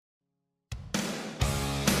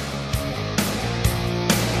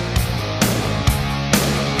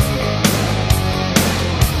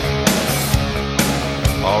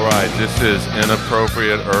This is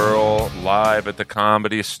Inappropriate Earl live at the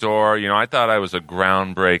Comedy Store. You know, I thought I was a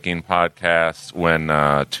groundbreaking podcast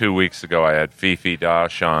when 2 weeks ago I had Fifi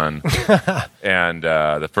Dosh on. And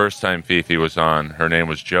the first time Fifi was on, her name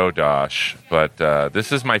was Joe Dosh. But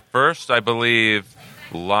this is my first, I believe,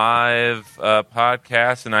 live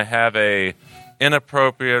podcast, and I have a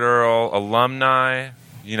Inappropriate Earl alumni.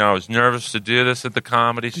 You know, I was nervous to do this at the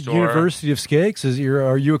Comedy Store. University of Skakes?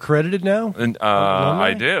 Are you accredited now? And,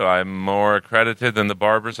 I do. I'm more accredited than the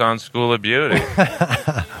Barbizon School of Beauty.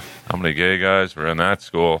 How many gay guys were in that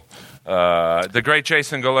school? The great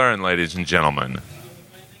Jason Galern, ladies and gentlemen.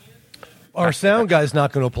 Our sound guy's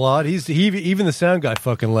not going to applaud. Even the sound guy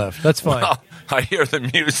fucking left. That's fine. Well, I hear the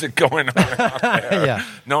music going on out there. Yeah.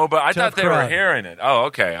 No, but I thought they were hearing it. Oh,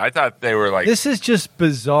 okay. I thought they were like... This is just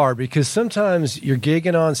bizarre because sometimes you're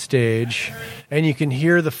gigging on stage and you can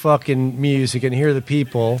hear the fucking music and hear the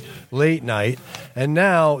people late night. And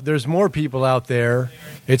now there's more people out there.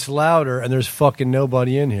 It's louder and there's fucking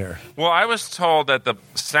nobody in here. Well, I was told that the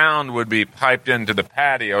sound would be piped into the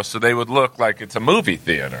patio so they would look like it's a movie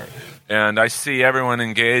theater. And I see everyone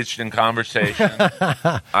engaged in conversation.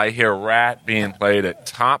 I hear Rat being played at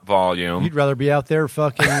top volume. You'd rather be out there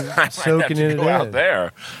fucking soaking in it in. Out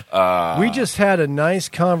there. We just had a nice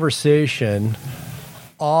conversation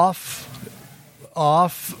off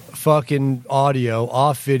fucking audio,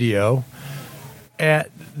 off video,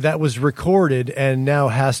 that was recorded and now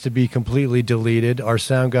has to be completely deleted. Our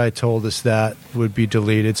sound guy told us that would be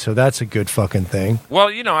deleted, so that's a good fucking thing. Well,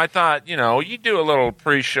 you know, I thought, you know, you do a little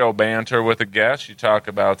pre-show banter with a guest. You talk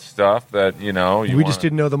about stuff that, you know... We just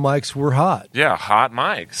didn't know the mics were hot. Yeah, hot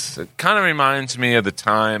mics. It kind of reminds me of the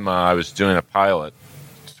time I was doing a pilot.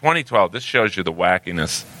 2012, this shows you the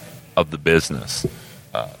wackiness of the business.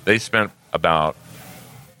 They spent about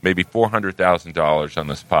maybe $400,000 on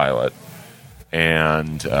this pilot.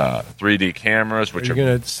 And 3D cameras, which are you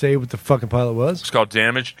going to say what the fucking pilot was? It's called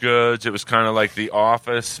Damaged Goods. It was kind of like The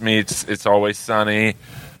Office meets It's Always Sunny.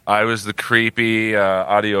 I was the creepy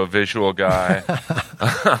audio-visual guy.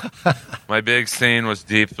 My big scene was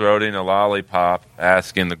deep-throating a lollipop,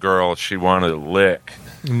 asking the girl if she wanted a lick.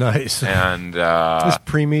 Nice. And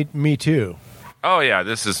this Me Too. Oh, yeah,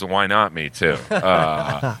 this is Why Not Me Too.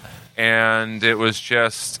 And it was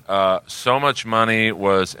just so much money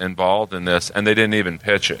was involved in this, and they didn't even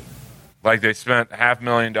pitch it. Like, they spent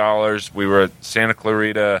 $500,000. We were at Santa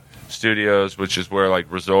Clarita Studios, which is where, like,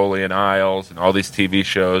 Rizzoli and Isles and all these TV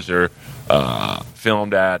shows are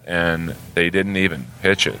filmed at, and they didn't even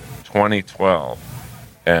pitch it. 2012.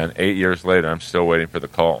 And 8 years later, I'm still waiting for the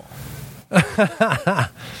call.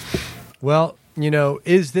 Well, you know,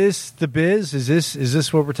 is this the biz? Is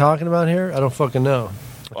this what we're talking about here? I don't fucking know.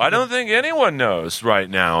 Well, I don't think anyone knows right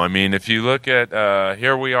now. I mean, if you look at,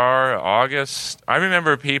 here we are, August. I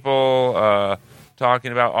remember people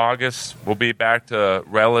talking about August will be back to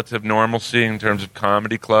relative normalcy in terms of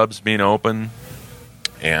comedy clubs being open.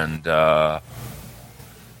 And, no,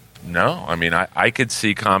 I mean, I could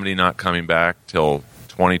see comedy not coming back till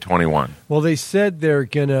 2021. Well, they said they're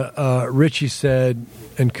going to, Richie said,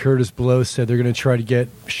 and Curtis Blow said they're going to try to get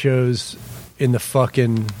shows in the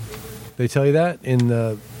fucking... They tell you that in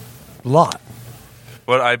the lot.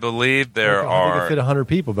 But I believe there are. I think it fit 100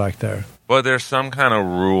 people back there. Well, there's some kind of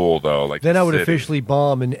rule though. Like then I would officially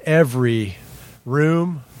bomb in every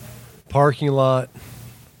room, parking lot.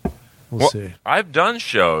 We'll see. I've done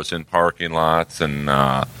shows in parking lots, and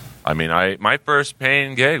I mean, my first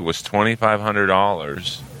paying gig was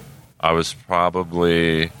 $2,500. I was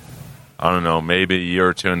probably, I don't know, maybe a year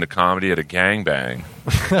or two into comedy at a gangbang,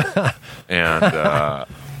 and.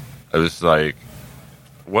 I was like,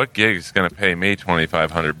 what gig is going to pay me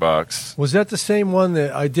 $2,500? Was that the same one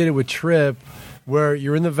that I did it with Trip, where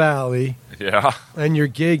you're in the valley, yeah, and you're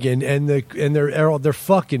gigging, and they're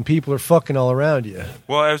fucking, people are fucking all around you?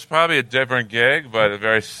 Well, it was probably a different gig, but a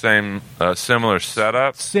very similar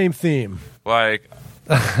setup, same theme. Like,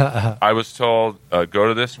 I was told, go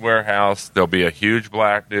to this warehouse. There'll be a huge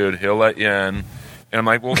black dude. He'll let you in. And I'm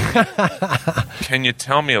like, well, can you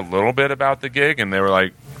tell me a little bit about the gig? And they were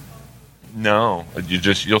like, no,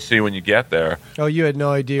 you'll see when you get there. Oh, you had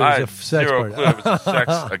no idea it was a sex party. Clue. It was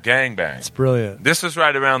a gangbang. It's brilliant. This was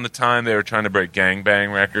right around the time they were trying to break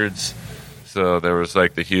gangbang records. So there was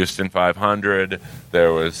like the Houston 500.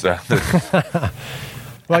 There was.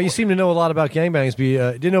 Well, you seem to know a lot about gangbangs.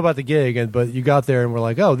 Didn't know about the gig, but you got there and were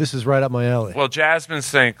like, oh, this is right up my alley. Well, Jasmine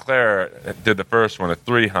St. Clair did the first one at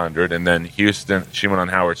 300, and then Houston, she went on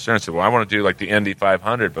Howard Stern and said, well, I want to do like the Indy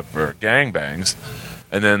 500, but for gangbangs.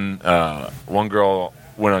 And then one girl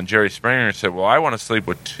went on Jerry Springer and said, well, I want to sleep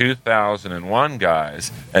with 2001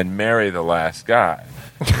 guys and marry the last guy.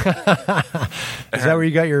 Is that where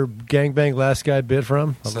you got your gangbang last guy bit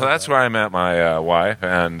from? So that's where I met my wife,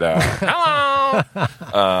 and hello.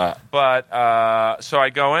 So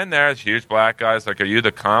I go in there. This huge black guy's like, "Are you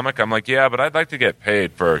the comic?" I'm like, "Yeah, but I'd like to get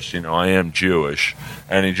paid first. You know, I am Jewish."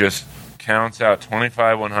 And he just counts out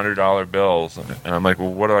 $25 $100 bills, and I'm like,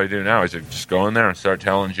 "Well, what do I do now?" He's like, "Just go in there and start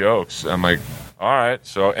telling jokes." I'm like, "All right."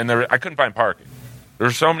 So, and I couldn't find parking. There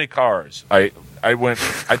were so many cars. I went.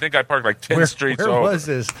 I think I parked like 10 streets where over. Where was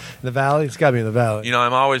this? In the Valley? It's got to be in the Valley. You know,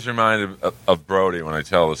 I'm always reminded of Brody when I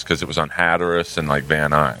tell this because it was on Hatteras and like Van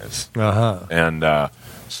Nuys. And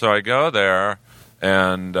so I go there,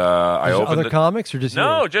 and I open other comics or just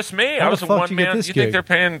no, you? Just me. How I was the a fuck one did you get man. this You gig? think they're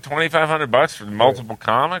paying $2,500 for multiple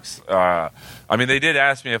comics? I mean, they did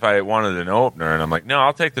ask me if I wanted an opener, and I'm like, no,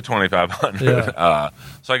 I'll take the $2,500. Yeah.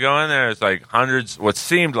 So I go in there. It's like what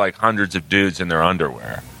seemed like hundreds of dudes in their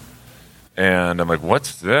underwear. And I'm like,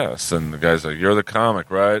 what's this? And the guy's like, you're the comic,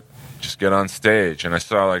 right? Just get on stage. And I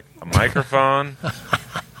saw like a microphone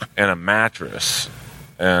and a mattress.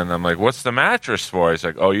 And I'm like, what's the mattress for? He's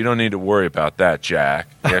like, oh, you don't need to worry about that, Jack.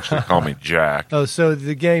 He actually called me Jack. Oh, so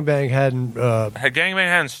the gangbang hadn't... Gangbang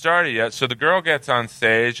hadn't started yet. So the girl gets on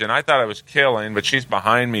stage, and I thought I was killing, but she's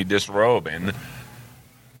behind me disrobing.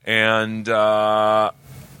 And...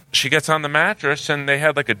 she gets on the mattress, and they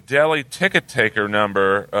had like a deli ticket taker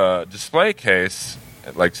number display case,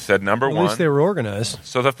 like said number one. At least they were organized.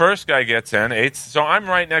 So the first guy gets in. So I'm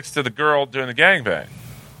right next to the girl doing the gangbang.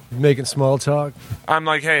 Making small talk. I'm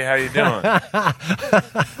like, hey, how you doing?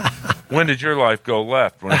 When did your life go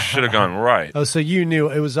left when it should have gone right? Oh, so you knew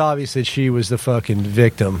it was obvious that she was the fucking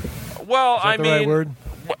victim. Well, Is that the right word?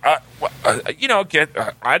 I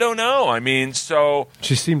don't know. I mean, so...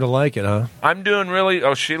 She seemed to like it, huh? I'm doing really...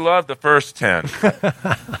 Oh, she loved the first 10.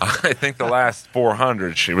 I think the last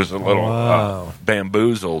 400 she was a little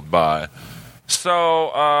bamboozled by.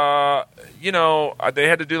 So, they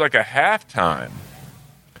had to do like a halftime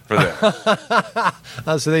for this.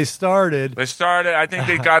 So they started... I think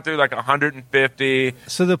they got through like 150.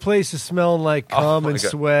 So the place is smelling like cum and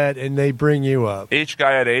sweat, and they bring you up. Each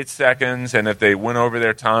guy had 8 seconds, and if they went over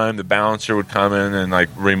their time, the bouncer would come in and like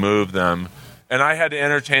remove them. And I had to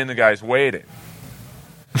entertain the guys waiting.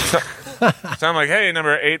 So I'm like, hey,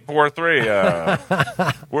 number 843,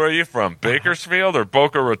 where are you from? Bakersfield or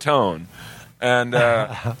Boca Raton? And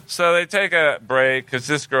so they take a break because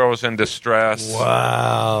this girl was in distress.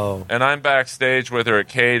 Wow. And I'm backstage with her at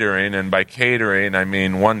catering, and by catering, I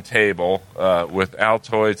mean one table with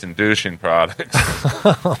Altoids and douching products.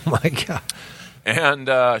 Oh, my God.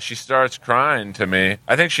 And she starts crying to me.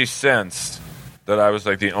 I think she sensed that I was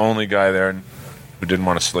like the only guy there who didn't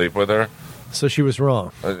want to sleep with her. So she was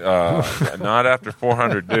wrong. Not after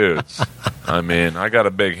 400 dudes. I mean, I got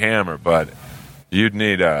a big hammer, but... You'd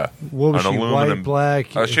need what was an she, aluminum. White, black?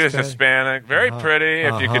 She was Hispanic, very pretty.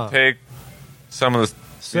 If you could take some of the.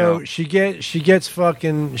 So she gets fucked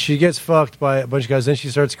by a bunch of guys. Then she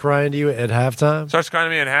starts crying to you at halftime. Starts crying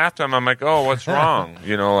to me at halftime. I'm like, oh, what's wrong?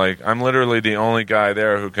 Like I'm literally the only guy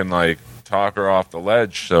there who can like talk her off the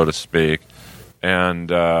ledge, so to speak. And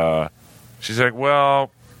she's like,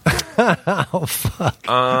 well. Oh, fuck.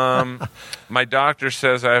 My doctor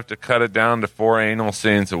says I have to cut it down to 4 anal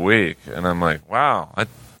scenes a week. And I'm like, wow, I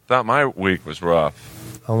thought my week was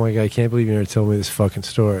rough. Oh, my God, I can't believe you never told me this fucking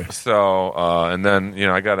story. So, and then,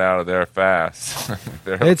 I got out of there fast.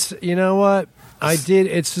 It's, you know what?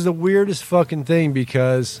 It's the weirdest fucking thing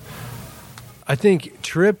because I think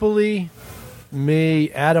Tripoli,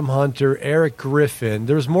 me, Adam Hunter, Eric Griffin,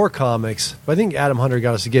 there was more comics, but I think Adam Hunter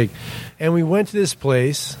got us a gig. And we went to this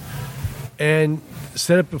place and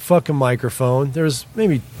set up a fucking microphone. There was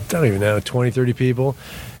maybe, I don't even know, 20, 30 people.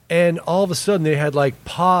 And all of a sudden they had like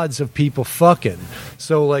pods of people fucking.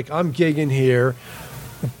 So like I'm gigging here,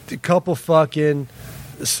 a couple fucking,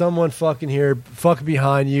 someone fucking here, fucking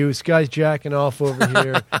behind you, this guy's jacking off over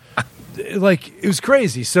here. Like, it was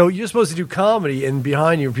crazy. So you're supposed to do comedy, and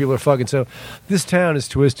behind you people are fucking. So this town is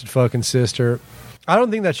twisted fucking sister. I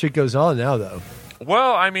don't think that shit goes on now, though.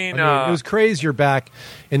 Well, I mean it was crazier back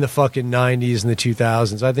in the fucking 90s and the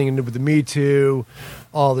 2000s. I think with the Me Too,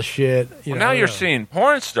 all the shit. Now you're seeing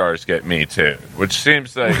porn stars get Me Too, which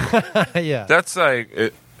seems like... yeah. That's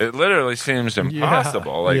like... It literally seems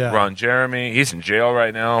impossible. Yeah. Ron Jeremy, he's in jail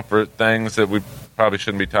right now for things that we probably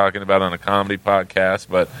shouldn't be talking about on a comedy podcast,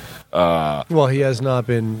 but... well, he has not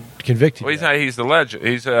been convicted. Well, he's not. He's the legend.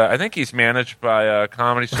 He's. I think he's managed by a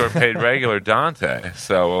Comedy Store paid regular Dante.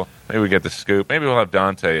 So maybe we get the scoop. Maybe we'll have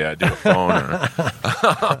Dante do a phone.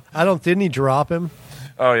 Didn't he drop him?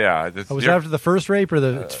 Oh yeah, Was it after the first rape or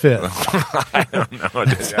the fifth? I don't know.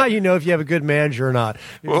 That's how you know if you have a good manager or not.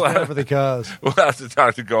 You're just going for the cause. We'll have to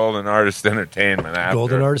talk to Golden Artist Entertainment after.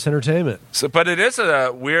 Golden Artist Entertainment. So, but it is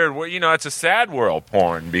a weird, it's a sad world,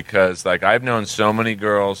 porn, because like I've known so many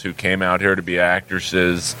girls who came out here to be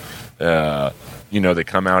actresses. They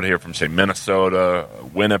come out here from, say, Minnesota,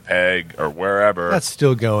 Winnipeg, or wherever. That's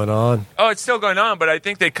still going on. Oh, it's still going on, but I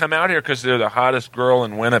think they come out here because they're the hottest girl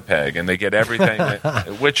in Winnipeg, and they get everything,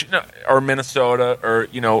 or Minnesota, or,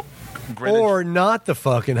 Greenwich. Or not the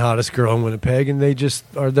fucking hottest girl in Winnipeg, and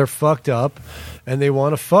they're fucked up, and they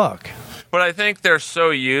want to fuck. But I think they're so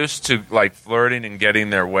used to, like, flirting and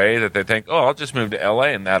getting their way that they think, I'll just move to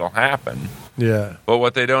L.A. and that'll happen. Yeah. But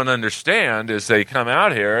what they don't understand is they come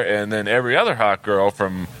out here, and then every other hot girl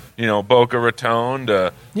from, Boca Raton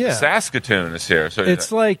to Saskatoon is here. So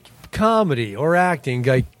it's like comedy or acting,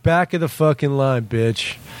 like back of the fucking line,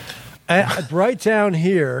 bitch. Right down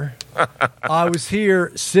here, I was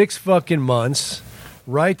here 6 fucking months.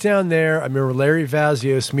 Right down there, I remember Larry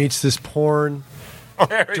Vazios meets this porn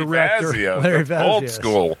director. Larry Vazios. Old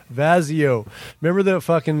school. Vazio. Remember the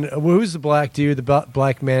fucking, who's the black dude, the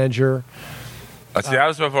black manager? See, that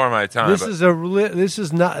was before my time. This is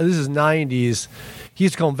 90s.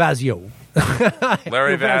 He's called Vazio.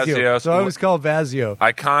 Larry Vazio. So I was called Vazio.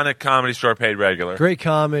 Iconic Comedy Store paid regular. Great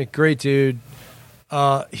comic, great dude.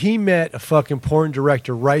 He met a fucking porn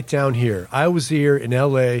director right down here. I was here in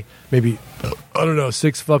L.A. maybe,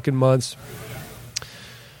 6 fucking months.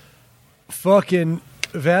 Fucking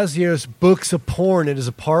Vazios books a porn in his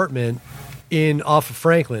apartment off of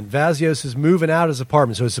Franklin. Vazios is moving out of his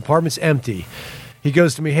apartment, so his apartment's empty. He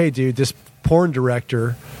goes to me, hey, dude, this porn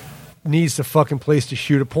director needs a fucking place to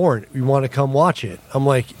shoot a porn. You want to come watch it? I'm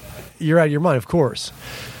like, you're out of your mind, of course.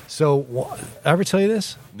 So, ever tell you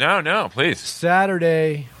this? No, please.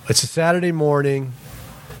 Saturday, it's a Saturday morning.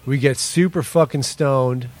 We get super fucking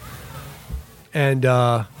stoned. And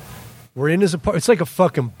we're in his apartment. It's like a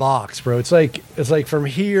fucking box, bro. It's like from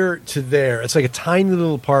here to there. It's like a tiny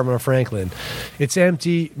little apartment on Franklin. It's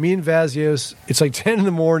empty. Me and Vazios, it's like 10 in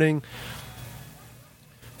the morning.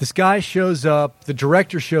 This guy shows up. The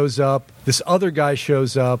director shows up. This other guy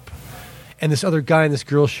shows up. And this other guy and this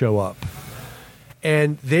girl show up.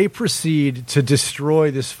 And they proceed to destroy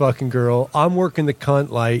this fucking girl. I'm working the cunt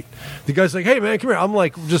light. The guy's like, hey, man, come here. I'm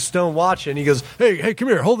like just stone watching. He goes, hey, come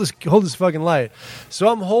here. Hold this fucking light. So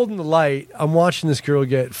I'm holding the light. I'm watching this girl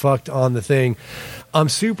get fucked on the thing. I'm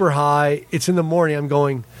super high. It's in the morning. I'm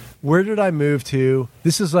going, where did I move to?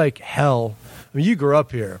 This is like hell. I mean, you grew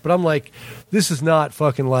up here. But I'm like, this is not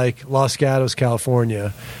fucking like Los Gatos,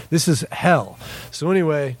 California. This is hell. So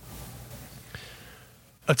anyway,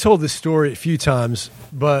 I told this story a few times,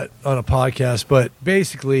 but on a podcast. But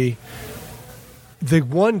basically, the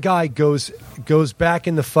one guy goes back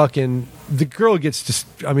in the fucking. The girl gets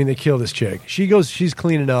they kill this chick. She's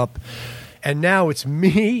cleaning up, and now it's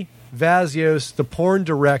me, Vazios, the porn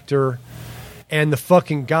director, and the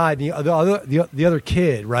fucking guy, the other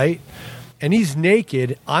kid, right? And he's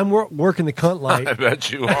naked. I'm working the cunt light. I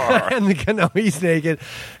bet you are. No, he's naked,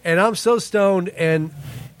 and I'm so stoned and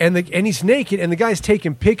he's naked, and the guy's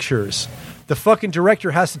taking pictures. The fucking director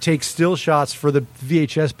has to take still shots for the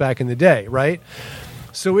VHS back in the day, right?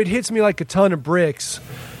 So it hits me like a ton of bricks.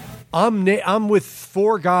 I'm with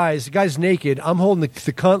 4 guys. The guy's naked. I'm holding the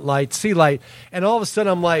cunt light, sea light, and all of a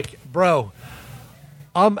sudden I'm like, bro,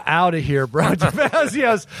 I'm out of here, bro.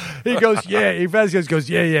 Vazios, he goes, yeah. Vazios goes,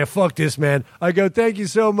 yeah, fuck this, man. I go, thank you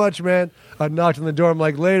so much, man. I knocked on the door. I'm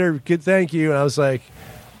like, later, kid, thank you. And I was like,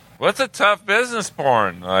 what's a tough business,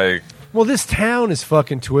 porn? Like, well, this town is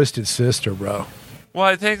fucking Twisted Sister, bro. Well,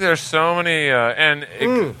 I think there's so many,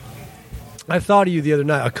 I thought of you the other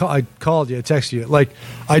night. I called you, I texted you. Like,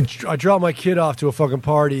 I dropped my kid off to a fucking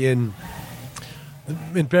party in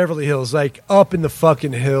Beverly Hills, like up in the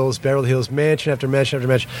fucking hills, Beverly Hills, mansion after mansion after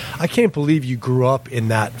mansion. I can't believe you grew up in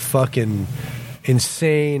that fucking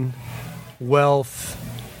insane wealth.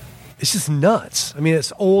 It's just nuts. I mean,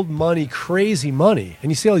 it's old money, crazy money.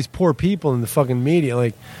 And you see all these poor people in the fucking media,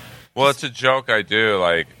 like... Well, it's a joke I do,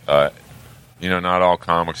 like, not all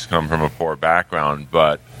comics come from a poor background,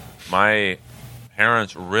 but my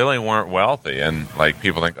parents really weren't wealthy. And, like,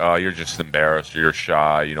 people think, oh, you're just embarrassed, or you're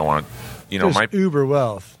shy, you don't want to... my uber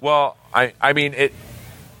wealth. Well, I mean, it...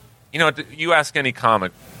 you ask any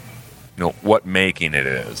comic, what making it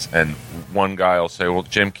is, and one guy will say, well,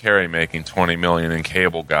 Jim Carrey making $20 million in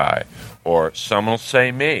Cable Guy, or someone will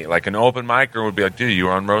say me, like an open micer would be like, dude, you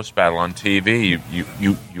were on Roast Battle on TV,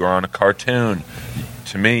 you are on a cartoon.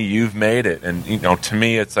 To me, you've made it, and to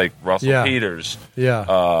me, it's like Russell Peters.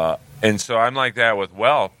 Yeah. And so I'm like that with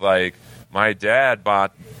wealth, like. my dad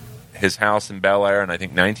bought his house in Bel Air in, I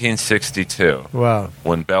think, 1962. Wow.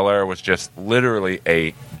 When Bel Air was just literally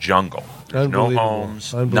a jungle. There's no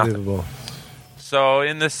homes, Unbelievable. nothing. So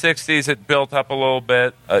in the 60s, it built up a little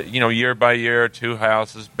bit, year by year, 2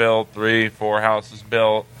 houses built, 3, 4 houses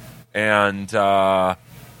built, and the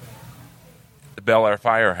Bel Air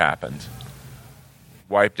fire happened.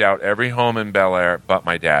 Wiped out every home in Bel Air but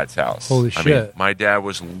my dad's house. Holy I shit. mean, my dad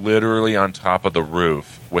was literally on top of the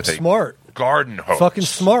roof with Smart. a garden hose. Fucking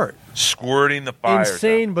smart. Squirting the fire.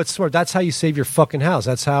 Insane, but smart. That's how you save your fucking house.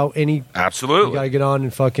 That's how you Absolutely. got to get on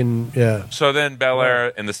and fucking, yeah. So then Bel Air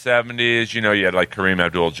in the 70s, you had like Kareem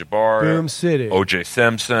Abdul-Jabbar. Boom City. O.J.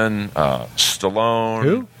 Simpson, Stallone.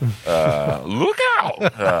 Who? Look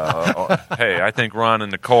out! Hey, I think Ron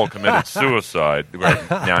and Nicole committed suicide. Right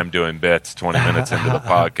now I'm doing bits 20 minutes into the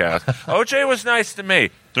podcast. O.J. was nice to me.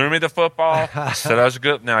 Threw me the football. Said I was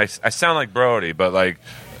good. Now, I sound like Brody, but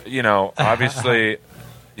obviously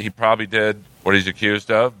he probably did what he's accused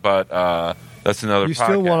of, but that's another podcast. You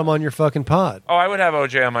still want him on your fucking pod. Oh, I would have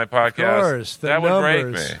OJ on my podcast. Of course. That would break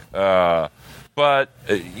me.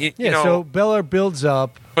 So Bel Air builds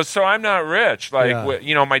up. But so I'm not rich. Like,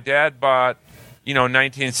 Yeah. my dad bought,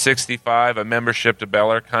 1965, a membership to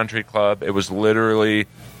Bel Air Country Club. It was literally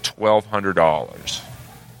 $1,200.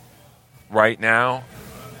 Right now,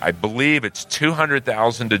 I believe it's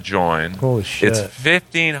 $200,000 to join. Holy shit. It's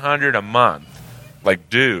 $1,500 a month, like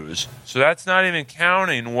dues. So that's not even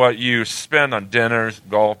counting what you spend on dinners,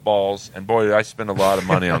 golf balls, and boy, I spend a lot of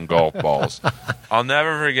money on golf balls. I'll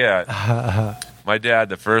never forget my dad,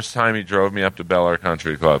 the first time he drove me up to Bel Air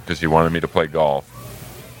Country Club because he wanted me to play golf.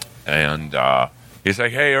 And he's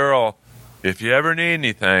like, "Hey, Earl, if you ever need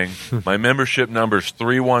anything, my membership number's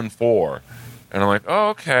 314." And I'm like, "Oh,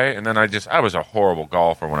 okay." And then I was a horrible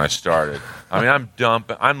golfer when I started. I mean,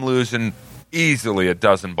 I'm losing easily a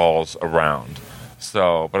dozen balls around.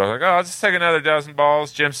 So, but I was like, "Oh, I'll just take another dozen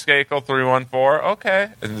balls." Jim Skakel, 314. Okay.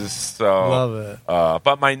 And so, Love it.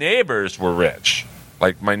 But my neighbors were rich.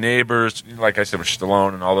 Like my neighbors, like I said, were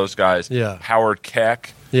Stallone and all those guys. Yeah. Howard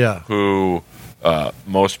Keck. Yeah. Who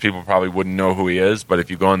most people probably wouldn't know who he is, but if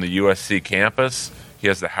you go on the USC campus, he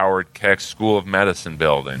has the Howard Keck School of Medicine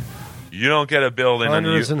building. You don't get a building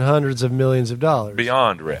Hundreds and hundreds of millions of dollars.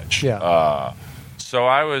 beyond rich. Yeah. So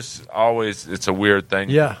I was always, it's a weird thing.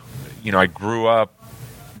 Yeah. I grew up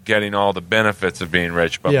getting all the benefits of being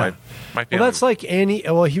rich, but Yeah. my family... Well, that's like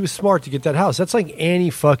he was smart to get that house. That's like any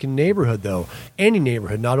fucking neighborhood, though. Any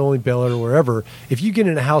neighborhood, not only Bel Air or wherever. If you get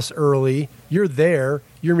in a house early, you're there.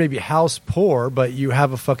 You're maybe house poor, but you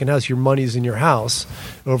have a fucking house. Your money's in your house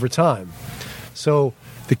over time. So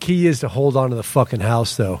the key is to hold on to the fucking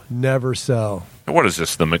house, though. Never sell. What is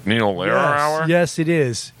this, the McNeil Lehrer Hour? Yes, it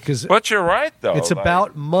is. But you're right, though. It's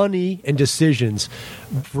about money and decisions,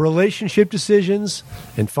 relationship decisions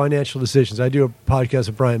and financial decisions. I do a podcast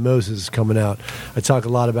with Brian Moses coming out. I talk a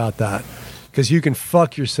lot about that because you can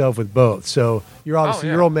fuck yourself with both. So you're obviously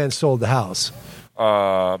your old man sold the house.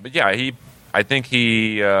 But yeah, I think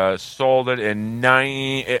he sold it in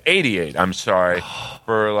 88. I'm sorry,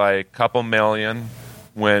 for like a couple million.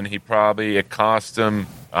 When it cost him,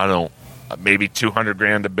 I don't know, maybe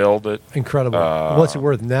 $200,000 to build it. Incredible. What's it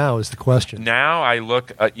worth now is the question. Now I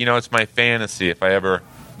look, it's my fantasy if I ever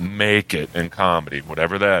make it in comedy,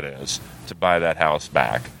 whatever that is, to buy that house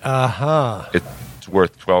back. It's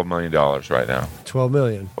worth $12 million right now. $12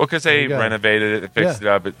 million. Well, because they renovated it, fixed it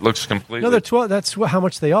up, it looks completely. No, they're 12. That's how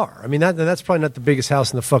much they are. I mean, that's probably not the biggest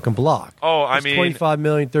house in the fucking block. Oh, I It's mean, $25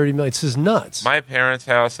 million, $30 million. It's just nuts. My parents'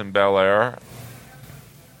 house in Bel Air,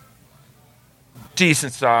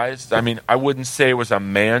 decent sized. I mean, I wouldn't say it was a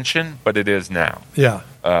mansion, but it is now. Yeah.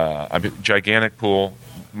 Gigantic pool.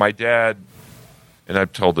 My dad, and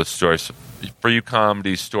I've told this story, so for you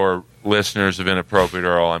Comedy Store listeners of Inappropriate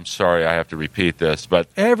Earl, I'm sorry I have to repeat this, but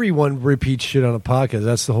Everyone repeats shit on a podcast.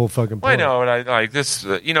 That's the whole fucking point. I know, and I like this.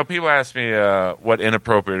 People ask me what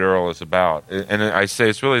Inappropriate Earl is about, and I say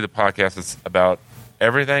it's really the podcast that's about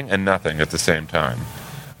everything and nothing at the same time.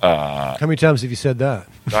 How many times have you said that?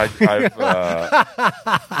 I've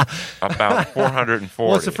about 440.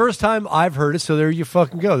 Well, it's the first time I've heard it, so there you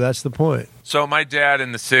fucking go. That's the point. So my dad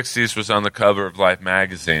in the 60s was on the cover of Life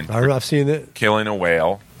magazine. I've seen it. Killing a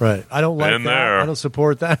whale. Right. I don't like Been that. there. I don't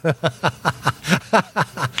support that.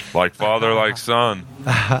 Like father, like son.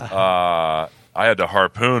 I had to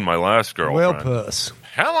harpoon my last girlfriend. Whale puss.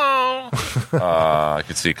 Hello. I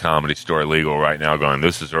could see Comedy Store Legal right now going,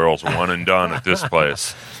 this is Earl's one and done at this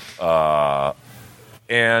place.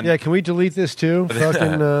 And Yeah, can we delete this too?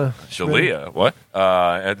 Fucking Shalia, what?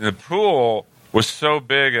 And the pool was so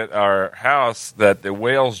big at our house that the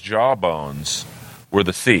whale's jawbones were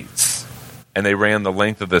the seats. and they ran the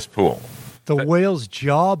length of this pool. The whale's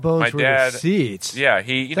jaw bones were the seats. Yeah,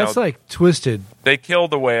 That's like twisted. They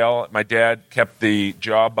killed the whale. My dad kept the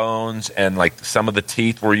jaw bones, and like some of the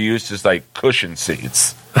teeth were used as like cushion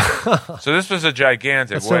seats. So this was a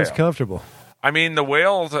gigantic That whale. sounds comfortable. I mean, the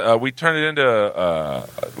whales, we turned it into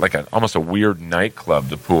like almost a weird nightclub,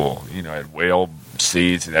 the pool. It had whale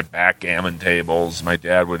seats, it had backgammon tables. My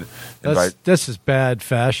dad would invite... That's just bad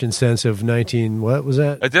fashion sense of what was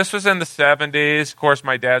that? This was in the 70s. Of course,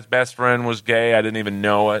 my dad's best friend was gay. I didn't even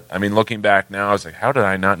know it. I mean, looking back now, I was like, how did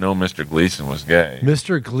I not know Mr. Gleason was gay?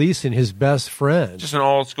 Mr. Gleason, his best friend. Just an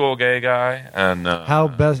old school gay guy. And how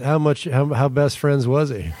best friends was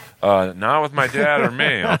he? Not with my dad or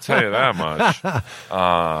me, I'll tell you that much.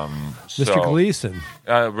 Mr. Gleason.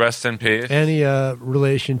 Rest in peace. Any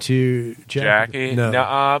relation to Jackie?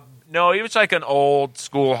 No. No, he was like an old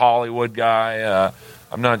school Hollywood guy.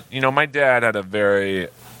 I'm not, my dad had a very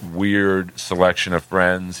weird selection of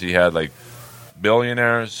friends. He had like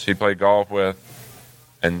billionaires he played golf with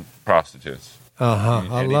and prostitutes.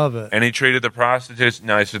 I love it. And he treated the prostitutes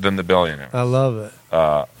nicer than the billionaires. I love it.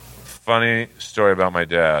 Funny story about my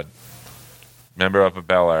dad. Member up at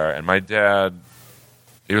Bel Air, and my dad,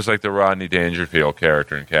 he was like the Rodney Dangerfield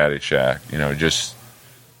character in Caddyshack. Just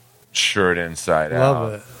shirt inside out.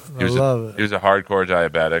 Love it. I love it. He was a hardcore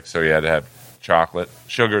diabetic, so he had to have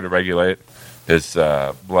sugar to regulate his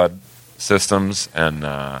blood systems,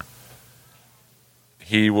 and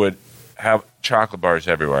he would have chocolate bars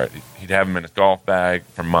everywhere. He'd have them in his golf bag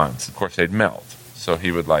for months. Of course, they'd melt, so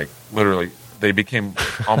he would literally. They became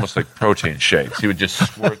almost like protein shakes. He would just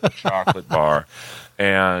squirt the chocolate bar,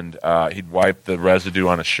 and he'd wipe the residue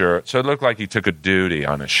on his shirt. So it looked like he took a duty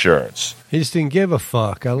on his shirts. He just didn't give a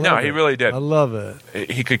fuck. No, he really did. I love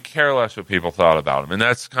it. He could care less what people thought about him. And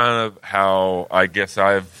that's kind of how I guess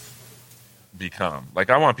I've become.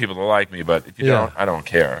 Like, I want people to like me, but if you don't, I don't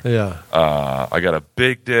care. Yeah. I got a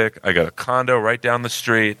big dick. I got a condo right down the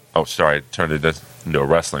street. Oh, sorry. I turned it into a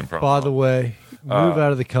wrestling promo. By the way... Move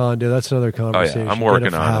out of the condo. That's another conversation. Oh yeah, I'm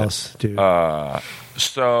working on house, it. Dude.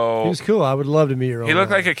 So he was cool. I would love to meet your old He looked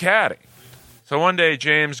man. like a caddy. So one day,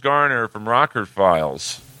 James Garner from Rockford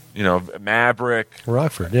Files, Maverick.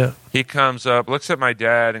 Rockford, yeah. He comes up, looks at my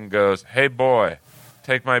dad, and goes, "Hey, boy,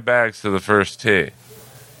 take my bags to the first tee."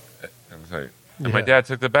 And my dad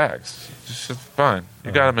took the bags. Just said, "Fine.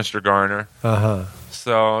 You got it, Mr. Garner." Uh-huh.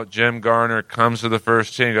 So Jim Garner comes to the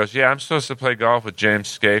first tee and goes, "Yeah, I'm supposed to play golf with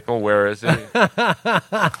James Skakel. Where is he?"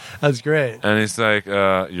 That's great. And he's like,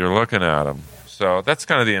 "You're looking at him." So that's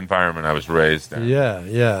kind of the environment I was raised in. Yeah.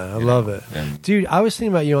 I love it. Dude, I was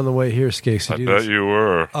thinking about you on the way here, Skakes. I bet you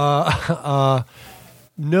were.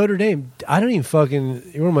 Notre Dame, I don't even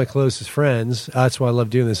you're one of my closest friends. That's why I love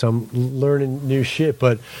doing this. I'm learning new shit.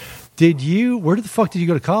 But where the fuck did you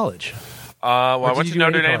go to college? Well, I went to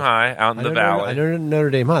Notre Dame High out in the Valley. I know Notre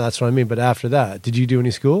Dame High. That's what I mean. But after that, did you do any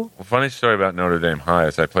school? Well, funny story about Notre Dame High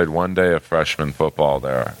is I played one day of freshman football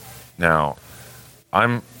there. Now,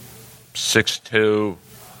 I'm 6'2",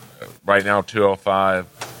 right now 205.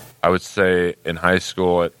 I would say in high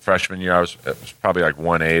school at freshman year, it was probably like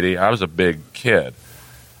 180. I was a big kid,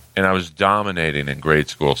 and I was dominating in grade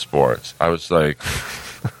school sports. I was like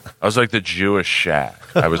the Jewish Shaq.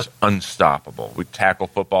 I was unstoppable. We'd tackle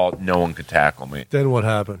football. No one could tackle me. Then what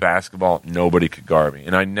happened? Basketball, nobody could guard me.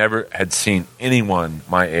 And I never had seen anyone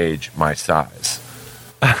my age, my size.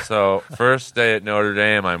 So first day at Notre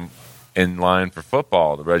Dame, I'm in line for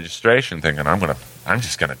football, the registration thing, and I'm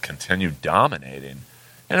just gonna continue dominating.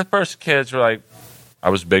 And the first kids were like, I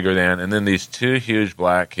was bigger than, and then these two huge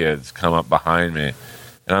black kids come up behind me.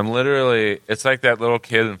 And I'm literally, it's like that little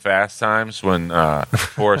kid in Fast Times when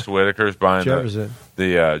Forrest Whitaker's buying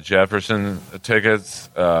the Jefferson tickets.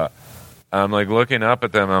 I'm like looking up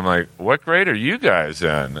at them. I'm like, what grade are you guys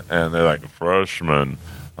in? And they're like, freshman.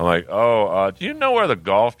 I'm like, do you know where the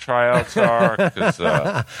golf tryouts are? Because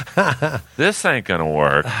this ain't going to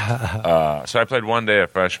work. So I played one day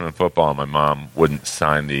of freshman football, and my mom wouldn't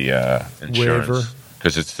sign the insurance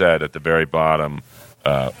because it said at the very bottom,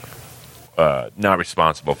 not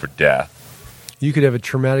responsible for death. You could have a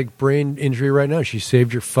traumatic brain injury right now. She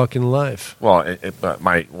saved your fucking life. Well,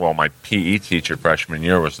 my PE teacher freshman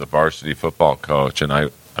year was the varsity football coach, and I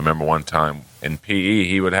remember one time in PE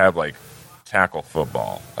he would have like tackle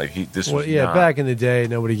football. Back in the day,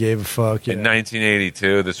 nobody gave a fuck. Yeah. In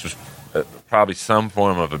 1982, this was probably some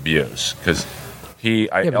form of abuse because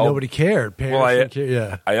but nobody cared. Parents didn't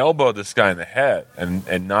care. I elbowed this guy in the head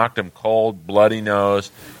and knocked him cold, bloody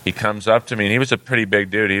nose. He comes up to me, and he was a pretty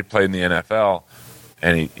big dude. He played in the NFL,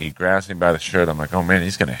 and he grabs me by the shirt. I'm like, oh, man,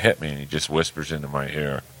 he's going to hit me. And he just whispers into my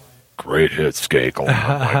ear, great hit, Skakel.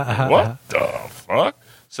 I'm like, what the fuck?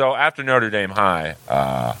 So after Notre Dame High,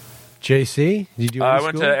 JC? Did you do I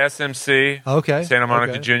went to SMC, Okay. Santa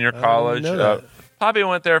Monica Okay. Junior I didn't College. know that. Probably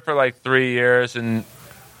went there for like 3 years, and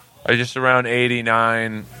I just around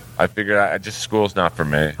 89, I figured school's not for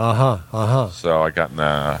me. So I got in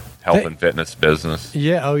the health and fitness business.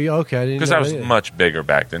 Yeah, oh, yeah, okay. I didn't Because know I was that either. much bigger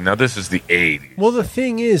back then. Now, this is the 80s. Well, the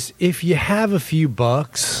thing is, if you have a few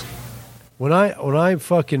bucks, when I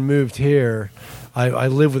fucking moved here, I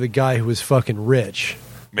lived with a guy who was fucking rich.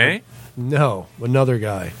 Me? No, another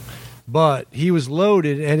guy. But he was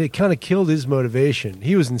loaded, and it kind of killed his motivation.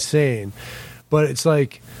 He was insane. But it's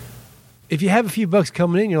like, if you have a few bucks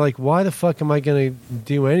coming in, you're like, why the fuck am I going to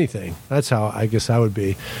do anything? That's how I guess I would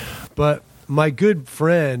be. But my good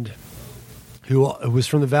friend, who was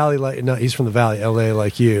from the Valley, he's from the Valley, LA,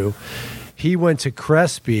 like you. He went to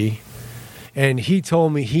Crespi, and he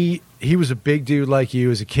told me he was a big dude like you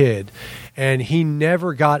as a kid, and he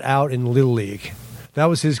never got out in Little League. That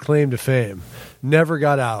was his claim to fame. Never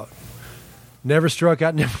got out. Never struck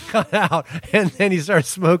out, never got out. And then he started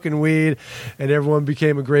smoking weed, and everyone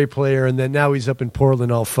became a great player. And then now he's up in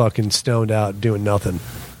Portland all fucking stoned out, doing nothing.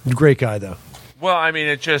 Great guy, though. Well, I mean,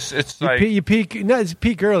 it's like... You peak, no, it's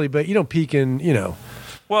peak early, but you don't peak in,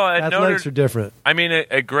 Well, at athletics are different. I mean,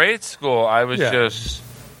 at grade school, I was just...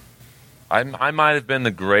 I might have been the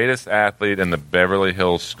greatest athlete in the Beverly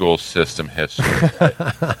Hills school system history.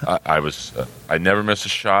 I never missed a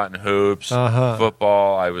shot in hoops,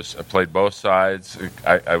 football. I played both sides.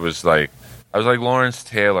 I was like Lawrence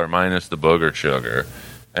Taylor minus the booger sugar.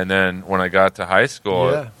 And then when I got to high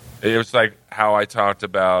school, it was like how I talked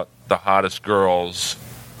about the hottest girls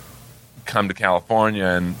come to California,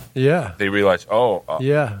 and they realize, all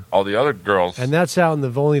the other girls. And that's out in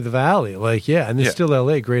only the Valley. And it's still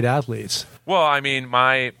LA, great athletes. Well, I mean,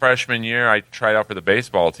 my freshman year, I tried out for the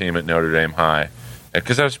baseball team at Notre Dame High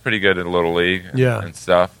because I was pretty good in Little League and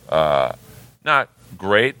stuff. Not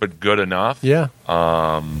great, but good enough. Yeah.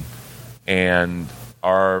 And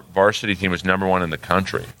our varsity team was number 1 in the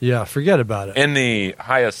country. Yeah, forget about it. In the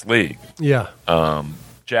highest league. Yeah.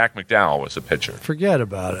 Jack McDowell was a pitcher. Forget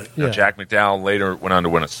about it. Now, Jack McDowell later went on to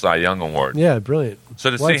win a Cy Young Award. Yeah, brilliant. So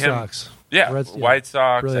to White see him, Sox. White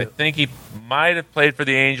Sox. Brilliant. I think he might have played for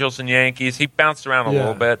the Angels and Yankees. He bounced around a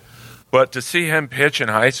little bit, but to see him pitch in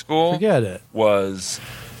high school, forget it. Was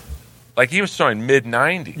like he was throwing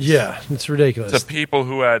mid-90s. Yeah, it's ridiculous. To people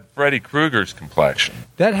who had Freddy Krueger's complexion.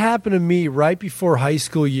 That happened to me right before high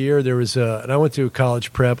school year. There was and I went to a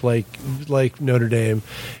college prep like Notre Dame,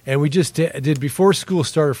 and we just did before school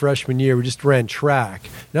started freshman year. We just ran track.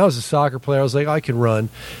 And I was a soccer player. I was like, I can run.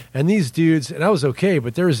 And these dudes, and I was okay,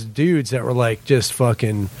 but there was dudes that were like just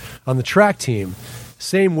fucking on the track team.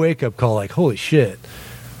 Same wake up call, like holy shit.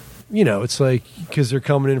 It's like because they're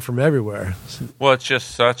coming in from everywhere. Well, it's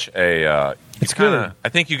just such a. It's good. I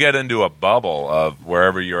think you get into a bubble of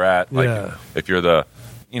wherever you're at. Like if you're the,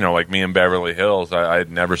 like me in Beverly Hills, I had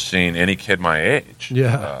never seen any kid my age.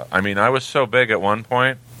 Yeah. I mean, I was so big at one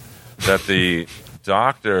point that the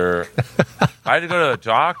doctor, I had to go to the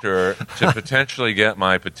doctor to potentially get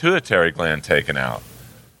my pituitary gland taken out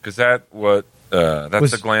because that's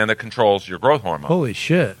the gland that controls your growth hormone. Holy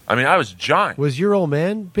shit. I mean, I was giant. Was your old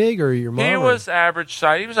man big or your mom? He was average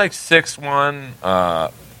size. He was like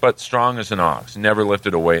 6'1", but strong as an ox. Never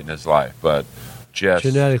lifted a weight in his life, but just...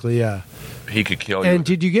 Genetically, yeah. He could kill you. And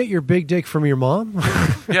did you get your big dick from your mom?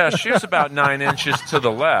 Yeah, she was about 9 inches to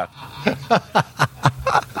the left.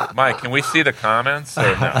 Mike, can we see the comments? Or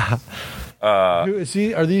no? Are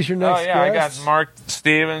these your next guests? I got Mark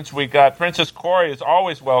Stevens. We got Princess Corey is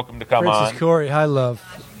always welcome to come on. Princess Corey, hi, love.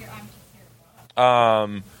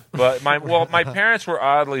 But my parents were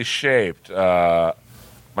oddly shaped. My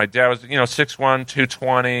dad was 6'1",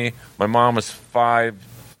 220. My mom was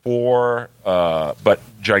 5'4", but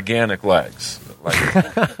gigantic legs.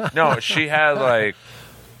 No, she had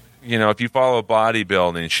if you follow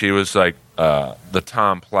bodybuilding, she was like the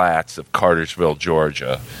Tom Platz of Cartersville,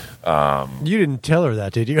 Georgia. You didn't tell her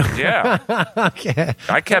that, did you? Yeah. Okay.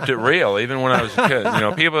 I kept it real, even when I was a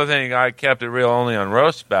kid. People think I kept it real only on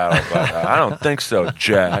Roast Battle, but I don't think so,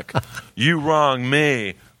 Jack. You wrong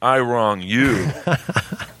me, I wrong you.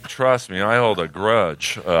 Trust me, I hold a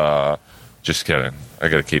grudge. Just kidding. I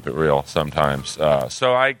got to keep it real sometimes.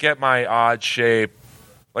 So I get my odd shape.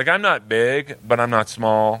 Like, I'm not big, but I'm not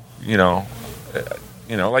small, we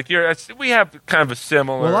have kind of a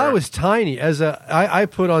similar... Well, I was tiny. I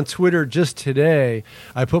put on Twitter just today,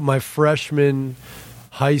 I put my freshman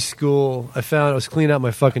high school... I was cleaning out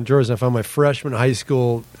my fucking drawers, and I found my freshman high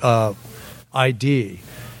school ID.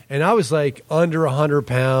 And I was like under 100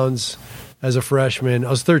 pounds, as a freshman. I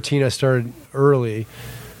was 13. I started early,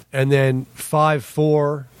 and then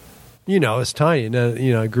 5'4". It's tiny. And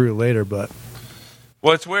I grew later, but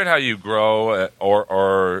Well, it's weird how you grow,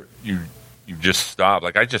 or you just stop.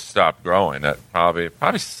 Like I just stopped growing at probably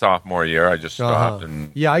sophomore year. I just stopped,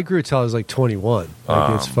 and yeah, I grew till I was like 21.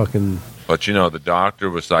 Like it's fucking. But the doctor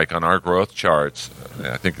was like, on our growth charts,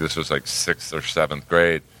 I think this was like 6th or 7th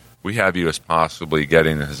grade, we have you as possibly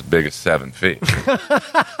getting as big as 7 feet.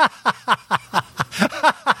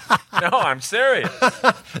 No, I'm serious.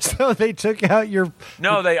 So they took out your.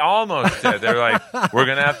 No, they almost did. They're like, we're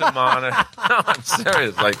gonna have to monitor. No, I'm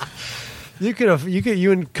serious. Like,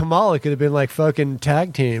 you and Kamala could have been like fucking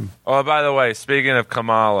tag team. oh, by the way, speaking of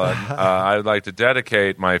Kamala, I would like to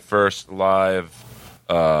dedicate my first live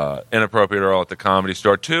Inappropriate Earl at the Comedy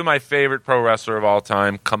Store to my favorite pro wrestler of all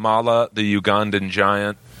time, Kamala, the Ugandan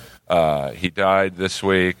Giant. He died this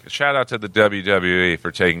week. Shout out to the WWE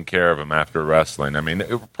for taking care of him after wrestling. I mean,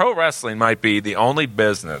 pro wrestling might be the only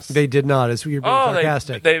business. They did not. You're being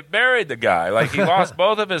sarcastic. They buried the guy. Like, he lost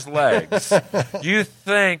both of his legs. You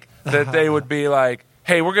think that they would be like,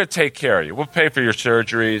 hey, we're going to take care of you. We'll pay for your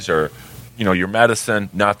surgeries or, your medicine.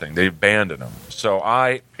 Nothing. They abandoned him. So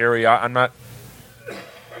I'm not.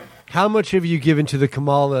 How much have you given to the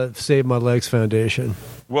Kamala Save My Legs Foundation?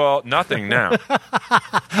 Well, nothing now.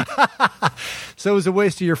 So it was a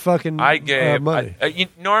waste of your fucking money.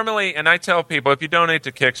 Normally, and I tell people, if you donate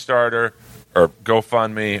to Kickstarter or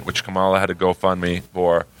GoFundMe, which Kamala had a GoFundMe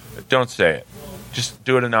for, don't say it. Just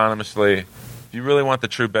do it anonymously. If you really want the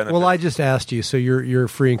true benefit. Well, I just asked you, so you're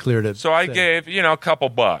free and clear to. So I gave, a couple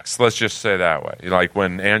bucks. Let's just say that way. Like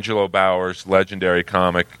when Angelo Bowers, legendary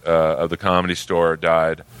comic of the Comedy Store,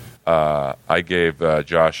 died. I gave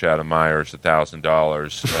Josh Adam Myers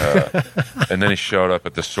 $1,000, and then he showed up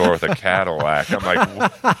at the store with a Cadillac. I'm like,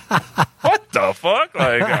 what the fuck?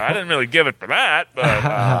 Like, I didn't really give it for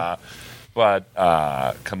that, but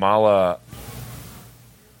Kamala,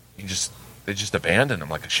 they just abandoned him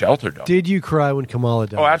like a shelter dog. Did you cry when Kamala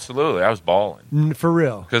died? Oh, absolutely. I was bawling. For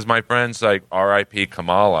real? Because my friend's like, R.I.P.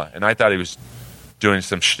 Kamala, and I thought he was doing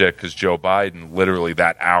some shtick because Joe Biden literally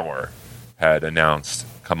that hour had announced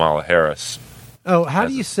Kamala Harris. Oh, how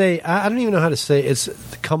do you say? I don't even know how to say it. It's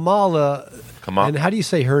Kamala. And how do you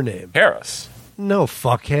say her name? Harris. No,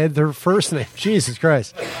 fuckhead. Their first name. Jesus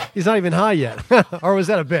Christ. He's not even high yet. Or was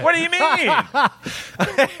that a bit? What do you mean?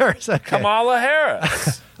 Harris, okay. Kamala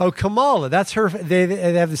Harris. Oh, Kamala. That's her.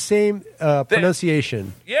 They have the same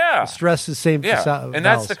pronunciation. Yeah. Stress the same. Yeah. And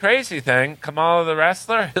that's the crazy thing. Kamala the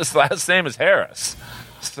wrestler, his last name is Harris.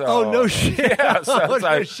 So, oh, no shit. Yeah, so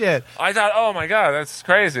no shit. I thought, oh my God, that's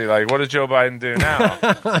crazy. Like, what does Joe Biden do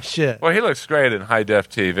now? Shit. Well, he looks great in high-def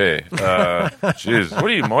TV. Jeez, what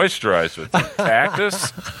do you moisturize with?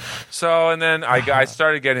 Cactus? So, and then I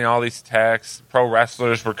started getting all these texts. Pro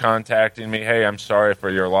wrestlers were contacting me. Hey, I'm sorry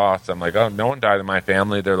for your loss. I'm like, oh, no one died in my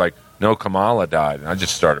family. They're like, no, Kamala died. And I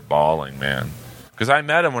just started bawling, man. Because I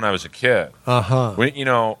met him when I was a kid. Uh-huh.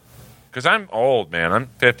 Because I'm old, man. I'm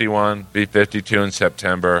 51, be 52 in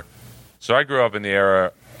September. So I grew up in the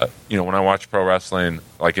era, when I watched pro wrestling,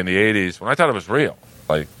 like in the 80s, when I thought it was real.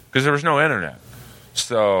 Like, because there was no internet.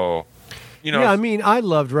 So, Yeah, I mean, I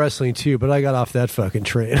loved wrestling too, but I got off that fucking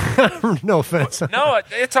train. No offense. No,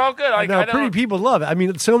 it's all good. Like, no, pretty people love it. I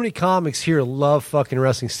mean, so many comics here love fucking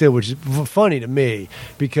wrestling still, which is funny to me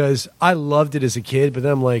because I loved it as a kid, but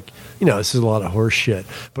then I'm like, this is a lot of horse shit.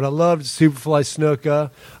 But I loved Superfly Snuka.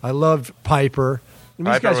 I loved Piper. I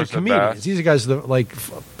mean, these guys are comedians. These guys are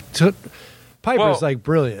Piper's like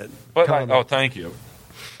brilliant. But thank you.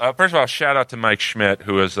 First of all, shout out to Mike Schmidt,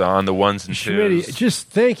 who is on the ones and twos. Schmitty, just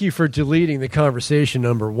thank you for deleting the conversation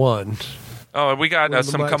number one. Oh, we got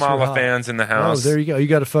some Kamala fans in the house. Oh, there you go. You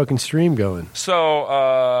got a fucking stream going.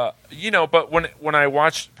 So, but when I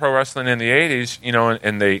watched pro wrestling in the 80s,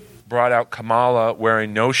 and they brought out Kamala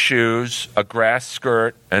wearing no shoes, a grass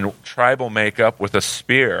skirt, and tribal makeup with a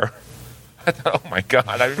spear. I thought, oh my God.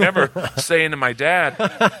 I remember saying to my dad,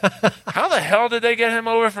 how the hell did they get him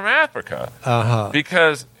over from Africa? Uh-huh.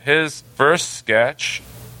 Because his first sketch,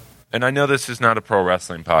 and I know this is not a pro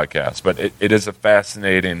wrestling podcast, but it is a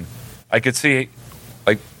fascinating, I could see,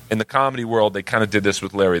 like, in the comedy world, they kind of did this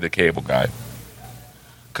with Larry the Cable Guy.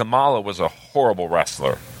 Kamala was a horrible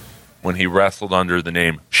wrestler when he wrestled under the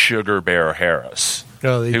name Sugar Bear Harris.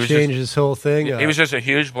 No, they changed his whole thing. He was just a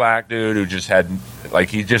huge black dude who just had,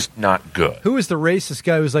 he's just not good. Who was the racist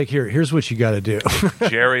guy who was like, here's what you got to do?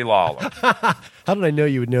 Jerry Lawler. How did I know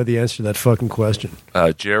you would know the answer to that fucking question?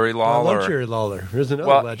 Jerry Lawler. I love Jerry Lawler. Here's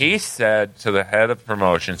another legend. He said to the head of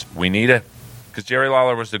promotions, because Jerry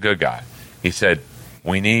Lawler was the good guy. He said,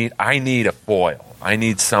 I need a foil. I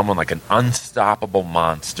need someone like an unstoppable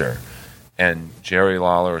monster. And Jerry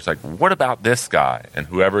Lawler was like, what about this guy? And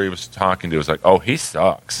whoever he was talking to was like, oh, he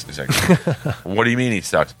sucks. He's like, what do you mean he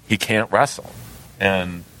sucks? He can't wrestle.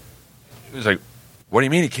 And he was like, what do you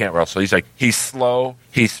mean he can't wrestle? He's like, he's slow,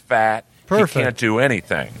 he's fat, Perfect. He can't do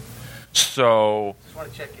anything. So Just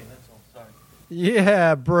want to check in, that's all. Sorry.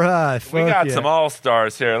 Yeah, bruh. we got some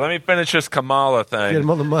all-stars here. Let me finish this Kamala thing. Get him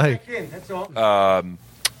on the mic. Check in, that's all.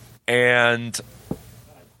 And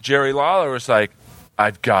Jerry Lawler was like,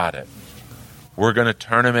 I've got it. We're going to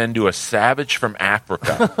turn him into a savage from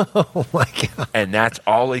Africa. Oh, my God. And that's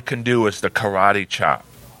all he can do is the karate chop.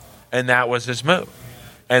 And that was his move.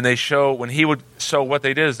 And they show when he would. So what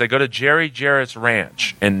they did is they go to Jerry Jarrett's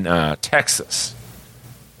ranch in Texas.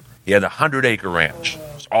 He had a 100-acre ranch.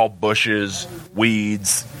 It's all bushes,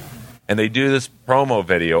 weeds. And they do this promo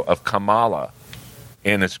video of Kamala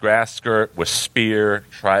in his grass skirt with spear,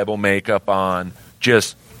 tribal makeup on,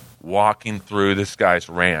 just walking through this guy's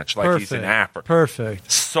ranch like he's in Africa.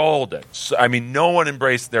 Perfect. Sold it. So, I mean, no one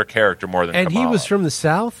embraced their character more than And Kamala. he was from the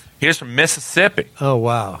South? He was from Mississippi. Oh,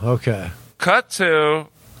 wow. Okay. Cut to,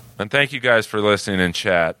 and thank you guys for listening in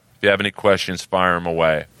chat. If you have any questions, fire them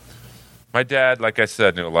away. My dad, like I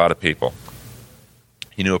said, knew a lot of people.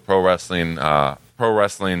 He knew a pro wrestling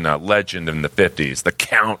legend in the 50s, the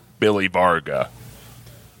Count Billy Varga.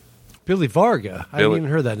 Billy Varga. I Billy- hadn't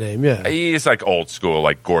even heard that name. Yeah. He's like old school,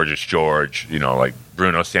 like Gorgeous George, like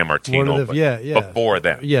Bruno Sammartino. One of the- but yeah. Before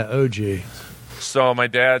then. Yeah, OG. So my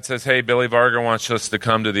dad says, hey, Billy Varga wants us to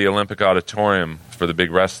come to the Olympic Auditorium for the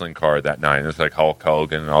big wrestling card that night. And it's like Hulk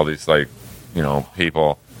Hogan and all these,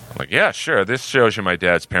 people. I'm like, yeah, sure. This shows you my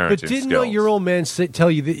dad's parenting But didn't skills. your old man tell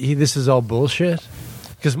you that this is all bullshit?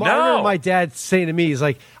 Because I remember my dad saying to me,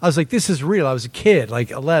 I was like, this is real. I was a kid,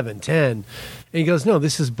 like 11, 10. And he goes, no,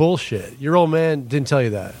 this is bullshit. Your old man didn't tell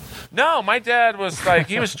you that. No, my dad was like,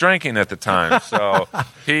 he was drinking at the time. So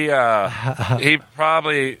he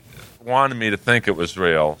probably wanted me to think it was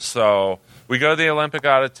real. So we go to the Olympic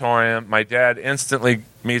Auditorium. My dad instantly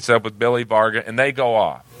meets up with Billy Varga, and they go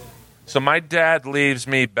off. So my dad leaves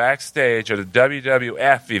me backstage at a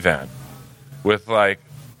WWF event with,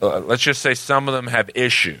 let's just say some of them have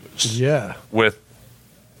issues Yeah. with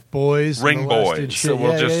Boys. ring molested boys. shit. So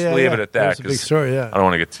we'll Yeah, just yeah, leave yeah. it at that. That's a big 'cause story, yeah. I don't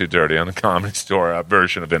want to get too dirty on the Comedy Store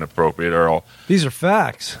version of Inappropriate Earl. These are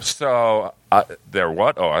facts. So they're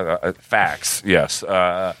what? Oh, facts. Yes.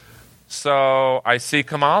 So I see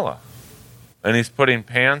Kamala, and he's putting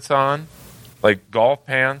pants on, like golf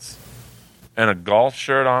pants, and a golf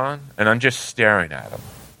shirt on, and I'm just staring at him.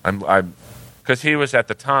 I'm because he was at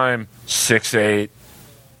the time 6'8",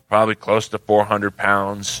 probably close to 400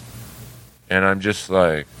 pounds, and I'm just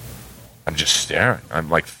staring. I'm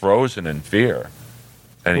like frozen in fear.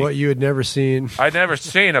 And What you had never seen. I'd never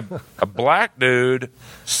seen a black dude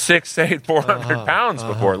 6'8", 400 pounds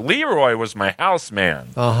before. Leroy was my house man.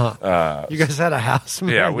 You guys had a house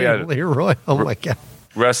man Yeah, we named had- Leroy. Oh, my God.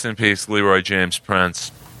 Rest in peace, Leroy James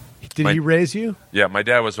Prince. Did he raise you? Yeah, my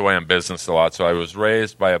dad was away on business a lot, so I was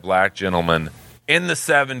raised by a black gentleman in the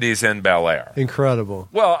 70s in Bel Air. Incredible.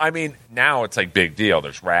 Well, I mean, now it's like big deal.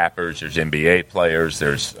 There's rappers, there's NBA players,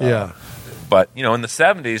 there's... Yeah. But, in the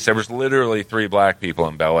 70s, there was literally 3 black people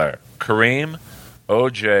in Bel Air. Kareem,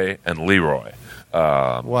 OJ, and Leroy.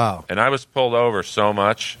 Wow. And I was pulled over so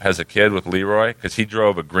much as a kid with Leroy because he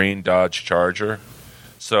drove a green Dodge Charger.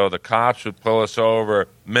 So the cops would pull us over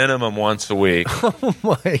minimum once a week. Oh,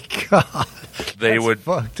 my God. That's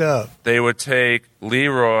fucked up. They would take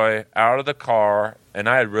Leroy out of the car, and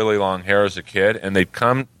I had really long hair as a kid, and they'd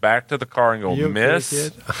come back to the car and go, You okay, Miss,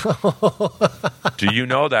 kid? do you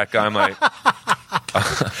know that guy? I'm like,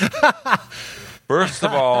 first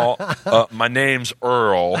of all, my name's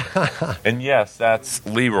Earl, and yes, that's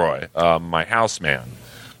Leroy, my house man.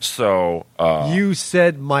 So You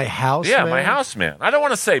said my house yeah, man? my house man. I don't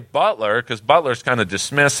want to say butler because butler's kind of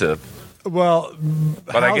dismissive. Well,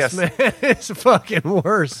 But I house guess- man is fucking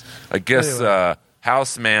worse. I guess Anyway.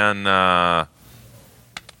 house man.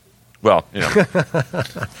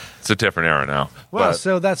 It's a different era now. Well, But-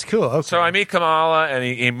 so that's cool. Okay. So I meet Kamala, and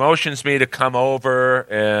he motions me to come over,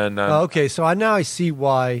 and Oh, okay, so now I see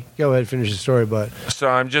why. Go ahead, finish the story, but so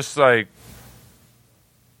I'm just like,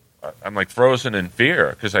 I'm like frozen in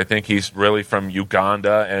fear because I think he's really from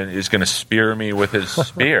Uganda and is going to spear me with his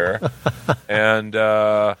spear, and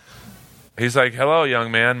he's like, "Hello,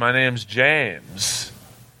 young man, my name's James,"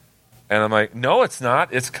 and I'm like, "No, it's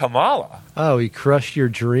not. It's Kamala." oh, he crushed your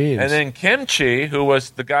dreams. And then Kimchi, who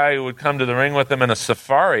was the guy who would come to the ring with him in a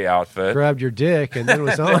safari outfit. grabbed your dick and then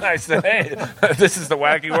was on. Then I said, hey, this is the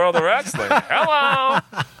wacky world of wrestling. Hello.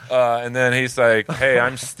 And then he's like, "Hey,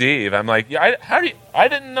 I'm Steve." I'm like, "Yeah, I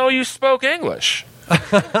didn't know you spoke English."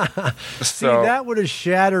 See, that would have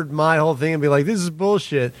shattered my whole thing and be like, "This is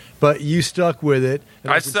bullshit." But you stuck with it.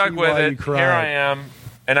 And I can stuck see with why you it. cried. Here I am,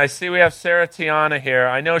 and I see we have Sarah Tiana here.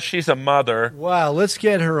 I know she's a mother. Wow, let's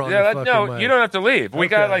get her on. Yeah, the no, fucking you mic. don't have to leave. We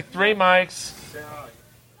got Okay. like 3 mics.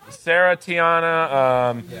 Sarah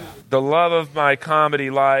Tiana, the love of my comedy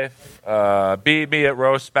life, beat me at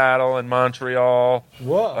Roast Battle in Montreal.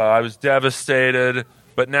 Whoa. I was devastated,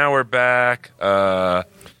 but now we're back.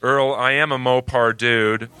 Earl, I am a Mopar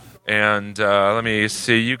dude, and let me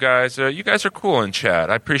see. You guys are cool in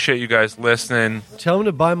chat. I appreciate you guys listening. Tell him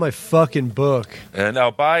to buy my fucking book. And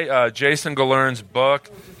I'll buy Jason Galern's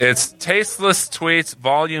book. It's Tasteless Tweets,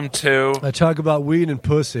 Volume 2. I talk about weed and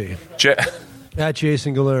pussy. At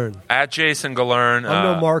Jason Galern. At Jason Galern. I'm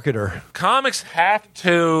no marketer. Comics have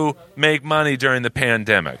to make money during the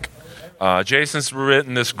pandemic. Jason's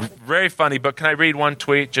written this very funny book. Can I read one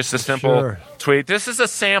tweet? Just a simple Sure. tweet. This is a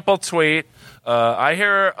sample tweet. I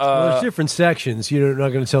hear. Well, there's different sections. You're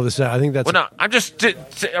not going to tell this. I think that's. Well, no, I'm just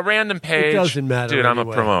a random page. It doesn't matter Dude, I'm a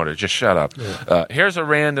anyway. promoter. Just shut up. Here's a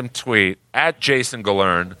random tweet at Jason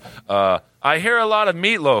Galern. I hear a lot of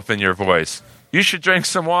meatloaf in your voice. You should drink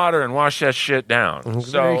some water and wash that shit down. There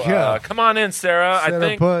So you go. come on in, Sarah. Center I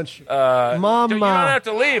think. punch. Mama. You don't have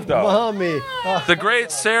to leave, though. Mommy. The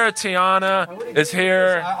great Sarah Tiana is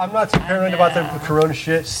here. I'm not too paranoid about the corona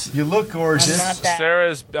shit. You look gorgeous.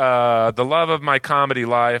 Sarah's the love of my comedy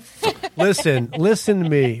life. Listen to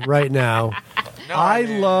me right now. I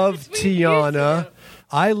love Tiana.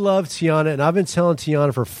 I love Tiana, and I've been telling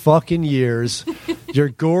Tiana for fucking years. You're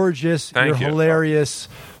gorgeous. Thank You're you. hilarious.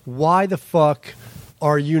 Why the fuck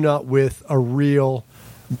are you not with a real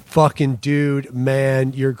fucking dude,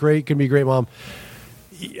 man? You're great. Can be a great mom.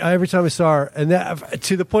 Every time I saw her, and that,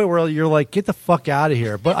 to the point where you're like, get the fuck out of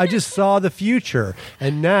here. But I just saw the future,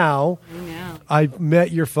 and now I've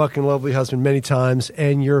met your fucking lovely husband many times,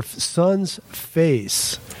 and your son's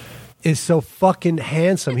face is so fucking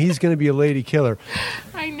handsome. He's going to be a lady killer.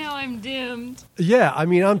 I know I'm doomed. Yeah, I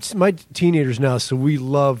mean, my teenagers now, so we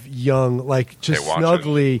love young, like just They watch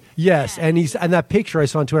snuggly. Yes, and that picture I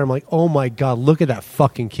saw on Twitter, I'm like, oh my god, look at that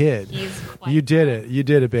fucking kid. He's quite You did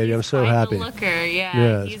it, baby. I'm He's so quite happy. The looker, yeah.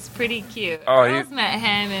 Yes. He's pretty cute. Oh, Girls met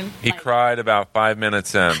him and He like, cried about 5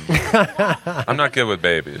 minutes in. I'm not good with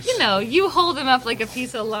babies. you know, you hold him up like a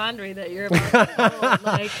piece of laundry that you're about to hold.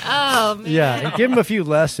 Like, oh man. Yeah, give him a few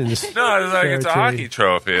lessons. No, it's like it's a Sarah hockey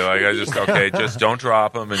trophy. Like just don't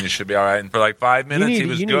drop him, and you should be all right. And for like 5 minutes, he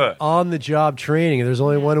was you good. need on-the-job training. There's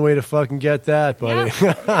only one way to fucking get that, buddy.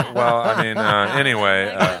 Well, I mean,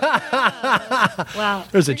 anyway, Wow.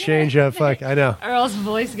 There's a change up. Fuck, I know. Earl's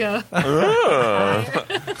voice go.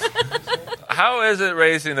 how is it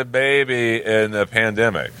raising a baby in the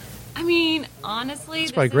pandemic? I mean, honestly,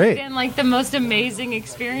 this quite great. has been like the most amazing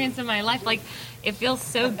experience in my life. Like, it feels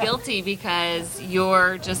so guilty because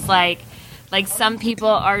you're just like some people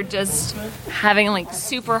are just having like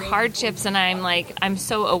super hardships, and I'm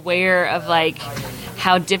so aware of like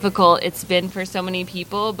how difficult it's been for so many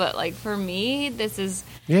people. But like for me, this is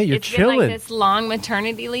Yeah, you're it's chilling. been like this long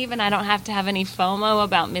maternity leave, and I don't have to have any FOMO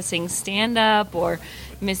about missing stand up or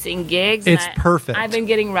missing gigs. It's And perfect. I've been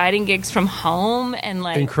getting writing gigs from home, and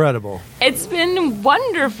like Incredible. it's been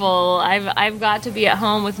wonderful. I've got to be at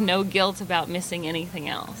home with no guilt about missing anything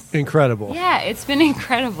else. Incredible. Yeah, it's been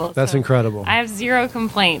incredible. That's So incredible. I have zero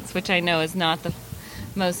complaints, which I know is not the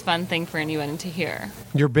most fun thing for anyone to hear.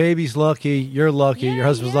 Your baby's lucky. You're lucky. your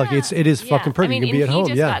husband's lucky. It is fucking perfect. I mean, you can be and at home. He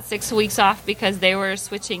just Yeah. got 6 weeks off because they were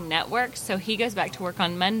switching networks, so he goes back to work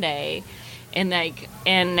on Monday. And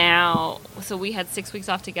now, so we had 6 weeks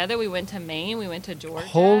off together. We went to Maine. We went to Georgia.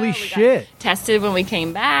 Holy We got shit. tested when we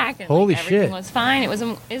came back. And Holy everything shit. was fine. It was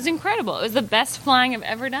incredible. It was the best flying I've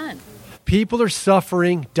ever done. People are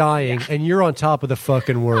suffering, dying, and you're on top of the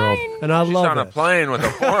fucking world. I And I She's love on a it. plane with a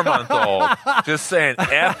 4-month-old, just saying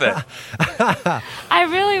F it.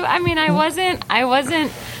 I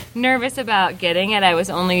wasn't nervous about getting it. I was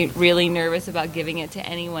only really nervous about giving it to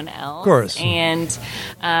anyone else. Of course. And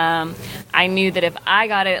I knew that if I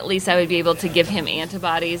got it, at least I would be able to give him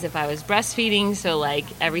antibodies if I was breastfeeding. So like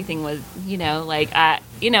everything was,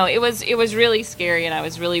 it was really scary, and I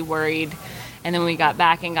was really worried. And then we got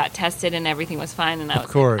back and got tested, and everything was fine. And I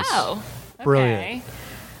was course. like, oh, okay. Brilliant.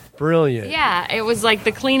 Brilliant. Yeah, it was like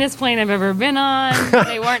the cleanest plane I've ever been on.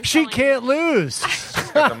 They weren't. She telling- can't lose.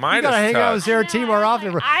 got the You Midas gotta hang out with touch. Sarah No, Timar I was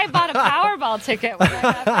often. like, I bought a Powerball ticket when I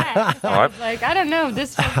got back. So I was like, I don't know.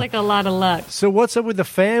 This feels like a lot of luck. So what's up with the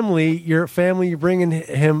family? Your family, you're bringing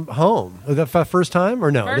him home the first time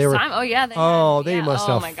or no? First time? Oh, yeah. They must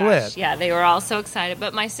oh have my flipped. Gosh. Yeah, they were all so excited.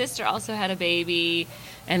 But my sister also had a baby,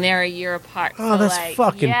 and they're a year apart. Oh, so that's like,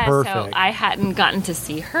 fucking yeah, perfect. So I hadn't gotten to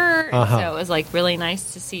see her. and Uh-huh. So it was like really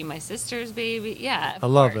nice to see my sister's baby. Yeah, of I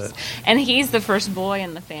love course. it. And he's the first boy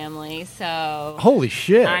in the family. So Holy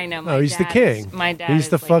shit! I know. My Oh, he's the dad king. is- My dad He's is,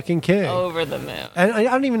 the like, fucking king. over the moon. And I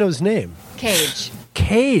don't even know his name. Cage.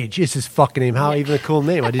 Cage is his fucking name. How even a cool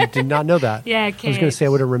name? I did not know that. Yeah, I was going to Cage. say I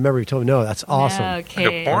would have remembered. You told me no. That's awesome. No, Like a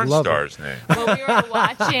Cage. porn love it. star's name. Well,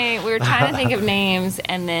 we were trying to think of names,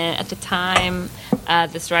 and then at the time,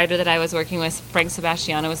 this writer that I was working with, Frank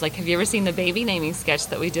Sebastiano, was like, have you ever seen the baby naming sketch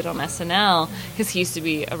that we did on SNL? Because he used to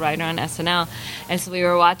be a writer on SNL. And so we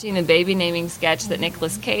were watching the baby naming sketch that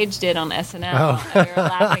Nicolas Cage did on SNL, Oh. and we were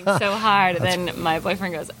laughing so hard. And then my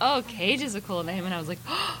boyfriend goes, oh, Cage is a cool name. And I was like,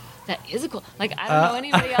 oh, that is a cool. Like, I don't know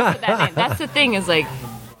anybody else with that name. That's the thing, is like,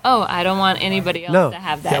 oh, I don't want anybody else No. to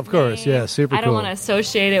have that Yeah, of course. name. Yeah, super I don't cool. want to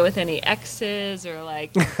associate it with any X's or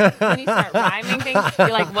like when you start rhyming things, you're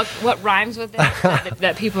like, what rhymes with it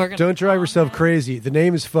that people are going to Don't drive yourself crazy. The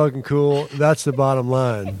name is fucking cool. That's the bottom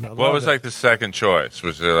line. I What love was it. like the second choice?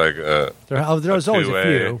 Was there like There was always a 2A?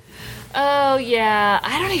 few. Oh, yeah.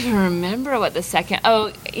 I don't even remember what the second.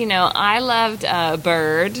 Oh, I loved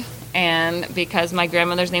Bird. And because my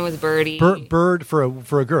grandmother's name was Birdie. Bird for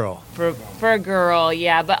a girl. For a girl,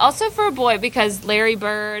 yeah. But also for a boy, because Larry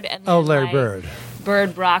Bird. And then, Oh, Larry like, Bird.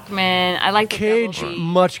 Bird Brockman. I like the Cage, double B.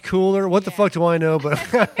 much cooler. What the fuck do I know? But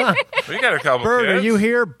We got a couple Bird, kids. are you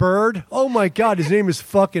here? Bird? Oh my God, his name is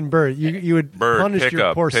fucking Bird. You would Bird, punish pick your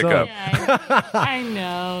up, poor pick son. up. Yeah, I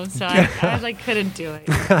know. So I like couldn't do it.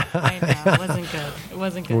 I know. It wasn't good. It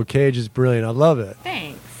wasn't good. Well, Cage is brilliant. I love it.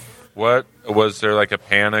 Thanks. What was there like a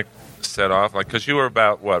panic set off? Like, because you were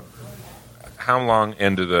about what? How long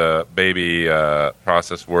into the baby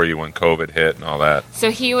process were you when COVID hit and all that?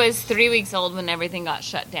 So he was 3 weeks old when everything got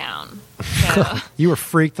shut down. So You were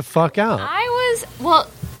freaked the fuck out. I was, well,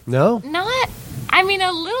 No? not, I mean,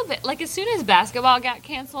 a little bit. Like, as soon as basketball got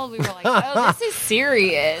canceled, we were like, oh, this is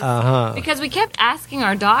serious. Uh-huh. Because we kept asking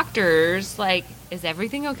our doctors, like, is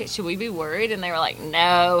everything okay? Should we be worried? And they were like,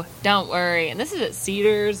 no, don't worry. And this is at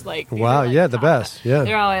Cedars. Like, we Wow, were, like, yeah, the best. They're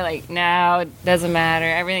Yeah. always like, no, it doesn't matter.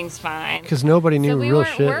 Everything's fine. Because nobody knew So we real weren't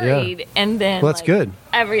shit. worried, Yeah. and then Well, that's like, good.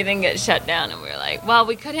 Everything gets shut down, and we were like, well,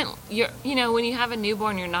 we couldn't. When you have a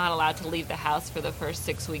newborn, you're not allowed to leave the house for the first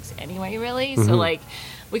 6 weeks anyway, really. Mm-hmm. So like,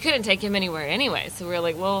 we couldn't take him anywhere anyway. So we were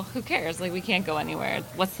like, well, who cares? Like, we can't go anywhere.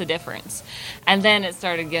 What's the difference? And then it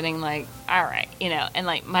started getting like, all right, and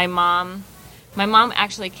like my mom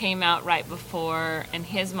actually came out right before, and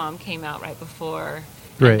his mom came out right before.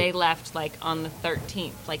 Right. And they left like on the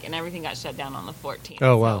 13th, like, and everything got shut down on the 14th.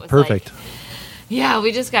 Oh, So wow. it was, Perfect. like, yeah,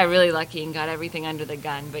 we just got really lucky and got everything under the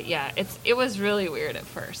gun. But yeah, it was really weird at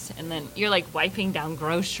first. And then you're like wiping down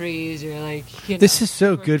groceries. You're like, This is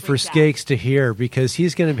so we're good for freaked out. Skakes to hear because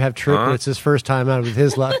he's going to have triplets his first time out with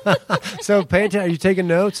his life. So, pay attention. Are you taking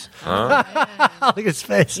notes? Look at his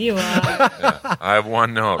face. You are. I have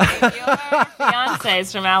one note. Your fiance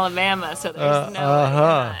is from Alabama, so there's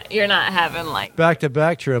no, you're not having like.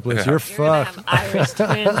 Back-to-back triplets. Yeah. You're You're gonna fucked. have Irish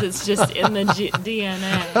twins. It's just in the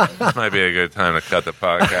DNA. This might be a good time to cut the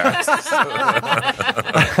podcast.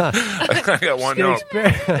 I got one note.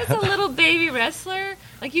 Skakes, Just a little baby wrestler.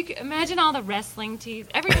 Like, you can imagine all the wrestling tees.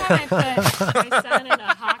 Every time I put my son in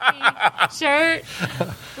a hockey shirt,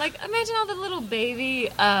 like, imagine all the little baby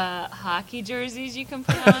hockey jerseys you can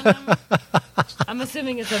put on him. I'm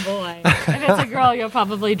assuming it's a boy. If it's a girl, you'll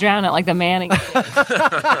probably drown it like the Mannings did.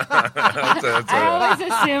 I always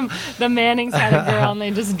assume the Mannings had a girl and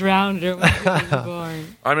they just drowned her when she was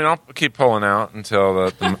born. I mean, I'll keep pulling out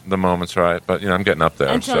until the moment's right, but I'm getting up there.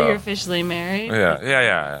 Until so. you're officially married.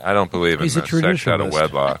 Yeah. I don't believe in He's a the sex out of traditionalist.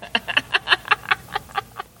 wedlock.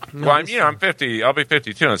 Well, I'm 50. I'll be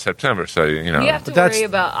 52 in September, so You have to But that's- worry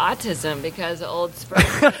about autism because old sperm.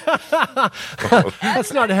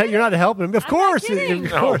 That's not. You're not helping him. Of course. kidding.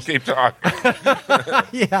 Of No, course. keep talking.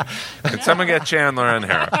 Yeah. Can someone get Chandler in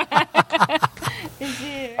here?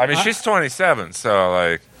 I mean, she's 27, so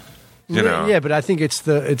like, Yeah, but I think it's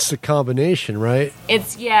the combination, right?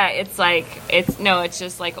 It's just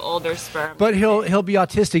like older sperm. But he'll be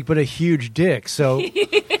autistic, but a huge dick. So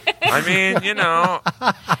I mean, you know,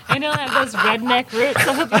 And he'll have those redneck roots.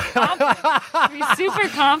 So he'll be confident. He'll be super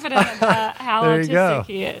confident about how There you go. autistic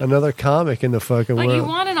he is. Another comic in the fucking Like, world. you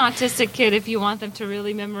want an autistic kid if you want them to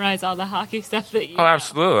really memorize all the hockey stuff that you oh,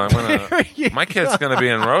 absolutely. I'm gonna. My kid's gonna be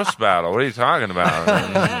in roast battle. What are you talking about?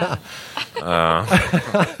 Yeah.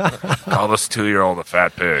 Call this 2-year-old a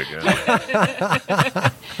fat pig.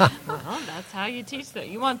 Well, that's how you teach them.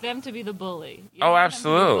 You want them to be the bully. You Oh, want them to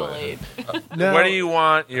be absolutely. bullied. No. What do you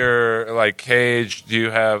want your like Cage? Do you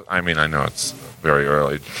have? I mean, I know it's very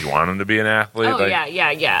early. Do you want him to be an athlete? Oh, Like,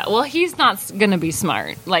 yeah. Well, he's not going to be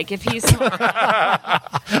smart. Like, if he's smart,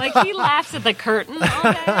 like, he laughs at the curtain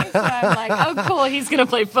all day. So I'm like, oh, cool, he's going to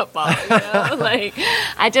play football. You know? Like,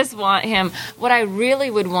 I just want him. What I really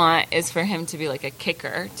would want is for him to be like a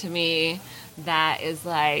kicker. To me, that is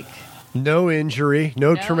like. No injury,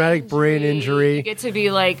 no traumatic brain You injury. get to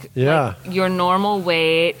be like, Yeah. like your normal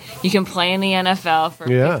weight. You can play in the NFL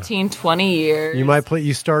for Yeah. 15, 20 years. You might play.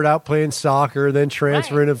 You start out playing soccer, then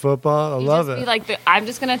transfer Right. into football. I You love just it. Be like I'm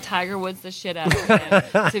just going to Tiger Woods the shit out of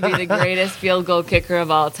him to be the greatest field goal kicker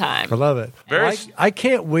of all time. I love it. Very- I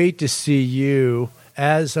can't wait to see you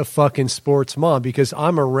as a fucking sports mom because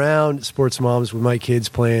I'm around sports moms with my kids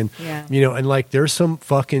playing. Yeah. You know, and like there's some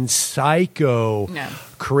fucking psycho, Yeah.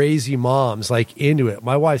 crazy moms like into it.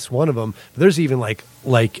 My wife's one of them. But there's even like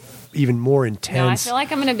even more No, I intense. feel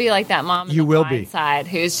like I'm going to be like that mom in You the will Blind be. Side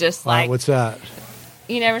who's just like, What's that?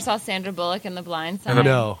 you never saw Sandra Bullock in The Blind Side?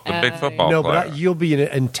 No. The big Oh, football No, player. but you'll be an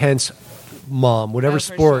intense mom, whatever Oh,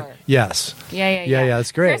 for sport. sure. Yes. Yeah,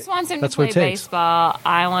 that's great. Chris wants him That's to play what it takes. baseball.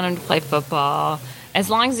 I want him to play football. As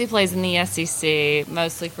long as he plays in the SEC,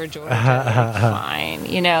 mostly for Georgia, fine.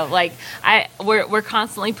 You know, like we're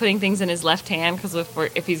constantly putting things in his left hand because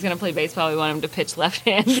if he's going to play baseball, we want him to pitch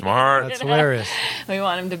left-handed. Smart. That's hilarious. We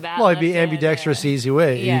want him to bat. Well, it'd be left-handed. ambidextrous, easy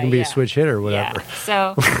way. Yeah, you can be yeah. a switch hitter or whatever. Yeah.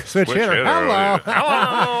 So Switch hitter. hitter. Hello.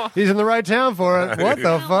 Hello. He's in the right town for it. What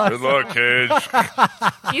the fuck? Good luck,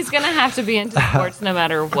 Cage. he's going to have to be into sports no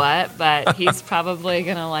matter what, but he's probably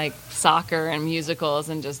going to like soccer and musicals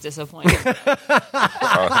and just disappoint.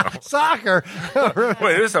 Soccer.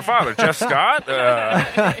 Wait, who's the father? Jeff Scott?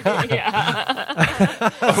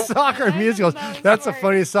 Soccer and musicals. That's a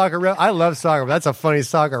funny soccer rip. I love soccer, but that's a funny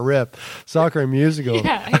soccer rip. Soccer and musicals.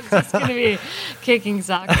 Yeah, he's just going to be kicking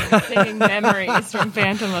soccer and singing memories from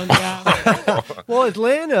Phantom of the Opera. Well,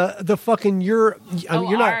 Atlanta, the fucking you're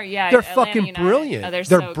not. yeah, they're Atlanta fucking United. brilliant. Oh, they're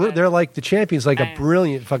so good. they're like the champions, like I a know.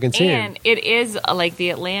 brilliant fucking team. And it is like the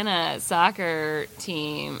Atlanta soccer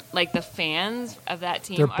team, like the fans of that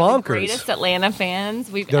team They're are bonkers. the greatest Atlanta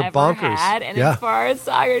fans we've They're ever bonkers. had. And Yeah. as far as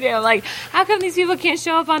soccer, dude, I'm like, how come these people can't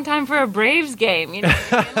show up on time for a Braves game? You know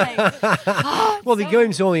what I mean? Like, Well, the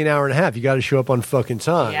game's only an hour and a half. You got to show up on fucking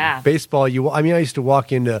time. Yeah. Baseball, I used to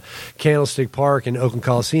walk into Candlestick Park in Oakland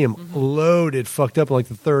Coliseum, Mm-hmm. loaded, fucked up in like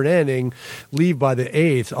the third inning, leave by the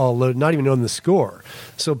eighth, all loaded, not even knowing the score.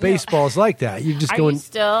 So baseball's like that. You just are go you in.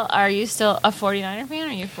 still a 49er fan?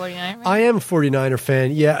 Are you a 49er fan? I am a 49er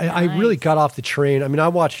fan. Yeah, I really Nice. got off the train. I mean, I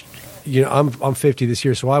watched. You know, I'm 50 this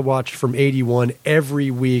year, so I watched from '81 every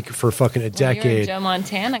week for fucking a Well, you're a decade. Joe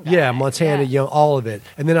Montana guy. Yeah, Montana, Yeah. Young, all of it.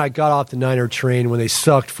 And then I got off the Niner train when they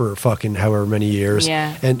sucked for fucking however many years.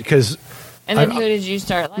 Yeah. And because And then who did you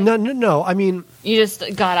start like? no. I mean, You just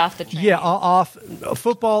got off the train. yeah, off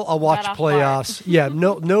football. I'll watch Got off playoffs. Yeah,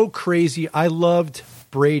 no crazy. I loved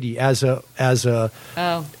Brady as a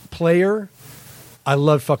Oh, player. I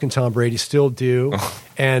love fucking Tom Brady, still do,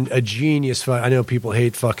 and a genius. I know people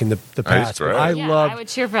hate fucking the Pats, but right. I yeah, loved. I would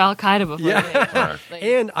cheer for Al Qaeda before. Yeah. Like,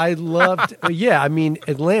 And I loved, yeah, I mean,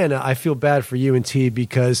 Atlanta, I feel bad for UNT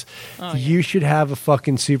because you should have a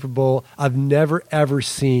fucking Super Bowl. I've never, ever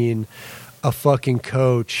seen a fucking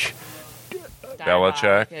coach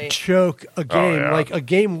Belichick. choke a game, yeah. like a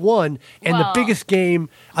game one, and the Well- biggest game.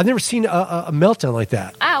 I've never seen a meltdown like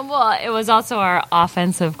that. Well, it was also our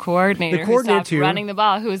offensive coordinator, The coordinator, who stopped too. running the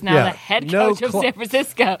ball, who is now Yeah. the head No coach of clo- San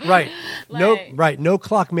Francisco. Right. Like- No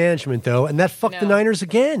clock management, though, and that fucked the No. Niners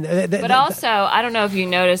again. But also, I don't know if you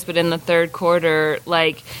noticed, but in the third quarter,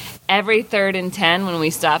 like every 3rd and 10, when we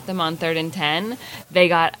stopped them on 3rd and 10, they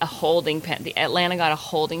got a holding penalty. Atlanta got a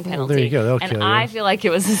holding penalty. there you go. That'll And kill you. I feel like it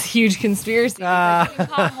was this huge conspiracy. Because we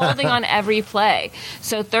caught holding on every play.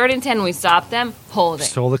 So 3rd and 10, we stopped them, holding.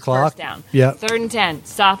 Stole the clock. First down. Yeah. 3rd and 10,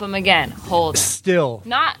 stop them again, holding. Still,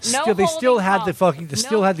 they still holding had the calls. fucking,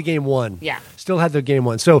 still No. had the game won. Yeah. Still had the game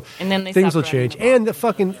won. So And then they things will stopped running change. the ball. And the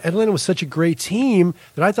fucking Atlanta was such a great team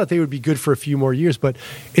that I thought they would be good for a few more years. But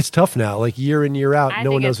it's tough now. Like year in, year out, I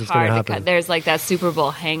no think one knows it's what's going hard to happen. There's like that Super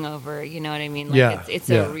Bowl hangover, you know what I mean? Like Yeah, it's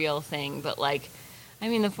yeah. a real thing, but like I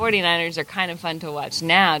mean, the 49ers are kind of fun to watch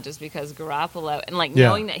now just because Garoppolo and like Yeah.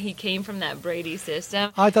 knowing that he came from that Brady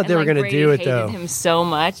system. I thought they and, were gonna Brady do it, hated though. him so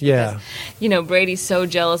much. Yeah. Because, Brady's so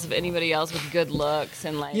jealous of anybody else with good looks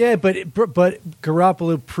and like. Yeah, but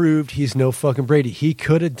Garoppolo proved he's no fucking Brady. He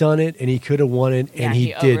could have done it, and he could have won it, and Yeah, he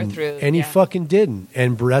he didn't, overthrew, and he yeah. fucking didn't.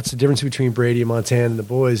 And that's the difference between Brady and Montana and the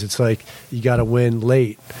boys. It's like you got to win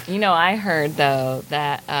late. I heard though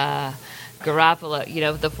that Garoppolo,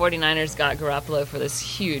 the 49ers got Garoppolo for this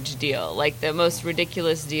huge deal, like the most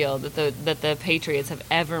ridiculous deal that the Patriots have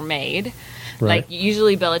ever made. Right. Like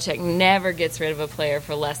usually Belichick never gets rid of a player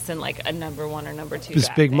for less than like a number 1 or number 2 It's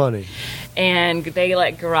draft big pick. money. And they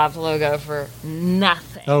let Garoppolo go for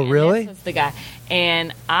nothing. Oh, And really? this was the guy.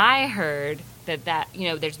 And I heard that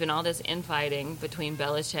there's been all this infighting between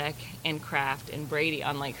Belichick and Kraft and Brady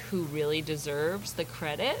on like who really deserves the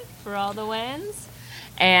credit for all the wins.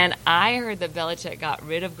 And I heard that Belichick got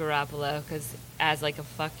rid of Garoppolo as like a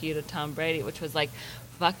fuck you to Tom Brady, which was like,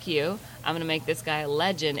 fuck you, I'm going to make this guy a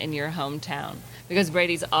legend in your hometown. Because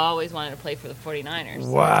Brady's always wanted to play for the 49ers.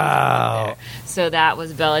 Wow. So that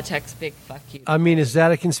was Belichick's big fuck you. I mean, is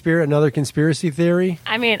that another conspiracy theory?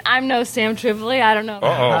 I mean, I'm no Sam Tripoli. I don't know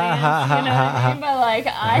about Uh-oh. fans, you know what I mean? But, like,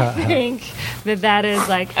 I think that is,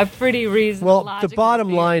 like, a pretty reasonable, Well, the logical bottom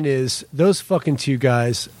theory. line is those fucking two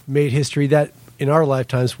guys made history that in our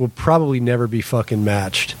lifetimes will probably never be fucking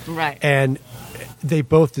matched. Right. And they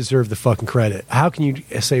both deserve the fucking credit. How can you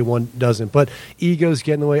say one doesn't? But egos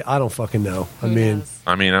get in the way. I don't fucking know. I Who mean, knows?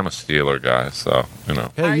 I mean, I'm a Steeler guy, so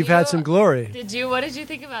hey, Are you've had you- some glory. What did you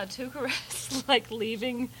think about Tuukka Rask, like,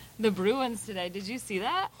 leaving the Bruins today? Did you see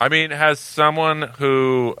that? I mean, has someone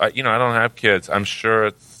who I don't have kids. I'm sure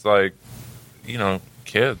it's like,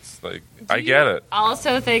 kids. Like, I Do get you it.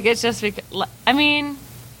 Also think it's just because, I mean,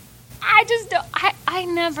 I just don't. I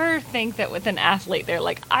never think that with an athlete, they're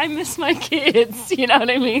like, I miss my kids. You know what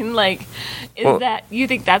I mean? Like, Well- that you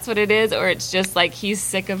think that's what it is, or it's just like he's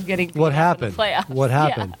sick of getting beat What up in happened? the playoffs? What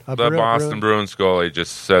happened? Yeah. A The Boston Bruins goalie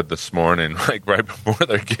just said this morning, like right before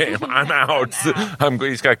their game, I'm out.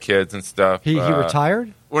 He's got kids and stuff. He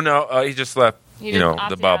retired? Well, no, he just left. He just the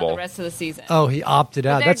opted out bubble. the rest of the season. Oh, he opted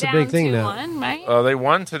out. But That's a they're big down thing now. 2-1, right? They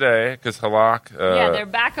won today because Halak. Yeah, their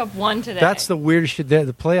backup won today. That's the weirdest shit. The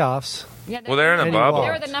playoffs. Yeah, well, they're in a And he bubble. They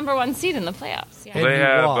were walked. the number 1 seed in the playoffs. Yeah. And They he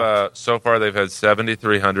have walked. so far they've had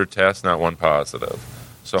 7,300 tests, not one positive.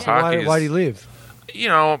 So So why hockey's, why'd he leave?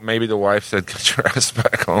 Maybe the wife said, "Get your ass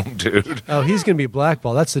back home, dude." Oh, he's going to be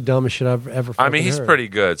blackballed. That's the dumbest shit I've ever. I mean, he's heard. pretty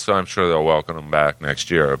good, so I'm sure they'll welcome him back next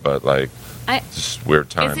year. But like, I- it's just weird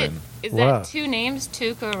Is timing. Wow. that 2 names,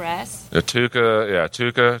 Tuukka Rask? Tuukka,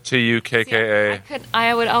 Tukka, Tukka.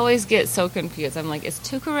 I would always get so confused. I'm like, is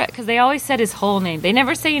Tuukka Rask? Because they always said his whole name. They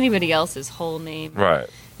never say anybody else's whole name. Right.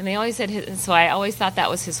 And they always said his, so I always thought that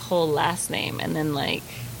was his whole last name. And then I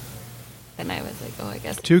was like, oh, I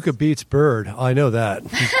guess. Tuca beats Bird. I know that.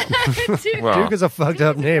 Tuukka. Well, Tuca's a fucked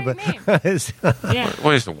up Tuca's a name, great but it's- Yeah.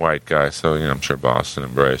 well, he's a white guy, so I'm sure Boston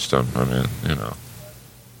embraced him. I mean,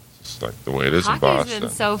 it's just like the way it is in Hockey's Boston. been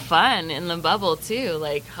so fun in the bubble, too.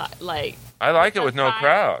 Like, I like it with no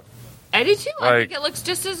crowd. I do, too. I Like- think it looks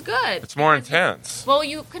just as good. It's more intense. Well,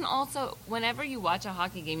 you can also, whenever you watch a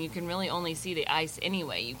hockey game, you can really only see the ice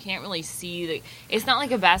anyway. You can't really see it's not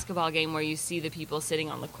like a basketball game where you see the people sitting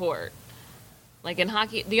on the court. Like in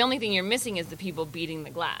hockey, the only thing you're missing is the people beating the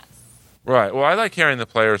glass. Right. Well, I like hearing the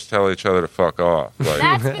players tell each other to fuck off. Like,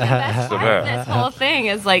 That's been the best The part of best. this whole thing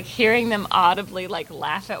is like hearing them audibly like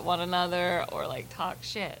laugh at one another or like talk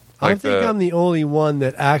shit. I don't Like think the- I'm the only one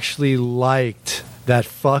that actually liked that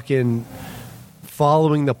fucking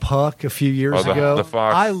following the puck a few years Oh, ago. the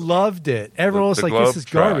Fox- I loved it. Everyone was the like, globe "This is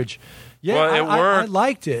track. garbage." Yeah, Well, it I worked,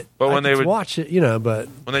 liked it. but I when they could would- watch it, but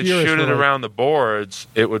when they purists shoot were it like, around the boards,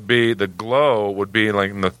 it would be the glow would be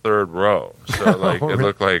like in the third row. So like it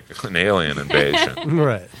looked like an alien invasion.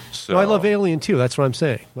 right? So No, I love Alien too. That's what I'm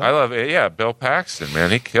saying. I love it. Yeah, Bill Paxton,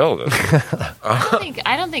 man, he killed it.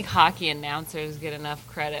 I don't think hockey announcers get enough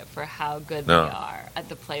credit for how good No. they are at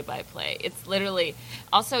the play-by-play. It's literally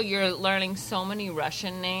also you're learning so many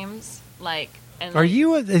Russian names like. And Are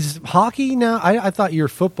you is hockey now? I thought you were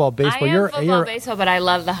football, baseball. I am you're football, you're baseball, but I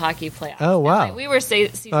love the hockey playoffs. Oh, And, wow. like, we were season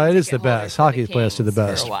it is the ticket holders best. for the Hockey players are the Kings for a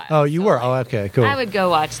best. while. Oh, you So, were. like, Oh, okay, cool. I would go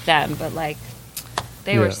watch them, but like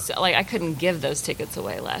they Yeah. were so, like I couldn't give those tickets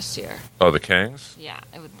away last year. Oh, the Kings. Yeah,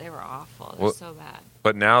 they were awful. They're Well, so bad.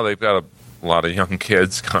 But now they've got a lot of young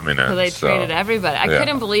kids coming in. So they so- traded everybody. I yeah.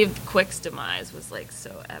 couldn't believe Quick's demise was like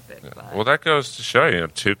so epic. But Well, that goes to show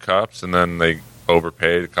 2 cups, and then they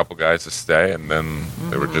overpaid a couple guys to stay, and then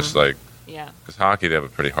they were just like, yeah, because hockey they have a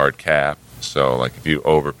pretty hard cap. So like if you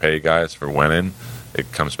overpay guys for winning,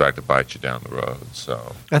 it comes back to bite you down the road.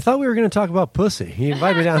 So I thought we were going to talk about pussy. He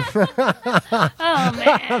invited me down. Oh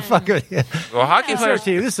man. Fuck it. Yeah. well, hockey It's players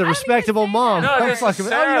to you. This is a respectable mom. No, I'm this is fucking-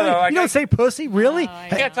 Sarah, really? though. Like, you don't say pussy? Really? I you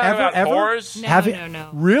can't talk about whores. No, Have you- no.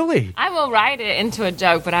 Really? I will write it into a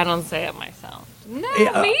joke, but I don't say it myself. No,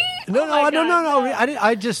 Yeah, me? No, Oh my no. God,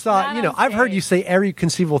 I just thought, Not on I've heard stage. you say every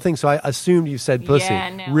conceivable thing, so I assumed you said pussy. Yeah,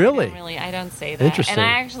 no, Really? I don't say that. Interesting. And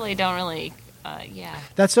I actually don't really, yeah.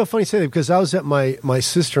 That's so funny to say that because I was at my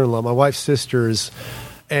sister-in-law, my wife's sister's,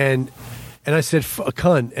 and I said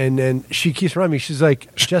cunt, and then she keeps reminding me. She's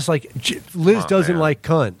like, just like Liz Oh, doesn't man. like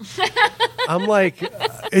cunt. I'm like,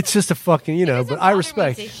 it's just a fucking, It doesn't but I bother me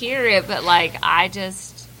respect. to hear it, but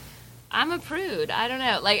I'm a prude. I don't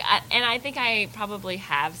know. And I think I probably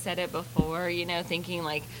have said it before, thinking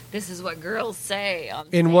like this is what girls say on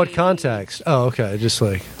In what stage. context? Oh, okay. Just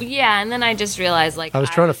like Yeah, and then I just realized like I was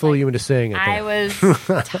trying to fool like, you into saying it. I though.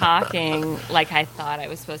 was talking like I thought I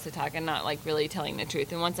was supposed to talk and not like really telling the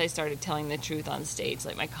truth. And once I started telling the truth on stage,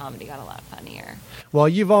 like my comedy got a lot funnier. Well,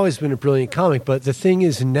 you've always been a brilliant comic, but the thing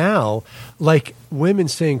is now, like women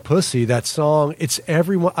saying pussy, that song, it's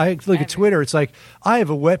everyone. I look at Twitter, it's like, I have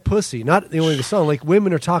a wet pussy. Not only the song, like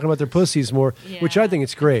women are talking about their pussies more, which I think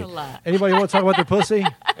it's great. a lot. Anybody want to talk about their pussy?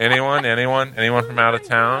 Anyone from out of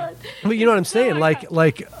town? But you know what I'm saying? Like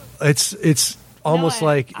it's almost No,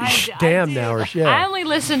 like I damn do. now or I yeah. only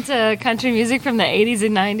listen to country music from the 80s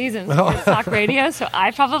and 90s and sports talk radio, so I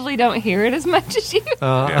probably don't hear it as much as you.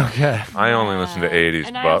 Yeah. Okay. I only listen to 80s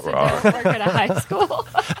and I butt also rock. don't work at a high school.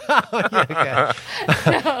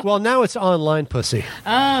 Well, now it's online pussy.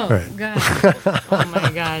 Oh, Right. God. Oh,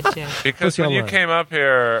 my God, Jeff. Because Pussy when you online. came up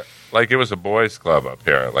here, like it was a boys' club up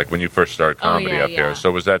here, like when you first started comedy yeah, up here. yeah.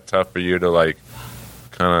 So was that tough for you to like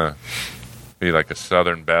kind of be like a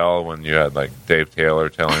Southern belle when you had like Dave Taylor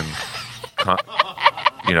telling,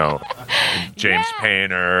 James Yeah.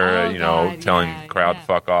 Painter, Oh, God, telling yeah, crowd yeah.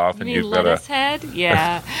 fuck off, and You mean you've got to. lettuce head?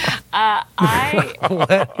 Yeah.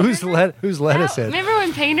 Who's lettuce head? Remember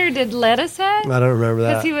when Painter did lettuce head? I don't remember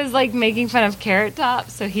Because that. he was like making fun of Carrot Top,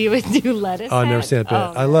 so he would do lettuce Oh, I've head. never seen that bit.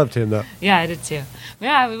 Oh, I loved him though. yeah, I did too.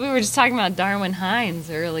 Yeah, we were just talking about Darwin Hines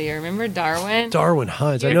earlier. Remember Darwin? Darwin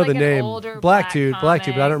Hines. He I was know like the an name. older Black dude, but I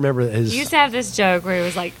comic. don't remember his. He used to have this joke where he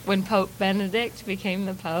was like, when Pope Benedict became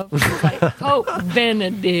the Pope, he was like, Pope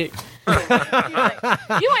Benedict. He was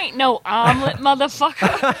like, you ain't no omelet, motherfucker.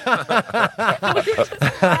 We were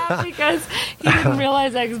just laughing because he didn't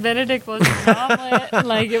realize ex Benedict was an omelet.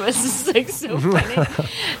 Like, it was just like so funny.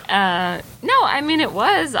 No, I mean, it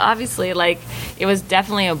was obviously like, it was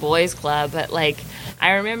definitely a boys' club, but like,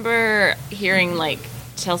 I remember hearing like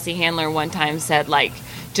Chelsea Handler one time said, like,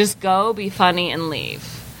 just go, be funny, and leave.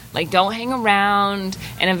 Like, don't hang around,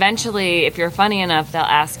 and eventually, if you're funny enough, they'll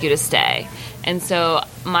ask you to stay. And so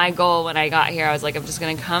my goal when I got here, I was like, I'm just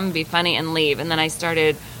going to come, be funny, and leave. And then I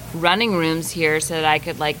started running rooms here so that I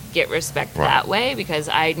could, like, get respect that way, because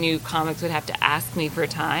I knew comics would have to ask me for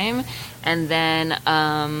time. And then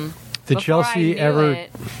Did before Chelsea I knew ever?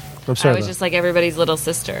 it, I'm sorry. I was just like everybody's little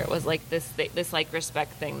sister. It was like this like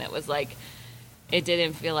respect thing that was like, it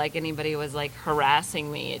didn't feel like anybody was like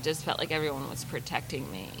harassing me. It just felt like everyone was protecting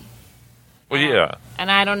me. Well, yeah.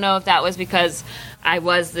 And I don't know if that was because I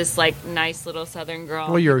was this like nice little Southern girl.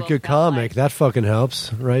 Well, you're a People good felt comic. Like, that fucking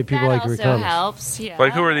helps, right? People that like your also comics. helps. Yeah.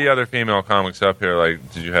 Like, who were the other female comics up here?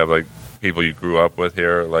 Like, did you have like people you grew up with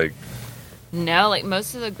here? Like, No, like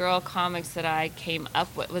most of the girl comics that I came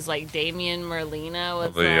up with was like Damien Merlina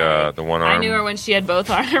was the one I arm. knew her when she had both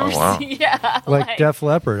arms. Oh, wow. Yeah, Like Def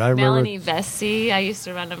Leppard. I remember. Melanie Vesey. I used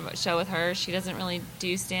to run a show with her. She doesn't really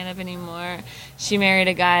do stand up anymore. She married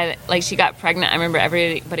a guy that, like, she got pregnant. I remember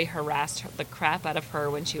everybody harassed her, the crap out of her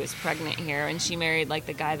when she was pregnant here, and she married like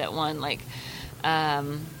the guy that won like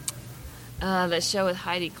that show with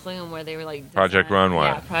Heidi Klum where they were like Project Runway.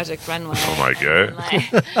 Yeah, Project Runway. Oh my God.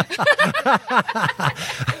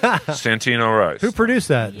 Santino Rice. Who produced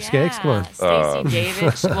that? Skakes? Come on. Stacey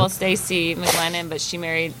Davis. Well, Stacey McLennan, but she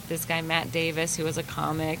married this guy Matt Davis, who was a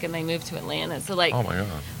comic, and they moved to Atlanta. So like, Oh my God.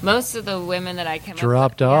 most of the women that I came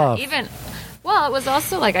Dropped up with, off. even. Well, it was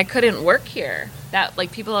also like I couldn't work here. That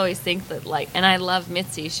like people always think that like, and I love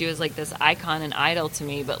Mitzi. She was like this icon and idol to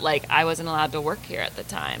me, but like I wasn't allowed to work here at the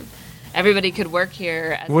time. Everybody could work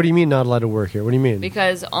here. What do you mean not allowed to work here? What do you mean?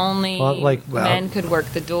 Because only Well, men could work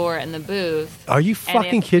the door and the booth. Are you And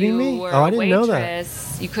fucking if kidding you me? were Oh, I a didn't know that.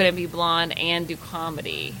 waitress, you couldn't be blonde and do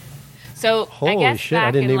comedy. So Holy I guess shit, I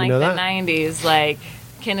back didn't in even like know the that. 90s, like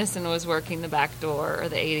Kinnison was working the back door, or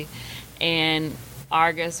the 80s, and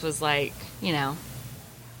Argus was like, you know,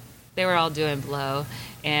 they were all doing blow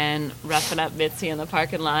and roughing up Mitzi in the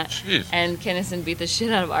parking lot. Jeez. And Kinnison beat the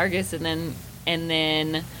shit out of Argus, and then and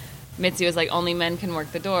then Mitzi was like, only men can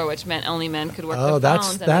work the door, which meant only men could work Oh, the that's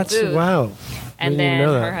phones and that's the booth. wow. And Didn't even then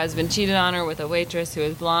know that. her husband cheated on her with a waitress who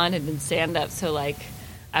was blonde and did stand up. So like,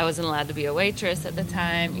 I wasn't allowed to be a waitress at the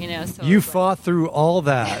time, you know. So it You was fought through all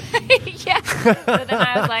that. like, yeah. So then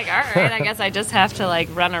I was like, all right, I guess I just have to like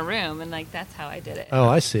run a room, and like that's how I did it. Oh,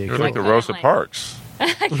 I see. You're Cool. like the couldn't, Rosa like- Parks.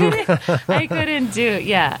 I couldn't do,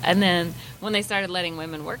 yeah. And then when they started letting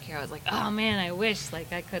women work here, I was like, oh man, I wish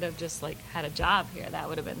like I could have just like had a job here. That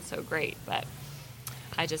would have been so great, but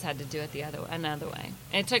I just had to do it another way.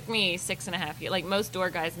 And it took me 6.5 years. Like most door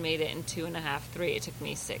guys made it in 2.5, 3. It took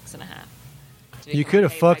me 6.5. You could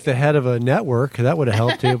have fucked the head of a network. That would have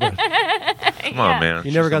helped too. But Come on, man.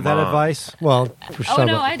 you never She's got a that mom. advice. Well, for Oh some.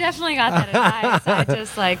 no, I definitely got that advice. I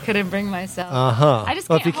just like couldn't bring myself. I just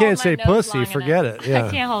Well, if you hold can't my say nose pussy, long forget enough. it. Yeah. I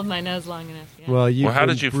can't hold my nose long enough. Yeah. Well, you. Well, how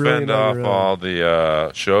did you fend off all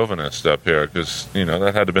the chauvinists up here? Because that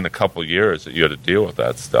had to have been a couple years that you had to deal with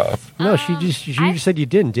that stuff. No, you just said you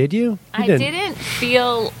didn't, did you? You I didn't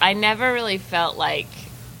feel. I never really felt like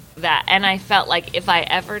that, and I felt like if I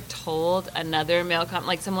ever told another male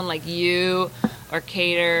like someone like you or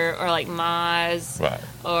Cater or like Maz, Right.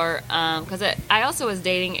 or because I also was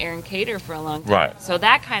dating Aaron Cater for a long time, Right. so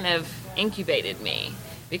that kind of incubated me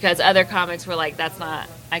because other comics were like, "That's not,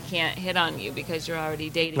 I can't hit on you because you're already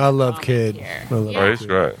dating." I a love comic Kid. here." I love Yeah. Right, he's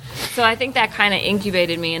great. So I think that kind of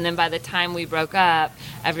incubated me, and then by the time we broke up,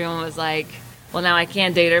 everyone was like, well, now I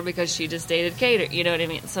can't date her because she just dated Cater. You know what I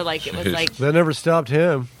mean? So like it was Jeez. like, That never stopped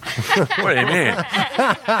him. What do you mean?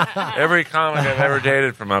 Every comic I've ever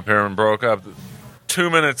dated from up here and broke up, 2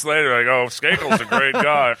 minutes later, like, oh, Skakel's a great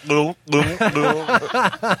guy.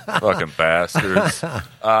 Fucking bastards.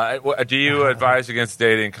 Do you advise against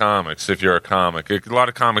dating comics if you're a comic? A lot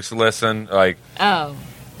of comics listen. Like, oh.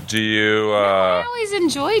 do you... I always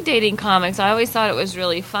enjoyed dating comics. I always thought it was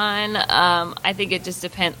really fun. I think it just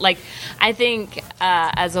depends. Like, I think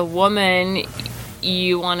as a woman,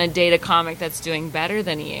 you want to date a comic that's doing better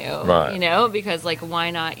than you. Right. You know, because like,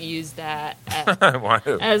 why not use that Why?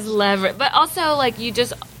 as leverage? But also, like,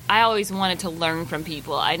 I always wanted to learn from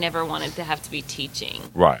people. I never wanted to have to be teaching.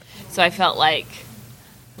 Right. So I felt like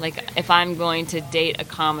if I'm going to date a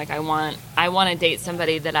comic, I want to date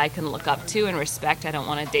somebody that I can look up to and respect. I don't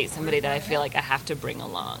want to date somebody that I feel like I have to bring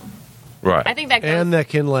along. Right. I think that goes, And that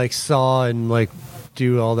can like saw and like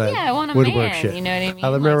do all that yeah, I want a woodwork man. shit. You know what I mean? I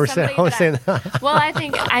remember Like saying, somebody always saying that. Well, I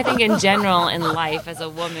think in general in life as a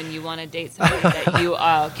woman, you want to date somebody that you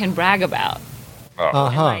can brag about.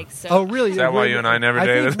 Uh-huh. Like, so- Oh, really? Is that why you and I never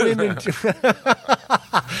dated? Think women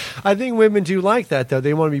I think women do like that, though.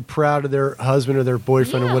 They want to be proud of their husband or their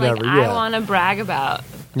boyfriend Yeah, or whatever. like, yeah. I want to brag about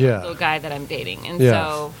Yeah. the guy that I'm dating, and Yeah.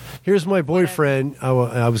 so Here's my boyfriend. I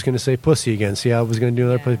was going to say pussy again. See, I was going to do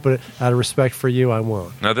another pussy, but out of respect for you, I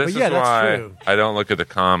won't. Now, this But yeah, is that's why true. I don't look at the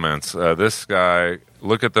comments. This guy,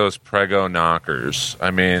 look at those prego knockers.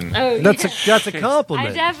 I mean, oh, That's yeah. a compliment.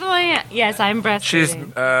 I definitely yes, I'm breastfeeding. she's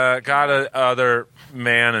got a other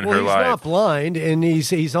man in well, her he's life. not blind, and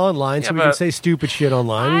he's online, Yeah, so we can but- say stupid shit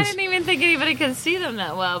online. I He's- didn't even think anybody could see them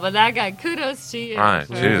that well, but that guy, kudos to you. Right,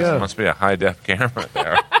 for- There you Jesus, go. must be a high def camera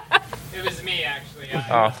there. It was me, actually.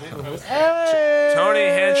 Oh. Hey! Tony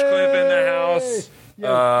Hinchcliffe in the house. Yeah,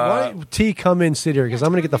 why don't T come in, sit here, because I'm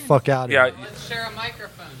going to get the fuck out of Yeah, here. Let's share a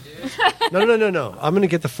microphone, dude. No. I'm going to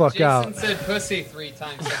get the fuck Jason out. said pussy 3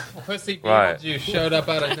 times. Pussy Right. Beetlejuice showed up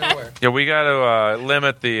out of nowhere. yeah. We got to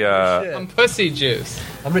limit the. I'm pussy juice.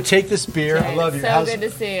 I'm going to take this beer. I love you. So How's- good to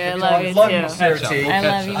see you. I I love you love you, too. Sarah T. I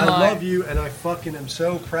love you I more. love you, and I fucking am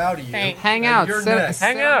so proud of you. Thanks. Hang And out. you're Sit, next. sit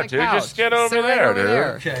Hang on out, the dude. couch. Just get over Sit right there, over dude.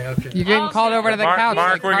 there. Okay. You're getting Oh, called over to the couch.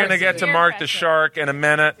 Mark, like we're going to Carson. get to Peer Mark the pressure. Shark in a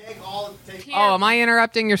minute. Oh, am I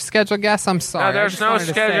interrupting your scheduled guest? I'm sorry. No, I there's just no wanted to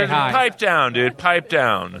say schedule. hi. Pipe down, dude. Pipe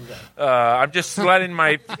down. I'm just letting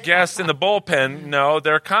my guests in the bullpen know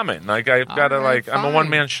they're coming. Like I've got to, right, I'm a fine.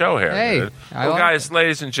 one-man show here. Hey, dude. I Well, like guys,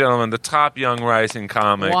 ladies and gentlemen, the top young rising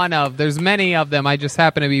comic. One of. There's many of them. I just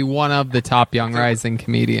happen to be one of the top young rising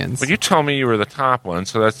comedians. But you told me you were the top one,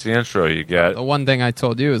 so that's the intro you get. The one thing I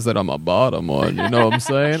told you is that I'm a bottom one. You know what I'm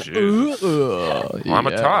saying? Jesus. Well, I'm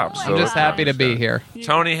a top. So I'm just happy to be here.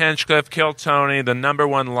 Tony Hinchcliffe, Kill Tony, the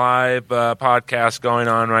 #1 live podcast going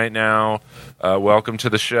on right now. Welcome to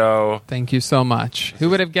the show. Thank you so much. Who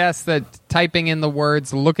would have guessed that typing in the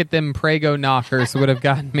words "look at them prego knockers" would have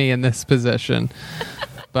gotten me in this position?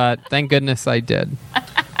 But thank goodness I did.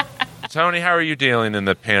 Tony, how are you dealing in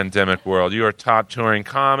the pandemic world? You're a top touring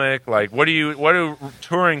comic. Like, what do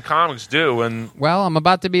touring comics do when? Well, I'm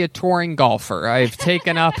about to be a touring golfer. I've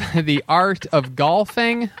taken up the art of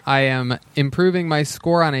golfing. I am improving my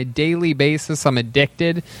score on a daily basis. I'm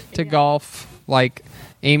addicted to golf. Like,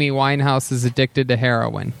 Amy Winehouse is addicted to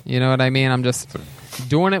heroin. You know what I mean? I'm just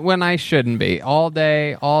doing it when I shouldn't be. All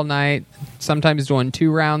day, all night, sometimes doing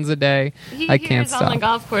 2 rounds a day. He I can't hears stop. on the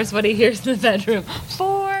golf course what he hears in the bedroom.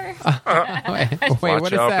 4. Wait, Watch what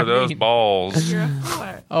does out that for those mean? balls. You're a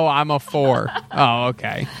 4. Oh, I'm a 4. Oh,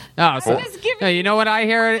 okay. Oh, so, was giving yeah, you know what I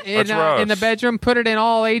hear What's in Roche? the bedroom? Put it in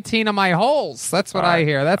all 18 of my holes. That's what I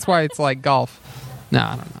hear. That's why it's like golf. No,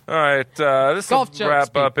 I don't know. All right, this will Golf jokes,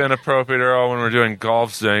 wrap up Inappropriate Earl when we're doing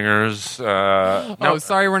golf zingers. Oh,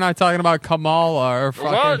 sorry, we're not talking about Kamala or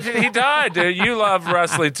well, fucking. he died, dude. You love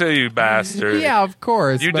wrestling too, you bastard. Yeah, of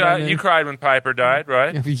course. You but died. I mean- You cried when Piper died,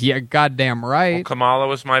 right? Yeah, goddamn right. Kamala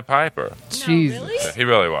was my Piper. Jesus. No, really? He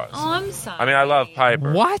really was. Oh, I'm sorry. I mean, I love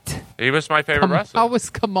Piper. What? He was my favorite wrestler How was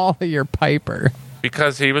Kamala your Piper?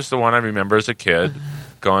 because he was the one I remember as a kid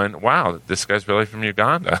going, "Wow, this guy's really from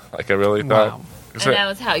Uganda." Like I really thought. Wow. It's And like- that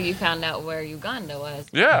was how you found out where Uganda was.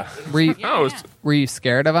 yeah. Were you, No, it was- were you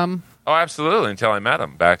scared of him? oh, absolutely. Until I met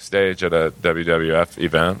him backstage at a WWF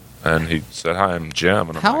event, and he said, "Hi, I'm Jim."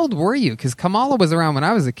 And I'm How like, old were you? Because Kamala was around when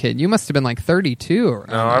I was a kid. You must have been like 32. Around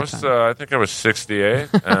No, that I was. time. I think I was 68,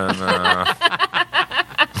 and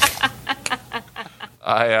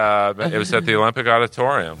it was at the Olympic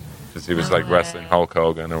Auditorium because he was like wrestling Hulk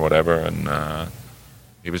Hogan or whatever, and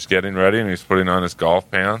he was getting ready and he was putting on his golf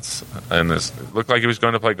pants, and it looked like he was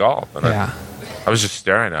going to play golf. And Yeah. I was just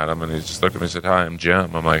staring at him, and he just looked at me and said, "Hi, I'm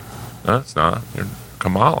Jim." I'm like, "No, it's not. You're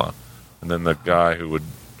Kamala." And then the guy who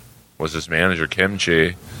was his manager,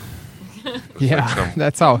 Kimchi. Yeah,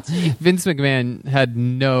 that's how Vince McMahon had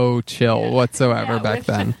no chill whatsoever Yeah, back with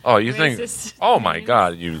then. Oh, you think? Racist Oh my names.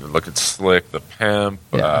 God! You look at Slick the Pimp,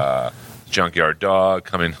 Yeah. Junkyard Dog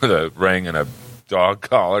coming to the ring in a dog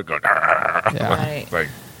collar, going. Yeah. Right. Like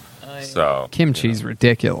so. Kimchi's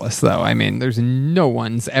ridiculous, though. I mean, there's no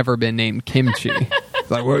one's ever been named Kimchi. It's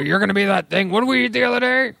like, well, you're going to be that thing. What did we eat the other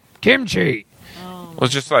day? Kimchi. Well,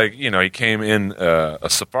 it's just like he came in a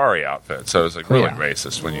safari outfit, so it's like really Yeah.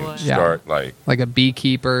 racist when you Yeah. start like. Like a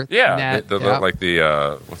beekeeper. Yeah, net. like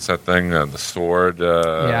the what's that thing? The sword.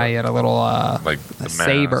 Yeah, he had a little like the mask.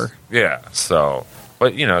 saber. Yeah. So,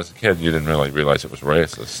 but as a kid, you didn't really realize it was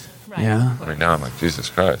racist. Right. Yeah. I mean, now I'm like, Jesus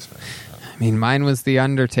Christ, man. I mean, mine was The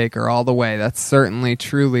Undertaker all the way. That's certainly,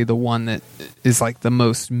 truly the one that is like the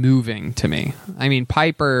most moving to me. I mean,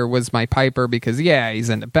 Piper was my Piper because, yeah, he's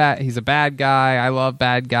a bad guy. I love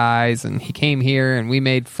bad guys, and he came here and we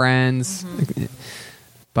made friends.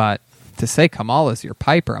 But to say Kamala's your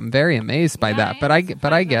Piper, I'm very amazed by that. But I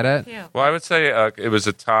get it. Well, I would say it was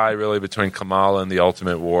a tie really between Kamala and the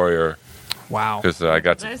Ultimate Warrior Wow. because I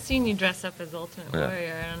got to. I've seen you dress up as Ultimate Yeah.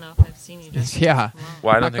 Warrior. I don't know if I've seen you dress up Yeah. as Kamala.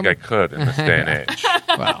 Well, I don't How think come- I could in this day and age.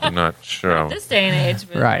 Wow. I'm not sure. This day and age,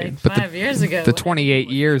 but Right. like But 5 years ago. The 28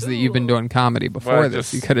 years that you've been doing comedy before Well,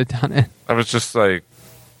 this, just- you could have done it. I was just like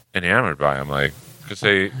enamored by him, like because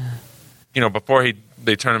they, before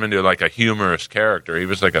they turned him into like a humorous character, he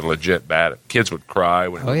was like a legit bad. Kids would cry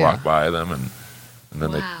when Oh, we yeah. walked by them, and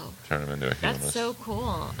then Wow. they turned him into a humorous. That's so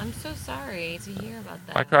cool. I'm so sorry to hear about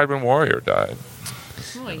that. I cried when Warrior died.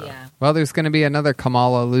 Oh, yeah. Well, there's going to be another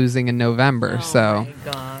Kamala losing in November, Oh, so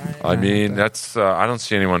my God. I mean, that's I don't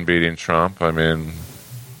see anyone beating Trump. I mean,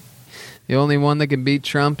 the only one that can beat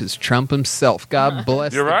Trump is Trump himself. God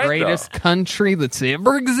bless You're the right, greatest country that's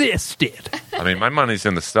ever existed. my money's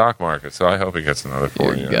in the stock market, so I hope he gets another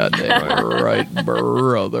 4 years. Goddamn right,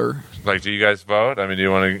 brother. Like, do you guys vote? I mean, do you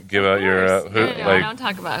want to give out your Of course. who? No, I Like, don't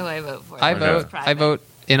talk about who I vote for. I Okay. vote. Private. I vote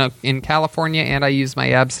in California, and I use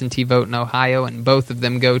my absentee vote in Ohio, and both of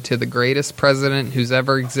them go to the greatest president who's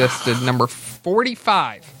ever existed, number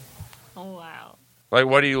 45. Oh, wow. like,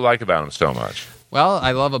 what do you like about him so much? Well,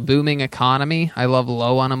 I love a booming economy. I love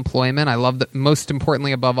low unemployment. I love that. Most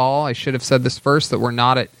importantly, above all, I should have said this first: that we're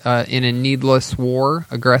not in a needless war,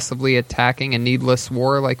 aggressively attacking a needless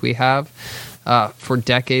war like we have for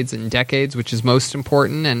decades and decades, which is most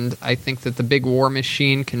important. And I think that the big war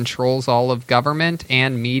machine controls all of government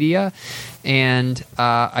and media, and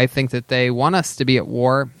I think that they want us to be at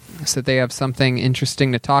war so that they have something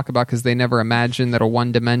interesting to talk about, because they never imagined that a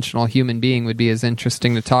one-dimensional human being would be as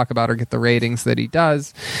interesting to talk about or get the ratings that he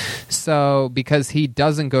does. So because he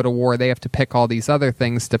doesn't go to war, they have to pick all these other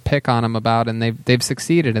things to pick on him about, and they've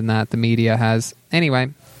succeeded in that. The media has. Anyway,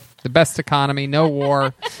 the best economy, no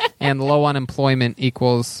war, and low unemployment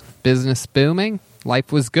equals business booming.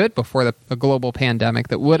 Life was good before a global pandemic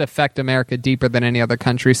that would affect America deeper than any other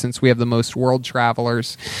country, since we have the most world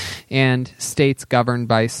travelers and states governed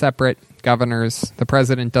by separate governors. The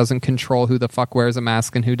president doesn't control who the fuck wears a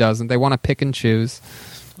mask and who doesn't. They want to pick and choose.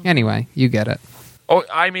 Anyway, you get it. Oh,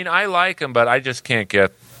 I mean, I like him, but I just can't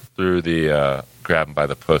get through the grab him by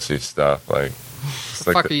the pussy stuff. Like, It's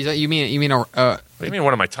The like fuck are you mean what do you mean?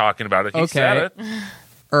 What am I talking about? He Okay. said it.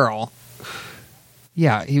 Earl?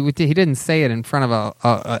 Yeah, he didn't say it in front of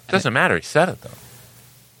a Doesn't matter. He said it though.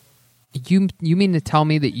 You mean to tell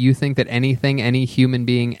me that you think that anything any human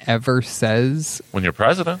being ever says, When you're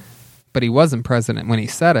president, but he wasn't president when he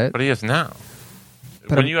said it? but he is now.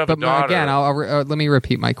 But when you have a daughter, again, let me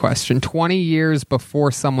repeat my question. 20 years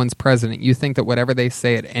before someone's president, you think that whatever they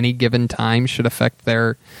say at any given time should affect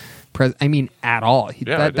their I mean, at all.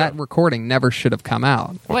 Yeah, I do. That recording never should have come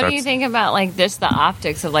out. What do you that's- think about like just the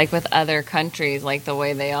optics of like with other countries, like the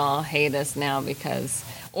way they all hate us now because,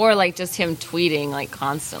 or like just him tweeting like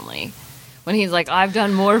constantly when he's like, I've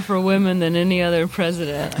done more for women than any other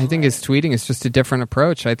president. I think his tweeting is just a different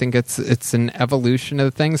approach. I think it's an evolution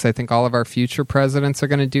of things. I think all of our future presidents are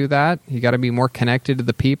going to do that. You got to be more connected to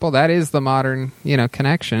the people. That is the modern,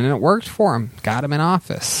 connection, and it worked for him. Got him in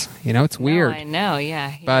office. It's weird. No, I know,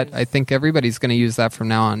 yeah. But I think everybody's going to use that from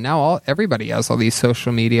now on. Now everybody has all these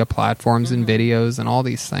social media platforms and videos and all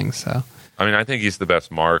these things. So I mean, I think he's the best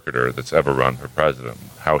marketer that's ever run for president.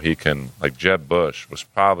 How he can, like Jeb Bush was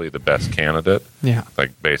probably the best candidate, yeah,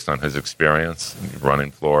 like based on his experience running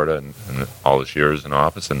Florida and all his years in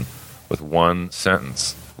office. And with one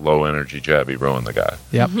sentence, low energy Jeb, he ruined the guy.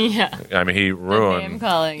 yep. yeah. I mean, he The name ruined.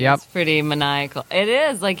 calling Yep. is pretty maniacal. It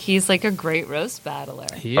is like he's like a great roast battler.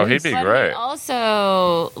 He Oh, is. he'd be But great. he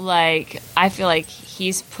also, like, I feel like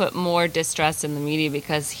he's put more distrust in the media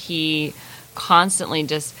because he constantly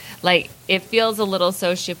just, like, it feels a little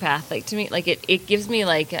sociopathic to me. Like, it gives me,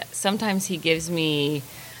 like, sometimes he gives me,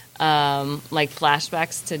 like,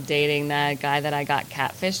 flashbacks to dating that guy that I got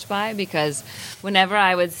catfished by because whenever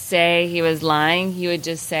I would say he was lying, he would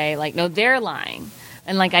just say, like, no, they're lying.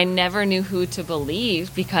 And, like, I never knew who to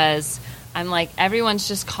believe because I'm like, everyone's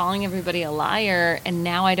just calling everybody a liar, and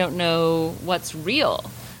now I don't know what's real.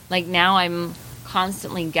 Like, now I'm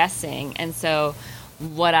constantly guessing. And so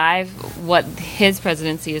what his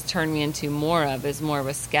presidency has turned me into more of is more of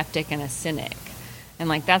a skeptic and a cynic. And,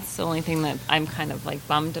 like, that's the only thing that I'm kind of, like,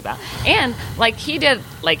 bummed about. And, like, he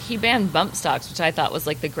banned bump stocks, which I thought was,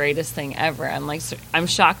 like, the greatest thing ever. I'm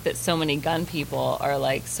shocked that so many gun people are,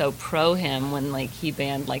 like, so pro him when, like, he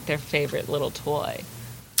banned, like, their favorite little toy.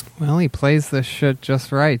 Well, he plays this shit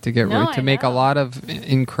just right to get No, to I make a know. lot of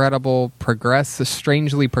incredible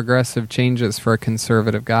strangely progressive changes for a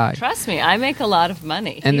conservative guy. Trust me, I make a lot of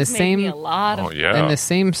money. And He's the made me same- a lot of Oh, yeah. And the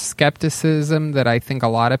same skepticism that I think a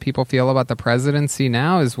lot of people feel about the presidency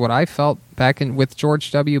now is what I felt back with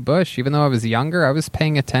George W. Bush. Even though I was younger, I was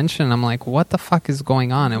paying attention. I'm like, what the fuck is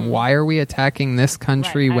going on? And why are we attacking this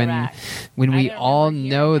country Right, when Iraq. when I we don't all remember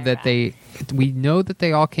know hearing that we know that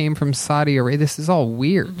they all came from Saudi Arabia. This is all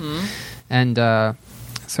weird. And so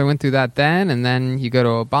I went through that then, and then you go to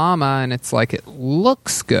Obama, and it's like it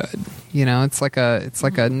looks good. It's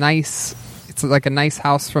like a nice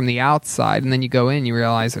house from the outside, and then you go in, you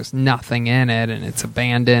realize there's nothing in it, and it's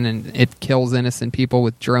abandoned, and it kills innocent people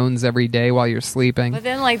with drones every day while you're sleeping. But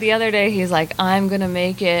then, like, the other day, he's like, I'm going to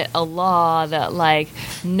make it a law that, like,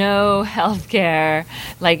 no healthcare,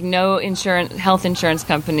 like, no health insurance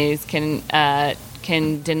companies can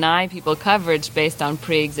deny people coverage based on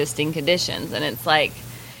pre-existing conditions. And it's like,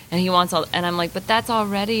 and he wants all, and I'm like, but that's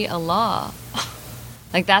already a law.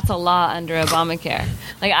 Like, that's a law under Obamacare.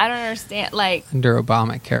 Like, I don't understand. Like, Under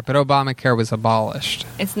Obamacare, but Obamacare was abolished.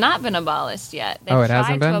 it's not been abolished yet. They Oh, it tried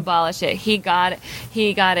hasn't been? to abolish it. He got it,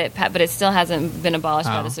 but it still hasn't been abolished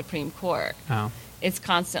by Oh. the Supreme Court. Oh. It's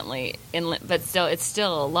constantly but still, it's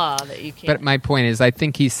still a law that you can't. But my point is, I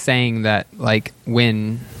think he's saying that, like,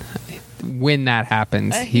 when that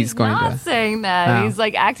happens, he's going not to. saying that. Oh. He's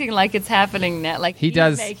like acting like it's happening now. Like He he's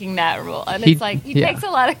does- making that rule, and he- it's like he yeah. takes a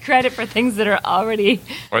lot of credit for things that are already.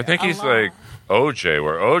 Well, I think he's a law. like OJ,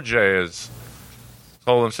 where OJ has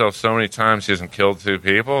told himself so many times he hasn't killed two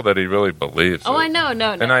people that he really believes Oh, it. I know,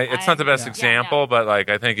 no. And it's not the best example, but like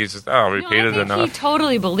I think he's just repeated I think enough. he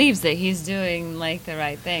totally believes that he's doing like the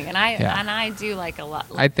right thing, and Yeah. I do like a lot.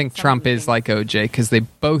 I think some Trump of the is things. like OJ because they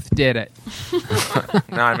both did it.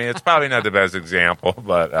 No, I mean it's probably not the best example,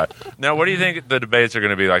 but no. What do you think the debates are going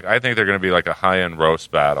to be like? I think they're going to be like a high-end roast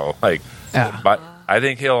battle. Like, Yeah. but I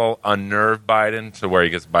think he'll unnerve Biden to where he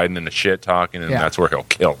gets Biden into shit talking, and Yeah. that's where he'll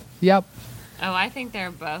kill. Yep. Oh, I think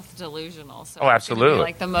they're both delusional. So Oh, it's absolutely. gonna be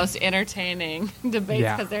like the most entertaining debates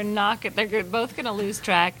Yeah. because they're both going to lose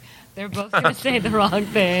track. They're both going to say the wrong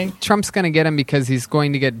thing. Trump's going to get him because he's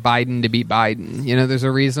going to get Biden to be Biden. There's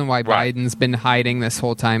a reason why Right. Biden's been hiding this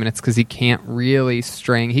whole time, and it's because he can't really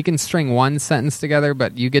string. He can string one sentence together,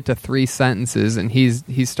 but you get to three sentences, and he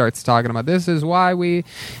starts talking about this is why we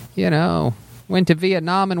went to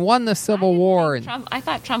Vietnam and won the Civil War. And I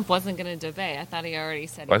thought Trump wasn't going to debate. I thought he already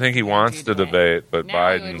said. I think he wants to debate, but now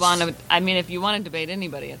Biden's. I mean, if you want to debate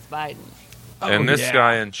anybody, it's Biden. And this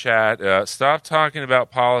guy in chat, stop talking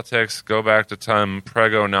about politics. Go back to time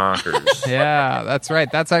Prego knockers. yeah, that's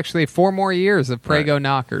right. That's actually 4 more years of Prego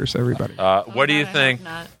knockers, everybody. What do you think,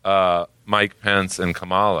 Mike Pence and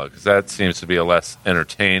Kamala? Because that seems to be a less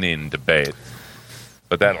entertaining debate.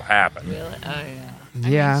 But that'll happen. Really? Oh, yeah.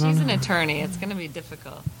 Yeah, I mean, I she's don't an know. attorney. It's going to be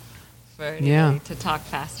difficult for anybody to talk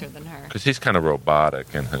faster than her. Because he's kind of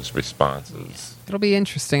robotic in his responses. It'll be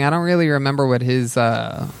interesting. I don't really remember what his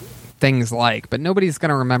things like, but nobody's going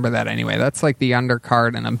to remember that anyway. That's like the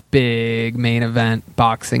undercard in a big main event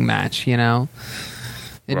boxing match, you know?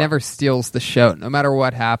 It never steals the show. No matter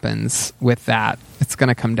what happens with that, it's going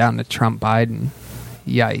to come down to Trump-Biden.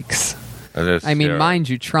 Yikes. I mean, mind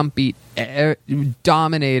you, Trump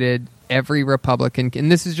dominated every Republican,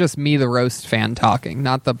 and this is just me, the roast fan, talking,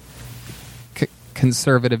 not the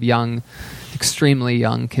conservative, young, extremely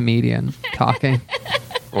young comedian talking.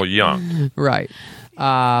 Well, young. Right.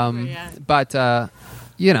 But,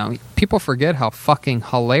 you know, people forget how fucking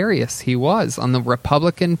hilarious he was on the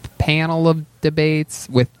Republican panel of debates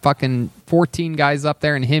with fucking 14 guys up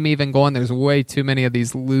there and him even going, there's way too many of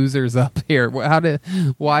these losers up here.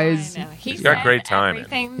 He's got great timing.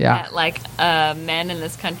 Everything that, like, men in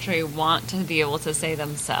this country want to be able to say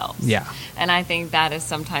themselves. Yeah. And I think that is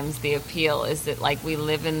sometimes the appeal, is that, like, we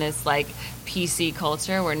live in this, like, PC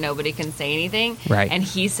culture where nobody can say anything. Right. And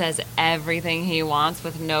he says everything he wants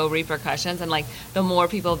with no repercussions. And, like, the more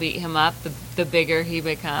people beat him up, the bigger he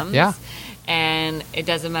becomes. Yeah. And it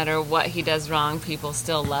doesn't matter what he does wrong, people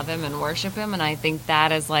still love him and worship him. And I think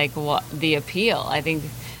that is, like, what the appeal. I think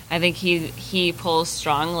he pulls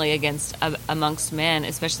strongly against amongst men,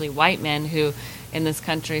 especially white men who in this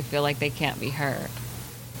country feel like they can't be heard.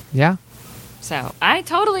 Yeah. So I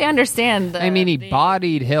totally understand. He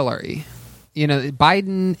bodied Hillary. You know,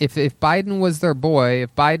 Biden, if Biden was their boy,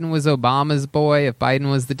 if Biden was Obama's boy, if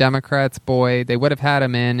Biden was the Democrats' boy, they would have had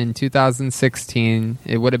him in 2016.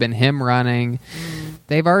 It would have been him running.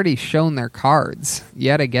 They've already shown their cards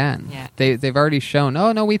yet again. Yeah. They've already shown,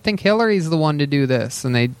 oh, no, we think Hillary's the one to do this.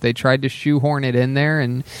 And they tried to shoehorn it in there,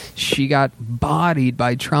 and she got bodied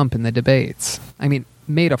by Trump in the debates. I mean,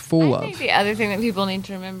 made a fool of. I think the other thing that people need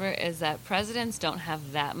to remember is that presidents don't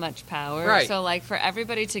have that much power. Right. So, like, for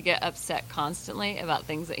everybody to get upset constantly about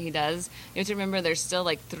things that he does, you have to remember there's still,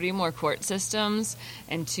 like, 3 more court systems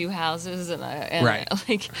and 2 houses and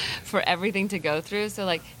like, for everything to go through. So,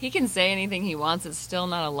 like, he can say anything he wants. It's still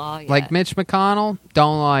not a law yet. Like Mitch McConnell,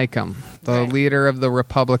 don't like him. The leader of the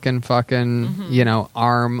Republican fucking,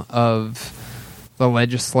 arm of the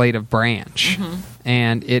legislative branch.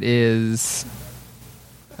 And it is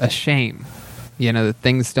a shame, that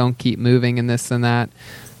things don't keep moving and this and that.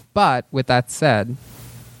 But with that said,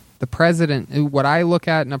 the president, what I look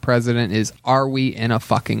at in a president is, are we in a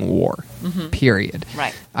fucking war? Period.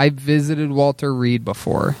 Right. I visited Walter Reed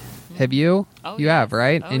before. Have you? Oh, you yes. have,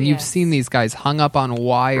 right? Oh, and you've yes. seen these guys hung up on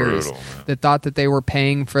wires Brutal, man. that thought that they were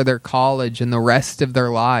paying for their college and the rest of their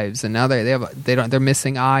lives, and now they're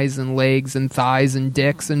missing eyes and legs and thighs and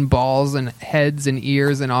dicks and balls and heads and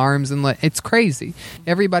ears and arms and it's crazy.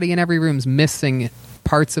 Everybody in every room's missing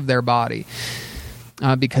parts of their body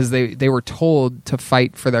because they were told to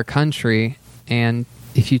fight for their country. And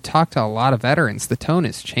if you talk to a lot of veterans, the tone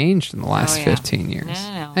has changed in the last 15 years.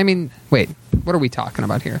 No. I mean, wait, what are we talking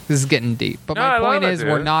about here? This is getting deep. But my point is,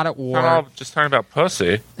 we're not at war. We're all just talking about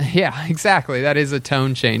pussy. Yeah, exactly. That is a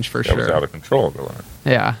tone change for That was sure. out of control. Go on.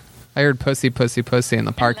 Yeah. I heard pussy, pussy, pussy in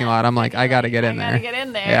the parking lot. I'm like, I got to get in there. I gotta get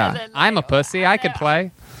in there. Yeah. And then, I'm a pussy. I could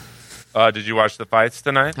play. Did you watch the fights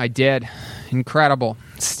tonight? I did. Incredible.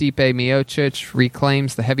 Stipe Miocic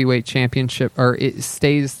reclaims the heavyweight championship, or it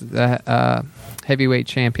stays the heavyweight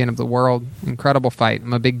champion of the world. Incredible fight.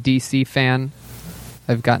 I'm a big DC fan.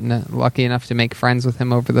 I've gotten lucky enough to make friends with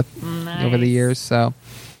him over the years. So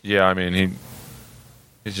Yeah, I mean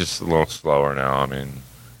he's just a little slower now. I mean,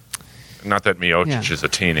 not that Miocic is a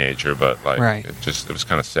teenager, but like it was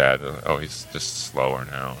kind of sad. Oh, he's just slower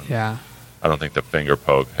now. And yeah. I don't think the finger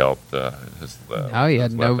poke helped his. No, he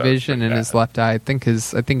had his no left eye. vision in his left eye. I think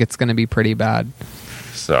it's going to be pretty bad.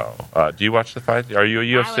 So, do you watch the fight? Are you a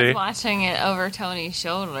UFC? I was watching it over Tony's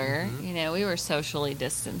shoulder. We were socially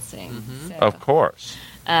distancing. So. Of course.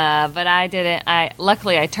 But I didn't.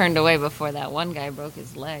 Luckily I turned away before that one guy broke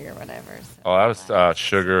his leg or whatever. So. Oh, that was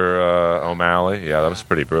Sugar O'Malley. Yeah, that was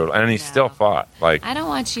pretty brutal, and he still fought. Like, I don't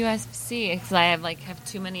watch UFC because I have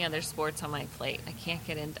too many other sports on my plate. I can't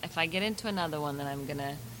get in. If I get into another one, then I'm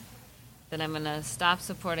gonna that I'm gonna stop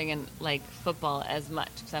supporting football as much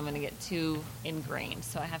because I'm gonna get too ingrained.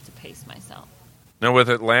 So I have to pace myself. Now, with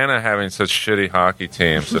Atlanta having such shitty hockey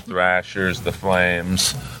teams, the Thrashers, the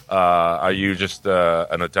Flames, are you just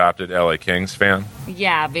an adopted LA Kings fan?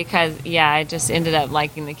 Yeah, because I just ended up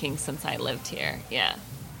liking the Kings since I lived here. Yeah.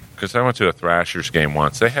 Because I went to a Thrashers game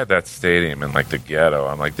once. They had that stadium in the ghetto.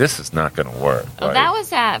 I'm like, this is not going to work. Oh, that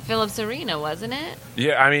was at Phillips Arena, wasn't it?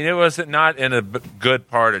 Yeah, I mean, it was not in a good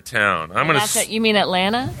part of town. You mean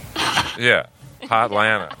Atlanta? Yeah. Hot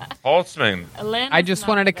Atlanta. Holtzman. Atlanta's I just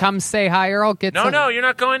wanted to come say hi, Earl. No, you're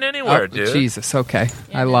not going anywhere, dude. Jesus, okay.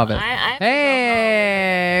 I love it.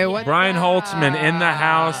 Hey, what? Brian Holtzman in the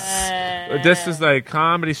house. This is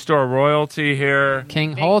Comedy Store royalty here.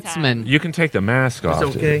 King Big Holtzman. You can take the mask off.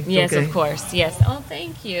 It's okay. Yes, okay. of course. Yes. Oh,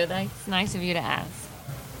 thank you. That's nice of you to ask.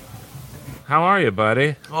 How are you,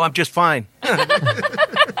 buddy? Oh, I'm just fine.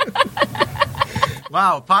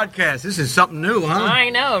 Wow, podcast. This is something new, huh?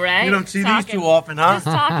 I know, right? You don't see these too often, huh? Just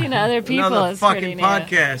talking to other people Another is pretty fucking new.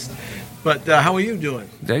 podcast. But how are you doing?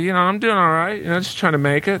 I'm doing all right. Just trying to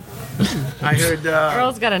make it. I heard.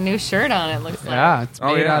 Earl's got a new shirt on. It looks like. Yeah, it's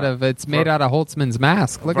made yeah. out of Holtzman's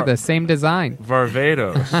mask. Look at the same design.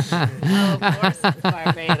 Varvatos. Oh, of course, it's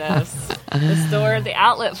Barbados. The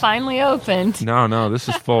outlet finally opened. No, this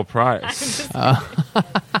is full price.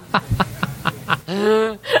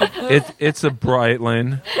 It's a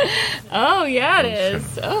Breitling. Oh yeah, it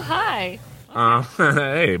is. Oh hi.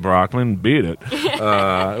 Hey, Brockman, beat it.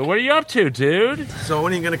 What are you up to, dude? so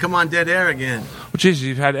when are you going to come on Dead Air again? Well, Jesus,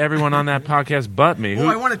 you've had everyone on that podcast but me. Oh,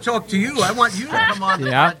 I want to talk to you. I want you to come on the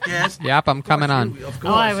Yep. podcast. Yep, I'm coming on. Of course.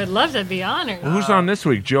 Oh, I would love to be honored. Who's on this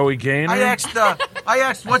week? Joey Gaynor? I asked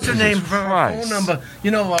what's her name for her Christ. phone number.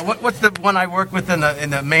 You know what's the one I work with in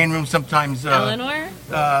the main room sometimes? Eleanor.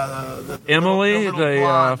 Emily, little the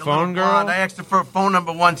blonde, phone little girl? blonde. I asked her for a phone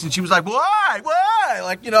number once, and she was like, "Why?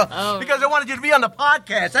 Oh. Because I wanted you to be on the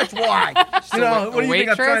podcast. That's why." What do you think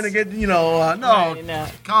I'm trying to get? No, No.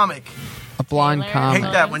 comic. A blonde Taylor. I hate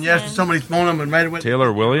comic. that when you ask for somebody's phone number and right away.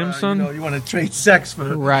 Taylor Williamson? You want to trade sex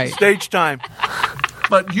for Right. stage time.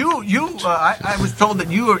 But I was told that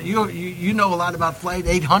you know a lot about Flight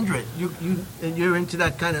 800. You're into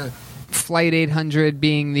that kind of. Flight 800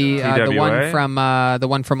 being the TWA?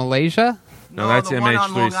 one from Malaysia. No, that's the one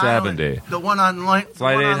on Long MH370. Island. The one on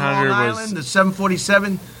Flight 800 Long was- Island, the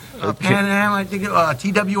 747 Pan Am, I think,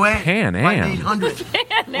 TWA. Pan Flight Am? 800.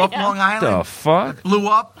 Off Long Island. The fuck? Blew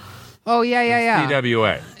up. Oh yeah.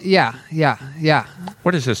 TWA. Yeah.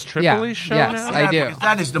 What is this, Tripoli show yes. now? I do. Because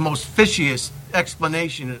that is the most fishiest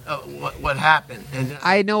explanation of what happened. And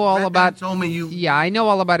I know all Red about. told me you. Yeah, I know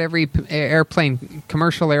all about every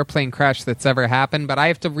commercial airplane crash that's ever happened, but I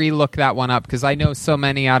have to relook that one up because I know so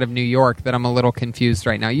many out of New York that I'm a little confused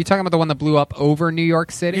right now. You talking about the one that blew up over New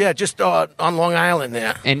York City? Yeah, just on Long Island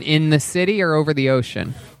there. And in the city or over the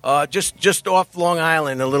ocean? Just off Long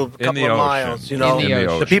Island, a couple of ocean. miles. In the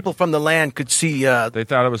ocean. The people from the land could see They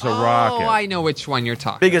thought it was a rocket. Oh, I know which one you're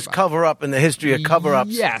talking biggest about. cover-up in the history of cover-ups.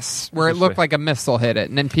 Yes, where it looked like a missile hit it,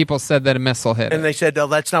 and then people said that a missile hit And it. they said, "Oh,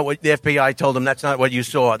 that's not what the FBI told them. That's not what you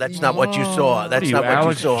saw. That's not what you saw. That's What are you, not what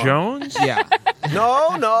Alex you saw." Jones? Yeah.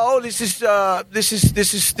 No. This is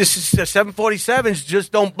 747s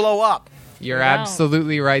just don't blow up. You're Wow.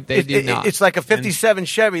 absolutely right. They do not. It's like a 57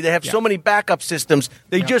 Chevy. They have so many backup systems.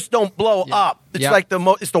 They just don't blow up. It's Yep. like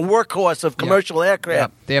it's the workhorse of commercial aircraft.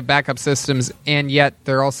 Yep. They have backup systems, and yet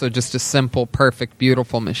they're also just a simple, perfect,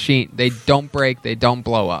 beautiful machine. They don't break. They don't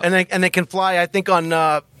blow up. And they can fly, I think,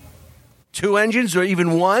 on 2 engines or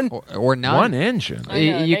even one. or none. One engine. I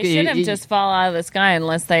know, You- they shouldn't just fall out of the sky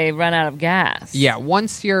unless they run out of gas. Yeah,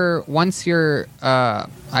 once you're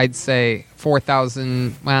I'd say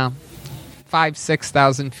 4,000,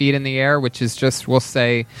 5,000-6,000 feet in the air, which is just, we'll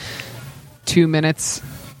say, 2 minutes,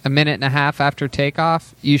 a minute and a half after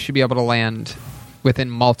takeoff, you should be able to land within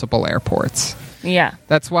multiple airports. Yeah.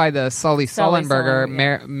 That's why the Sully Sullenberger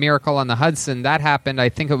Sullenberger, Miracle on the Hudson, that happened, I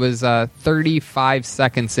think it was 35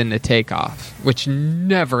 seconds into takeoff, which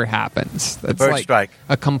never happens. That's bird like strike.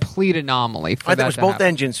 a complete anomaly for I think that it was to both happen.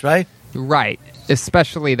 engines, right? Right.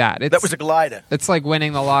 Especially that. That was a glider. It's like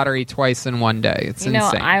winning the lottery twice in one day. It's You know,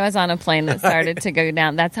 insane. I was on a plane that started to go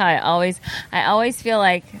down. That's how I always feel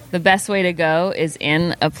like the best way to go is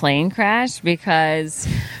in a plane crash because,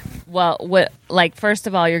 first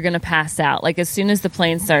of all, you're going to pass out. Like, as soon as the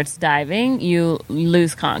plane starts diving, you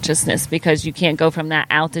lose consciousness because you can't go from that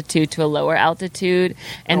altitude to a lower altitude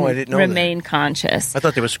and Oh, I didn't know remain conscious. I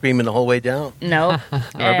thought they were screaming the whole way down.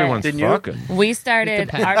 Everyone's Didn't you? fucking. We started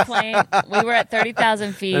our plane. We were at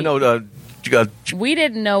 30,000 feet. I know we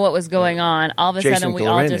didn't know what was going on. All of a Jason sudden, we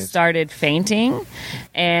all Glenn just is. started fainting,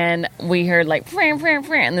 and we heard like fram, fram,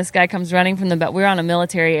 fram, and this guy comes running from the back. We were on a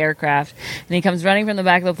military aircraft, and he comes running from the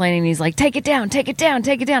back of the plane, and he's like, "Take it down, take it down,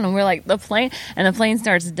 take it down!" And we're like, the plane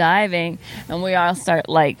starts diving, and we all start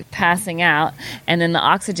like passing out, and then the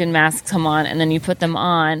oxygen masks come on, and then you put them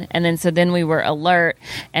on, and then we were alert,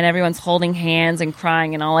 and everyone's holding hands and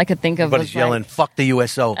crying, and all I could think of Everybody's was yelling, "Fuck the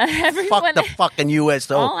USO! Everyone- Fuck the fucking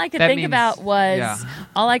USO!" all I could That think means- about was yeah.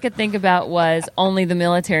 all I could think about was only the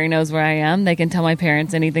military knows where I am. They can tell my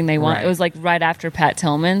parents anything they want. Right. It was like right after Pat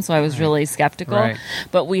Tillman, so I was really skeptical. Right.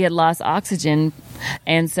 But we had lost oxygen,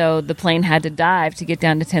 and so the plane had to dive to get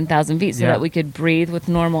down to 10,000 feet so Yeah. that we could breathe with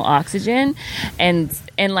normal oxygen. And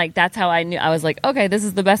like that's how I knew. I was like, okay, this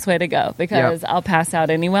is the best way to go because I'll pass out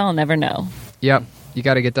anyway. I'll never know. Yep. You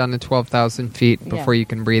got to get down to 12,000 feet Yeah. before you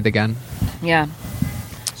can breathe again. Yeah.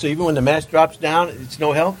 So even when the mask drops down, it's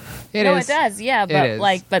no help. It no, is. it does. Yeah, It but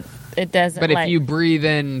is. but it doesn't. But if like, you breathe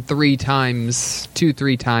in 3 times,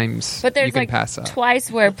 3 times, But there's you can like pass out. twice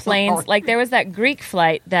where planes, like there was that Greek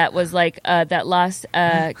flight that was like that lost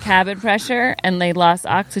cabin pressure and they lost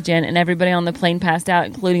oxygen and everybody on the plane passed out,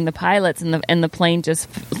 including the pilots, and the plane just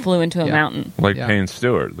flew into a Yeah. mountain. Like Yeah. Payne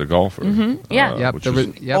Stewart, the golfer. Yeah. Yep. which There is-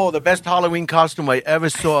 was, yep. Oh, the best Halloween costume I ever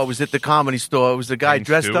saw was at the Comedy Store. It was a guy Payne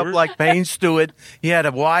dressed Stewart? up like Payne Stewart. He had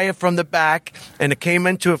a wire from the back, and it came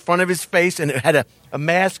into the front of his face, and it had a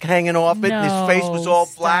mask hanging off it, and his face was all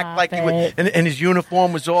black, stop like he was, it. and his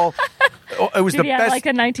uniform was all. It was Did the he have best. like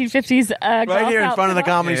a 1950s right here in front of the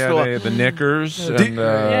Comedy Yeah, Store. they had the knickers. Did-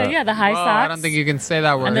 And, yeah, the high Whoa, socks. I don't think you can say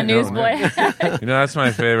that word. and the newsboy. You know, that's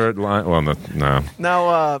my favorite line. Well, no.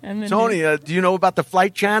 Now, And the Tony, do you know about the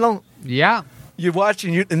Flight Channel? Yeah. You watch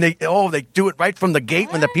and they do it right from the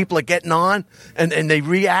gate when the people are getting on, and they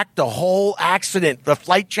react the whole accident. The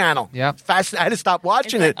Flight Channel. Yep. Fascinating. I had to stop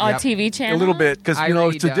watching it on Yep. TV channel a little bit because I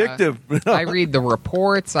it's read, addictive. I read the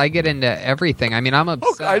reports. I get into everything. I mean, I'm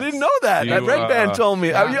obsessed. Oh, I didn't know that. You, Red Band told me.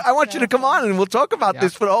 yeah. I want you to come on and we'll talk about Yeah.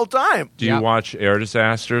 this for the whole time. Do you Yep. watch Air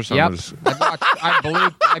Disasters? I'm Yep. just- I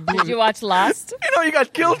blew. Did you watch Lost? You know, you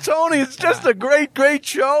got Kill Tony. It's just a great, great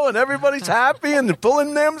show, and everybody's happy, and they're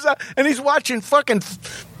pulling names out, and he's watching fucking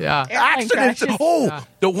Yeah. Airplane accidents. crashes. Oh, Yeah.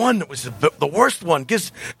 the one that was the worst one.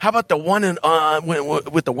 How about the one in,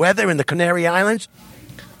 with the weather in the Canary Islands?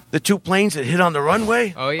 The 2 planes that hit on the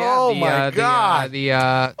runway. Oh yeah. Oh the, my God.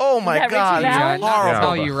 Is Oh my that God. Richie It Valens? was horrible.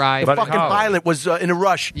 No, you're right. The But fucking how? pilot was in a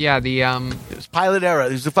rush. Yeah. The It was pilot error.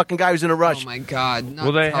 It was the fucking guy who was in a rush. Oh my God. Not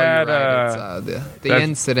Well, they to tell you had, right. It's, the that's-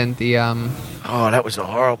 incident. The Oh, that was a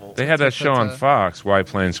horrible. They had that show on Fox, Why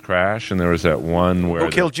Planes Crash, and there was that one where Who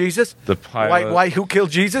killed Jesus? the pilot. Why? Who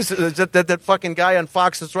killed Jesus? Is that fucking guy on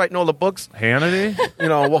Fox that's writing all the books? Hannity? You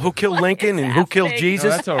know, well, who killed Lincoln and who killed No,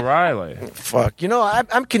 Jesus? that's O'Reilly. Fuck. You know,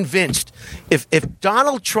 I'm convinced if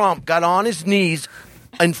Donald Trump got on his knees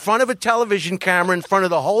in front of a television camera in front of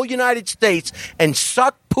the whole United States and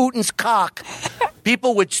sucked Putin's cock,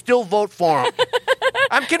 people would still vote for him.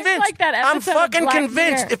 I'm convinced. like that I'm episode of fucking Black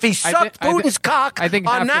convinced. Mirror. If he sucked Putin's cock I think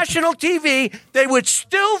on half the- national TV, they would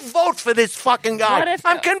still vote for this fucking guy. What if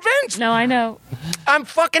I'm it- convinced. No, I know. I'm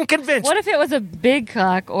fucking convinced. What if it was a big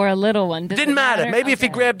cock or a little one? Does Didn't it matter. Maybe if he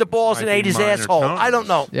Okay. grabbed the balls and Might ate be his minor asshole. tones. I don't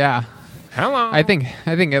know. yeah. Hello. I think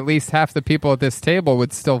at least half the people at this table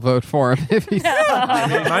would still vote for him if he's.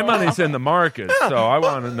 My money's in the market, so I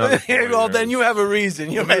want another. Well, then you have a reason.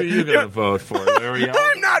 Who are you going to vote for? Larry Elder?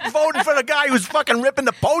 I'm not voting for the guy who's fucking ripping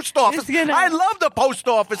the post office. He's gonna- I love the post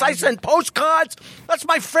office. I send postcards. That's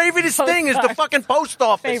my favoriteest thing is the Postcard. fucking post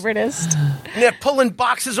office. Favoritist. And they're pulling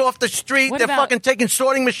boxes off the street. What They're about- fucking taking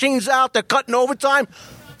sorting machines out. They're cutting overtime.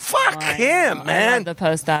 Fuck him, I man. love the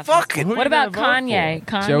post office. Fuck it. Who What you about gonna vote Kanye?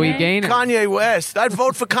 Kanye? Joey Gaynor. Kanye West. I'd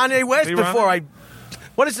vote for Kanye West He before running?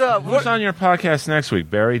 What is Who's on your podcast next week?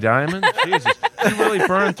 Barry Diamond? Jesus, you really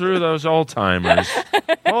burned through those old timers.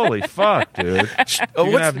 Holy fuck, dude! what's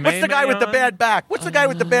the guy with the bad back? What's the guy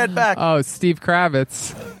with the bad back? Oh, Steve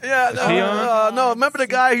Kravitz. Yeah, he on? no. Remember the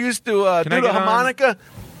guy who used to I do the get on? harmonica?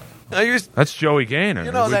 That's Joey Gaynor.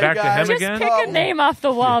 You know Are we that back guy. to him Just again? pick a name off the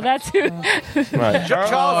wall. That's who. Right.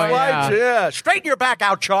 Charles Oh, White, yeah. Straighten your back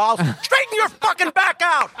out, Charles. Straighten your fucking back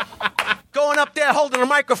out. Going up there holding a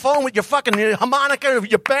microphone with your fucking harmonica,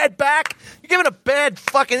 with your bad back. You're giving a bad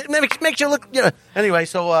fucking. It makes you look. Anyway,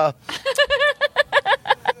 so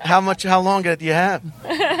how long do you have?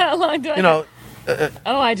 How long do I? You know.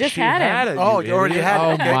 Oh, I just She had had him. it. Oh, you already idiot. had Oh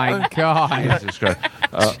it. Okay. my God. Jesus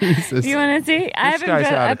Christ. Jesus. You want to see? I haven't guy's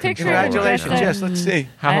put out a of picture. control. of Congratulations. just a- Yes, let's see.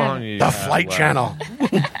 How long? do you The have Flight left? Channel.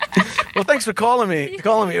 Well, thanks for calling me.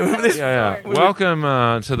 This- Yeah. Welcome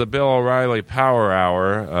to the Bill O'Reilly Power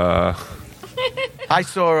Hour. I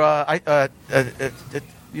saw. I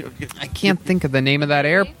can't think of the name of that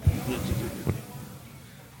air.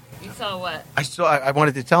 You saw what? I saw. I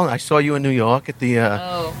wanted to tell him. I saw you in New York at the.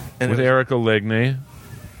 Oh. and With it was- Erica Ligney.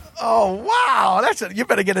 Oh wow! You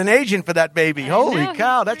better get an agent for that baby. Holy know,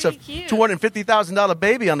 cow! he's That's a pretty cute. $250,000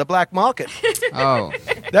 baby on the black market. Oh,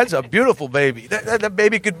 That's a beautiful baby. That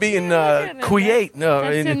baby could be in Kuwait,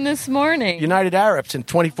 That's in him this morning. United Arabs in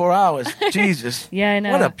 24 hours. Jesus. Yeah, I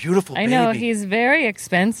know. What a beautiful I baby. know, he's very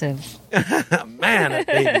expensive. Man, that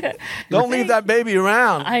baby. Don't leave that baby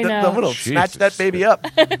around. I know. The little snatch that Jesus. baby up.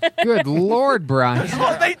 good Lord, Brian.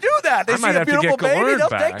 Oh, they do that. They I see might a have to beautiful get baby. Galern They'll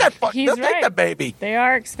back. take that. He's They'll take right. that baby They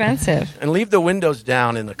are expensive. and leave the windows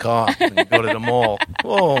down in the car when you go to the mall.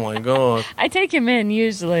 Oh my God! I take him in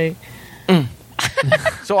usually.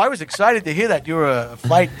 So I was excited to hear that you're a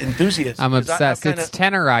flight enthusiast. I'm 'Cause obsessed. kinda- It's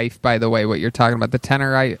Tenerife, by the way, what you're talking about. The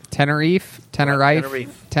Tenerife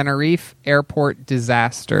airport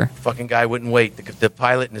disaster. fucking guy wouldn't wait. The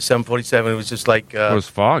pilot in the 747 was just like. It was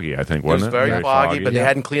foggy, I think, It was wasn't it? very foggy, but they Yeah.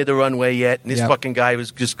 hadn't cleared the runway yet. And this Yep. fucking guy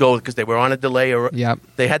was just going because they were on a delay. Or Yep.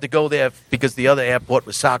 They had to go there because the other airport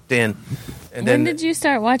was socked in. And When then did you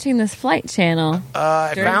start watching this flight channel?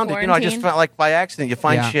 I during found it. I just quarantine? felt like by accident you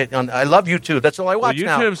find Yeah. shit on. I love YouTube. That's all I Well, watch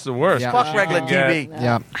now. YouTube's the worst. Yeah. Fuck because regular you can TV. get,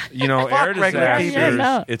 Yeah. You know, Fuck air regular disasters, TV.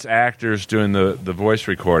 No. it's actors doing the voice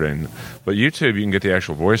recording. But YouTube, you can get the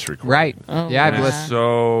actual voice recording. Right. Oh, yeah, I've wow. listened.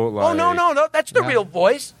 So, like, Oh no, that's the Yeah. real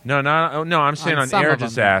voice. No, I'm saying On on some air of them.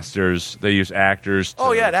 disasters, they use actors. To,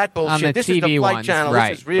 Oh yeah, that bullshit. On the This is the TV flight ones, channel. right.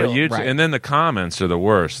 This is real. But YouTube, Right. and then the comments are the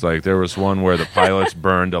worst. Like there was one where the pilots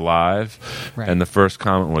burned alive, Right. and the first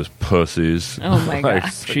comment was "pussies." Oh, my Like,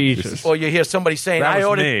 gosh. Jesus. Or you hear somebody saying, That "I was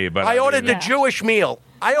ordered, me, but I I ordered the mean- Jewish meal.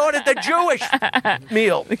 I ordered the Jewish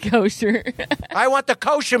meal. The kosher. I want the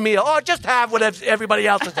kosher meal. Oh, just have what everybody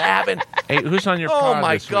else is having." Hey, who's on your Oh, pod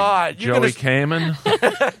my this week? God. You're Joey gonna-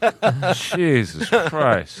 Kamen. Jesus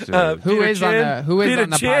Christ. Dude. Who Peter is on Chin? the Who is Peter on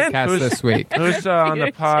the Chin? podcast this week? Who's on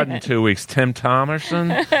the pod in 2 weeks? Tim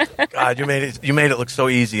Thomerson. God, you made it look so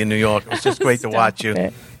easy in New York. It was just great to watch you.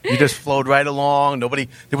 it. You just flowed right along.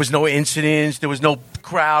 There was no incidents. There was no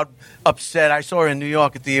crowd upset. I saw her in New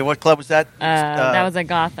York at the what club was that? That was at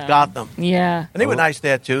Gotham. Gotham. Yeah. And they were nice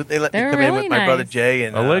there too. They let me They were come in really with my brother nice. Jay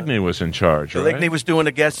and Aligney was in charge, right? Aligney was doing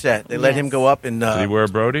a guest set. They let him Yes. go up and Did he wear a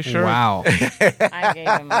Brody shirt? Wow. I gave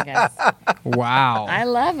him a guess. Wow. I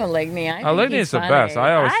love Aligney. I think Aligney's he's the funny. best.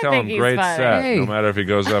 I always tell think him he's great funny. set, Hey. no matter if he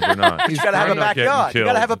goes up or not. you gotta have a I'm not getting backyard. You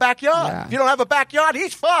gotta killed. have a backyard. Yeah. If you don't have a backyard,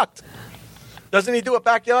 he's fucked. Doesn't he do a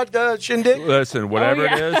backyard shindig? Listen, whatever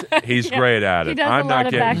yeah. it is, he's great at He it. does I'm a not lot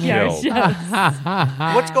of getting backyard killed.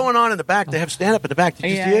 shows. What's going on in the back? They have stand up in the back.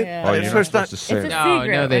 Did you Yeah, see it? yeah. Oh, It's you're not first time. supposed to say It's a it. No,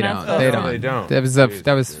 secret. no, they We're not don't. supposed They to- don't. They don't.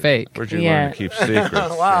 That was fake. Where'd you Yeah. learn to keep secrets?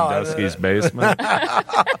 Wow. Sandusky's basement?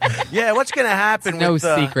 Yeah, what's going to happen No with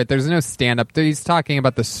secret. There's no stand up. He's talking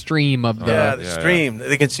about the stream of the. Yeah, the Yeah, stream.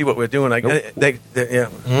 They can see what we're doing. Like, yeah.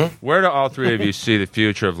 Where do all three of you see the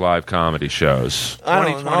future of live comedy shows? I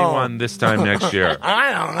don't 2021, this time next year.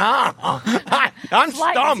 I don't know. I'm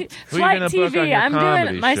stumped. Who you Flight gonna book on TV. your I'm comedy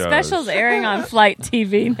doing my shows? specials airing on Flight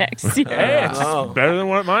TV next year. Hey, it's Oh. better than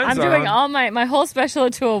what mine's I'm doing on. all my whole special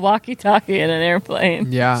to a walkie-talkie in an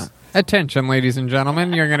airplane. Yeah. Attention, ladies and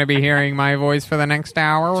gentlemen. You're going to be hearing my voice for the next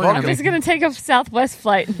hour. We're Talk gonna to be- Just going to take a Southwest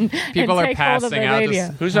flight and, People and are take hold of the passing out. radio.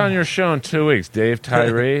 Just- Who's on your show in 2 weeks? Dave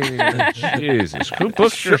Tyree? Jesus. Who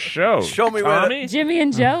books your show? Show me where the- Tommy? Jimmy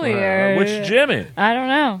and Joey are. Which Jimmy? I don't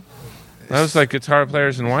know. That was like guitar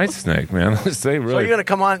players in Whitesnake, man. They So really you're gonna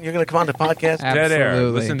come on? You're gonna come on the podcast? Dead Air.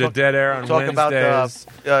 Absolutely. Listen to Dead Air on Talk about Wednesdays.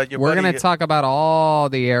 your We're buddy- going to talk about all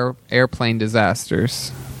the airplane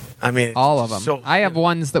disasters. I mean, All of them. So, I have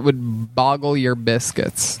ones that would boggle your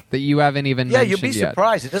biscuits that you haven't even Yeah, mentioned you'd be yet.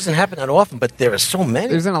 surprised. It doesn't happen that often, but there are so many.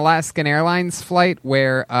 There's an Alaskan Airlines flight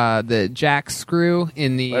where the jack screw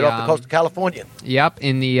in the Right off the coast of California,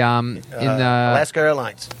 in the Alaska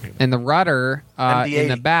Airlines. and the rudder in MD-80.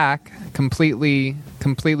 the back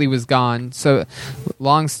completely was gone. So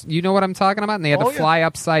you know what I'm talking about? And they had Oh, to fly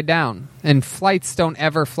upside down. And flights don't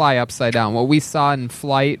ever fly upside down. What we saw in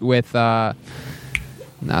Flight with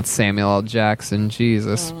not Samuel L. Jackson,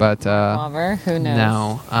 Jesus, but Lover, who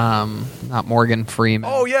knows? no, not Morgan Freeman.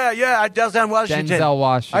 Oh yeah, Denzel Washington. Denzel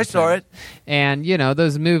Washington. I saw it. And,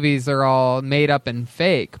 those movies are all made up and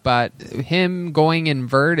fake, but him going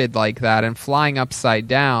inverted like that and flying upside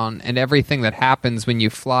down and everything that happens when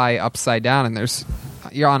you fly upside down and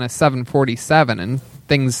you're on a 747 and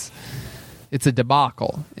it's a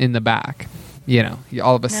debacle in the back.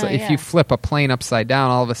 all of a sudden, if you flip a plane upside down,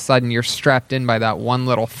 all of a sudden you're strapped in by that one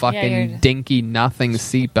little fucking dinky nothing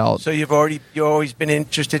seatbelt. So you've always been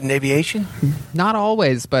interested in aviation? Not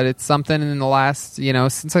always, but it's something in the last,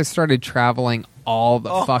 since I started traveling all the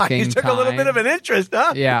fucking you took time. a little bit of an interest,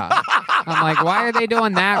 huh? Yeah. I'm like, why are they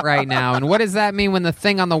doing that right now? And what does that mean when the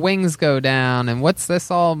thing on the wings go down? And what's this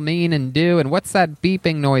all mean and do? And what's that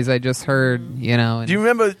beeping noise I just heard? And do you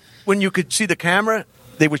remember when you could see the camera?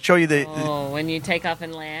 They would show you when you take off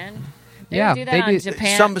and land. They Yeah, do that they on do.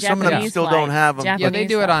 Japan, Some of them Japanese still flights. don't have 'em. Yeah, they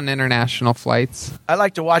do it on international flights. I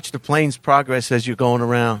like to watch the plane's progress as you're going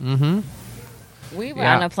around. Mm-hmm. We were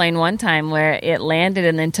on a plane one time where it landed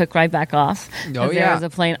and then took right back off. There was a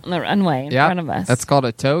plane on the runway in front of us. That's called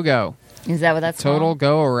a togo. Is that what that's Total called?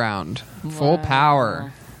 go around. Full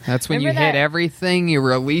power. That's when Remember you hit that- everything, you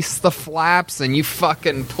release the flaps, and you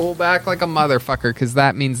fucking pull back like a motherfucker, because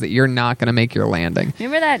that means that you're not going to make your landing.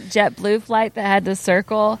 Remember that JetBlue flight that had to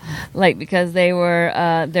circle, because they were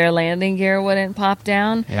their landing gear wouldn't pop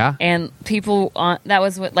down? Yeah. And people that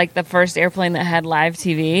was the first airplane that had live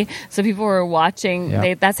TV. So people were watching.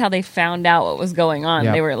 Yeah. That's how they found out what was going on.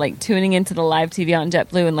 Yeah. They were tuning into the live TV on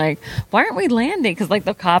JetBlue and why aren't we landing? Because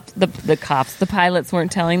the pilots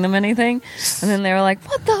weren't telling them anything, and then they were like,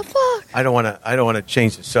 what the fuck? I don't want to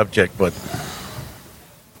change the subject, but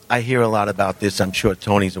I hear a lot about this. I'm sure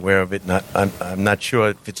Tony's aware of it. I'm not sure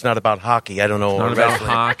if it's not about hockey. I don't know. Not or about wrestling.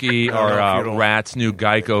 hockey I don't know if you or don't- Rat's new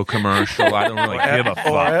Geico commercial. I don't really give a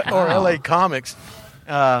fuck. or LA Comics.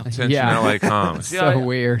 Attention, LA Comics. So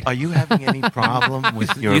weird. Are you having any problem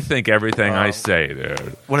with your? You think everything I say,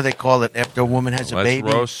 dude. What do they call it after a woman has a Let's baby?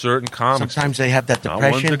 roast certain comics. Sometimes they have that Not ones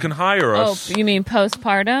depression. that can hire Oh, us. you mean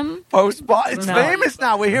postpartum? It's No. famous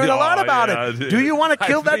now. We're hearing a lot Oh, about yeah, it. dude. Do you want to I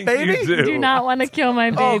kill that think baby? you do. Do not want to kill my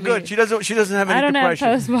baby. Oh, good. She doesn't have any I don't have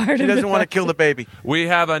depression. postpartum She doesn't want to kill the baby. We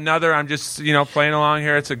have another. I'm just playing along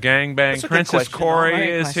here. It's a gangbang. That's a good Princess question. Corey Great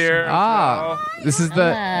is question. here. This is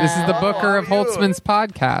the Booker of how are you? Holtzman's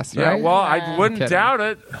podcast, Yeah, right? well, I wouldn't Kidding. doubt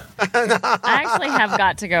it. I actually have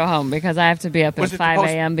got to go home because I have to be up Was at it the 5 post-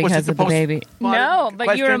 a.m. was it because the of the baby. postpartum No, but you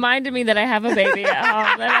question? reminded me that I have a baby at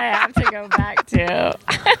home that I have to go back to.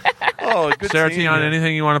 Oh, good Sarah seeing Tion, you.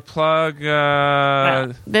 anything you want to plug?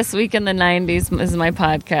 This Week in the 90s is my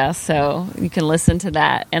podcast, so you can listen to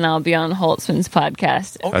that, and I'll be on Holtzman's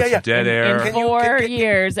podcast Oh, That's yeah. dead air. in Can you- 4 can-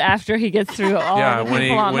 years after he gets through all Yeah, the when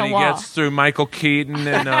people on he the wall. gets through Michael Keaton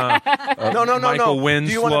and No. Michael Winslow.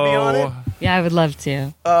 Do you want to be on it? Yeah, I would love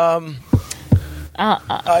to.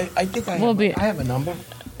 I think I have a number.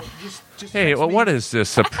 Just Hey, text well, me. what is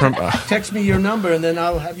this? Text me your number, and then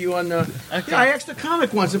I'll have you on. Yeah, I asked a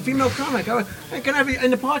comic once, a female comic. Hey, can I have you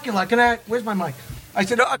in the parking lot? Where's my mic? I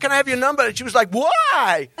said, can I have your number? And she was like,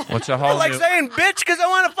 why? What's a I whole like new? saying bitch because I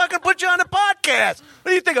want to fucking put you on the podcast.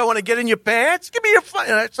 What do you think? I want to get in your pants? Give me your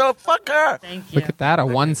phone. So fuck her. Thank you. Look at that, a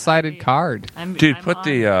one-sided card. Dude, I'm put on.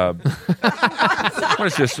 the what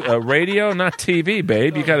is this? Radio, not TV,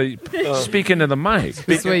 babe. You got to speak into the mic.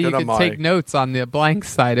 This way you to the can mic. take notes on the blank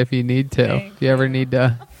side if you need to. If you ever need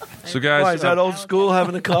to. So, guys, Why, is that old school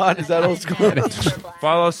having a card? Is that old school?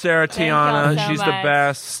 follow Sarah Tiana. so She's the much.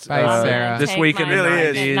 best. Bye, Sarah. This Take week in my the really mic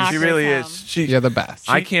is. and 90s. knock She her really down. is. She, You're the best.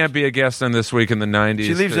 I can't be a guest on This Week in the 90s.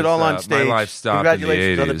 she leaves it 'cause, all on stage. My life stopped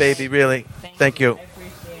Congratulations in on the the 80s. baby, really. Thank you.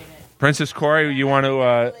 Princess Corey, you want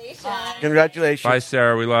to... Congratulations. Bye,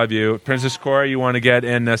 Sarah. We love you. Princess Corey, you want to get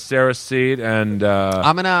in Sarah's seat and...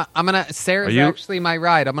 I'm gonna. Sarah's Are you- actually my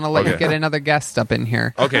ride. I'm gonna let you Okay. get another guest up in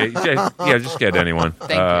here. Okay, just get anyone.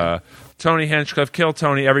 Thank you. Tony Hinchcliffe, Kill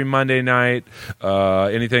Tony every Monday night.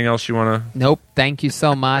 Anything else you want to... Nope. Thank you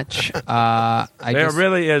so much. There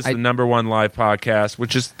really is the number one live podcast,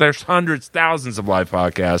 which is there's hundreds, thousands of live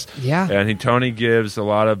podcasts. Yeah. And Tony gives a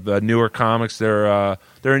lot of newer comics their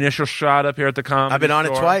initial shot up here at the Comedy I've been on it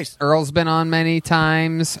Store. twice. Earl's been on many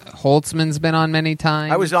times. Holtzman's been on many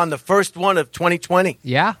times. I was on the first one of 2020.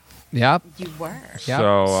 Yeah. Yep. You were. Yep.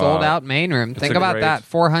 So, Sold out main room. Think a about great- that.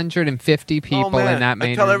 450 people Oh, man. in that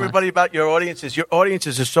main I tell room. everybody about your audiences. Your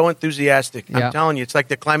audiences are so enthusiastic. Yeah. I'm telling you, it's like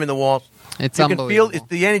they're climbing the walls. It's You can feel unbelievable.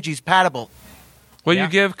 the energy's patable. Well, Yeah. you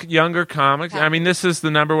give younger comics. I mean, this is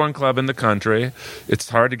the number one club in the country. It's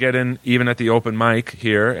hard to get in even at the open mic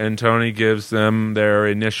here, and Tony gives them their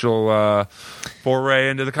initial foray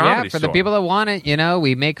into the comedy Yeah, for store. the people that want it,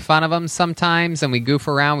 we make fun of them sometimes and we goof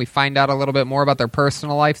around. We find out a little bit more about their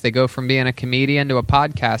personal life. They go from being a comedian to a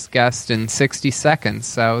podcast guest in 60 seconds.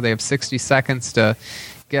 So they have 60 seconds to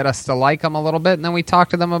get us to like them a little bit, and then we talk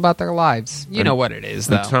to them about their lives. You know what it is,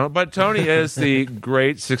 though. But Tony is the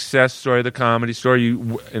great success story of the Comedy Store.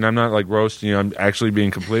 And I'm not like roasting you. I'm actually being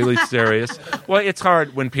completely serious. Well, it's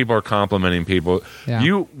hard when people are complimenting people. Yeah.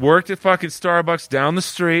 You worked at fucking Starbucks down the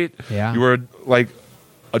street. Yeah. You were like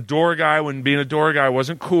a door guy when being a door guy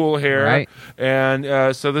wasn't cool here. Right.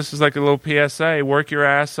 And so this is like a little PSA. Work your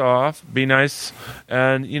ass off. Be nice.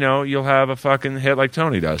 And, you'll have a fucking hit like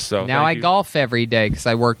Tony does. So Now I thank you. golf every day because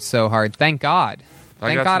I worked so hard. Thank God.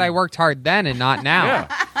 Thank got God some- I worked hard then and not now.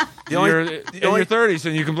 Yeah. The You're only- in your 30s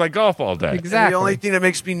and you can play golf all day. Exactly. The only thing that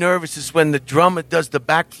makes me nervous is when the drummer does the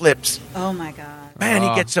backflips. Oh my God. Man,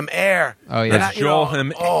 he gets some air. Oh, yeah. That's Joel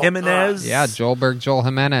Jimenez. Yeah, Joel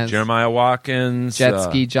Jimenez. Jeremiah Watkins. Jet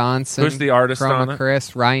Ski Johnson. who's the artist Chroma on it?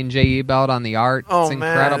 Chris. Ryan J. Ebelt on the art. Oh, it's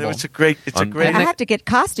man, incredible. it's a great. I have to get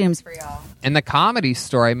costumes for y'all. And the Comedy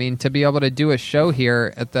Store, I mean, to be able to do a show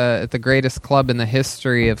here at the greatest club in the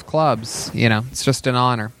history of clubs, it's just an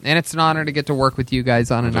honor. And it's an honor to get to work with you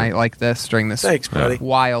guys on a night like this during this Thanks, buddy.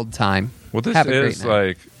 wild time. Well, this Have a great is night.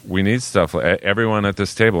 like we need stuff. Like, everyone at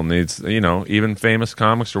this table needs, even famous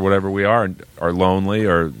comics or whatever we are lonely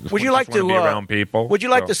or Would you just like wanna to be around people? Would you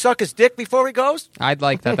like to suck his dick before he goes? I'd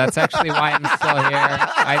like that. That's actually why I'm still here.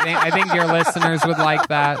 I think your listeners would like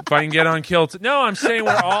that. If I can get on Kilt? No, I'm saying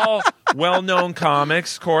we're all well-known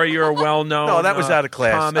comics. Corey, you're a well-known. No, that was out of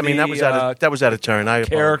class. Comedy, that was out of turn. I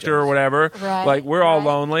character or whatever. Right, Like we're all right.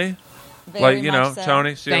 lonely. Very much so.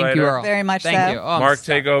 Tony. See you Thank you, later. Earl. Very much Thank so. you. Oh, I'm Mark,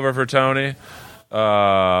 so- take over for Tony.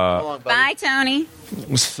 Bye, Tony.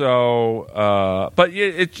 But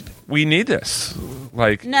we need this.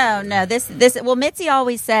 Like, No. This. Well, Mitzi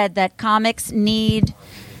always said that comics need.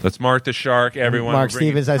 let's mark the shark. Everyone. Mark We're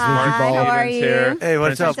bringing- Stevens, nice to meet you, Hi, Ball. how are Stevens you? here. Hey,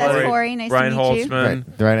 what's Princess up, buddy? Corey, nice to Brian meet you. Holtzman.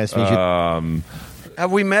 Very nice to meet you.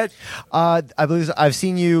 Have we met? I believe I've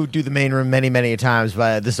seen you do the main room many, many times,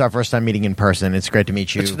 but this is our first time meeting in person. It's great to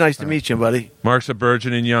meet you. It's nice to meet you, buddy. Mark's a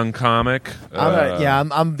burgeoning young comic.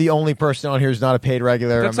 I'm the only person on here who's not a paid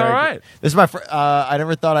regular. That's I'm very- all right. This is my. I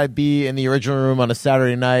never thought I'd be in the original room on a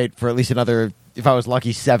Saturday night for at least another, if I was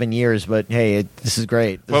lucky, 7 years. But hey, this is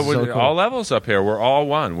great. This But is with so cool. all levels up here, we're all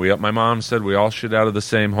one. My mom said we all shit out of the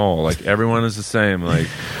same hole. Like everyone is the same. Like,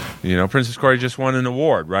 Princess Corey just won an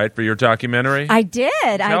award, right, for your documentary. I did.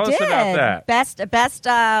 Tell us about that. Best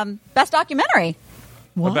documentary.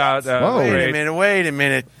 About Whoa. Wait a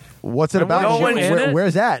minute. What's it about? No one in it.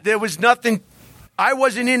 Where's that? There was nothing. I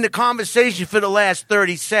wasn't in the conversation for the last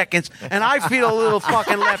 30 seconds, and I feel a little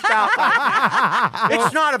fucking left out.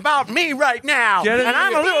 It's not about me right now, Get it and in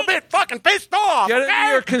I'm your- a little bit fucking pissed off. Get okay?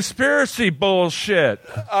 into your conspiracy bullshit.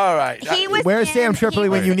 All right. He was. Where's Sam Tripoli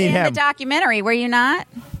when you need in him? the documentary, were you not?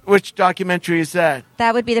 Which documentary is that?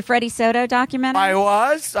 That would be the Freddie Soto documentary. I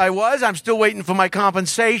was. I'm still waiting for my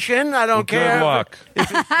compensation. I don't care. Good luck.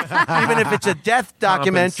 Even if it's a death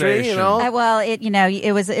documentary, you know. Well,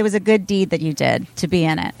 it was a good deed that you did to be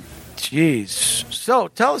in it. Jeez. So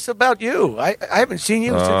tell us about you. I haven't seen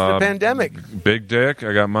you since the pandemic. Big dick.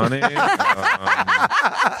 I got money.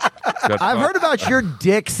 I've heard about your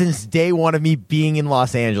dick since day one of me being in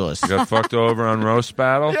Los Angeles. Got fucked over on Roast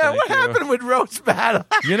Battle. Yeah, Thank what you. happened with Roast Battle?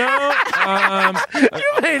 You know,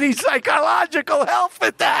 You need psychological help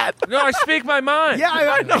with that. no, I speak my mind. Yeah,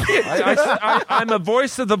 I know. I'm a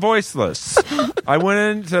voice of the voiceless. I went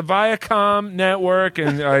into Viacom Network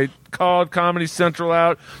and I called Comedy Central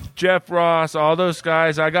out. Jeff Ross, all those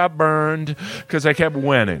guys. I got burned because I kept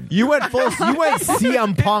winning. You went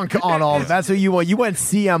CM Punk on all. That's what you went. You went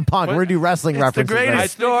CM Punk. We're gonna do wrestling It's the references. greatest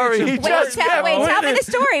next. story. He Wait, just kept tell me winning. the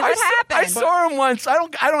story. What happened? I saw him once. I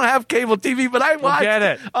don't have cable TV, but I watched get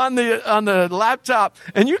it. on the laptop,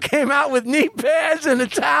 and you came out with knee pads and a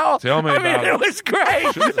towel. Tell me I about mean, it. it was great.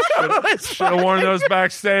 It was Should have worn those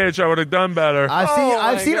backstage. I would have done better.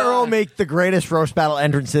 I've seen God. Earl make the greatest roast battle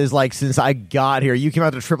entrances like since I got here. You came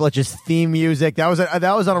out to Triple H's theme music. That was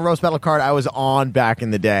on a roast battle card I was on back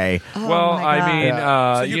in the day. Well, my God. I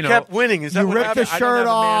mean, so you know, kept winning. Is that You what ripped the happened? I don't shirt have a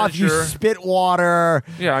off. You manager. spit water.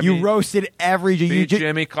 Yeah, I you mean, roasted every. You, beat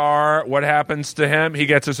Jimmy Carr. What happens to him? He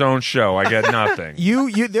gets his own show. I get nothing.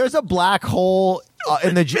 you. There's a black hole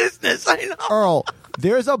in the business. I know. Earl.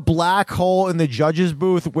 There's a black hole in the judges'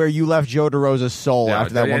 booth where you left Joe DeRosa's soul Yeah,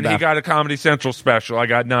 after that one and he battle. got a Comedy Central special. I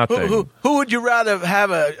got nothing. Who would you rather have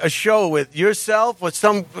a show with? Yourself or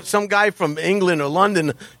some guy from England or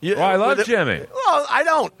London? Well, I love Jimmy. Well, I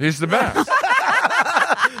don't. He's the best.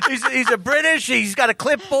 He's a British. He's got a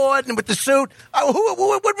clipboard and with the suit.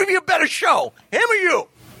 Who would be a better show? Him or you?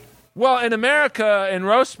 Well, in America, in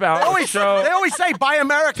Roast Battle, They always say buy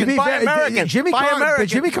American, buy American, Jimmy buy Carr, American. but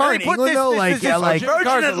Jimmy Carr in They put England, though, like, this like Virgin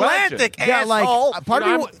Carr's a Atlantic, legend. yeah, like asshole. part of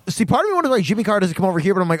me wonders why Jimmy Carr doesn't come over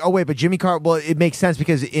here, but I'm like, oh wait, but Jimmy Carr. Well, it makes sense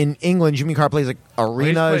because in England, Jimmy Carr plays like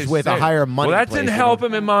arenas with a higher money. Well, that didn't help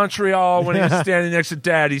him in Montreal when he was standing next to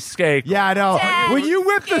Daddy's Skate. Yeah, I know. Dad, When you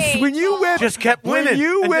whip Just kept winning. when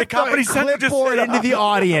you And whip the Comedy the Central just clipboard said, into the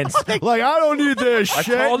audience, like I don't need this I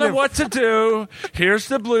shit. told him what to do. Here's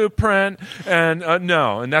the blueprint, and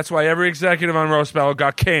no, and that's why every executive on Roast Battle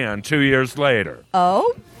got canned 2 years later.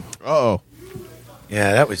 Oh, Oh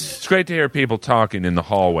Yeah, that was. It's great to hear people talking in the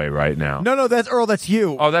hallway right now. no, that's Earl. That's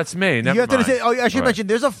you. Oh, that's me. Never you have mind. to say. Oh, I should All right. mention.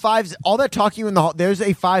 There's a all that talking in the hall. There's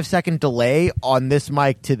a 5-second delay on this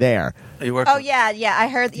mic to there. You working? oh yeah. I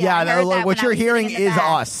heard. Yeah, I heard that what when I you're was hearing sitting in the is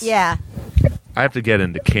back. us. Yeah. I have to get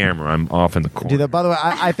into camera. I'm off in the corner. Dude, by the way,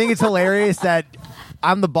 I think it's hilarious that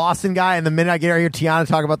I'm the Boston guy, and the minute I get out here, Tiana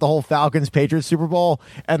talk about the whole Falcons Patriots Super Bowl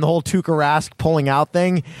and the whole Tuukka Rask pulling out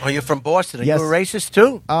thing. Oh, you're from Boston. Are Yes. you a racist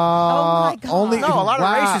too? Oh my God. Only No, a lot of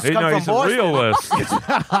wow. racists Hey, come no, from he's a Boston. realist.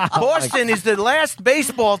 Boston is the last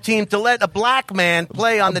baseball team to let a black man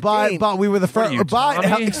play on the team. But we were the What are first. you,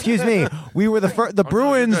 Tommy? Excuse me, we were the first. The no,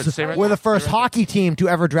 you're good. Bruins Stay right were the there. first Stay right hockey team to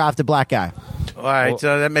ever draft a black guy. All right,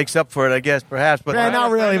 so that makes up for it, I guess, perhaps. But Yeah, not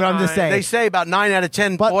really, but I'm just saying. They say about 9 out of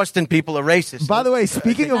 10 But- Boston people are racist. By the way,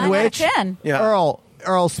 speaking of 9 out of which, 10. Yeah. Earl.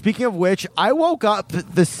 Speaking of which, I woke up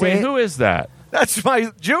the same. Wait, who is that? That's my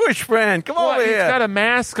Jewish friend. Come Well, over he's here. got a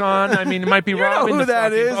mask on. I mean, it might be You know Robin. who the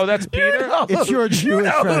that fucking- is. Oh, that's You Peter? know. It's your You Jewish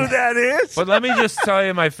know friend. who that is. But let me just tell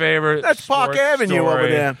you my favorite. That's Park sports Avenue over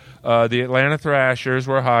story. there. The Atlanta Thrashers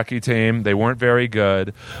were a hockey team. They weren't very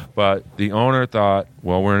good, but the owner thought,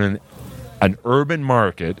 well, we're in an urban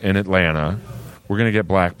market in Atlanta. We're going to get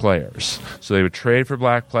black players. So they would trade for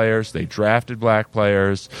black players. They drafted black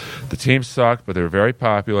players. The team sucked, but they were very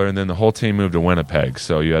popular. And then the whole team moved to Winnipeg.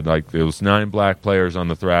 So you had there was 9 black players on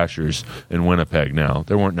the Thrashers in Winnipeg now.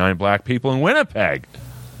 There weren't 9 black people in Winnipeg.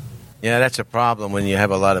 Yeah, that's a problem when you have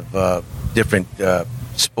a lot of different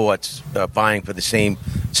sports vying for the same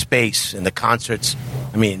space and the concerts.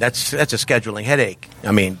 I mean, that's a scheduling headache.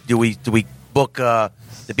 I mean, do we book the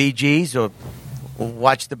Bee Gees or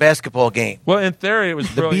watch the basketball game? Well, in theory, it was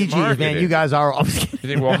The Bee brilliant Gees, man. marketing. You guys are. You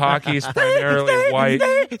think, well, hockey's primarily white.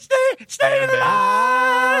 Stay And,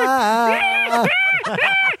 Ah.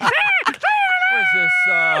 What is this?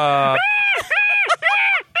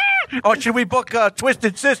 Or should we book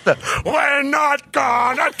Twisted Sister? We're not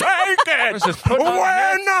gonna take it. What's this, putting on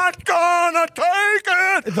We're hits? not gonna take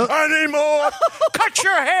it anymore. Cut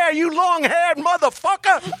your hair, you long-haired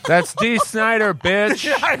motherfucker. That's Dee Snyder, bitch.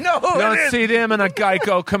 I know who You it don't is. see them in a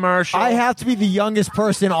Geico commercial. I have to be the youngest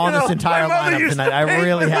person on You know, this entire my mother lineup used to tonight. I pay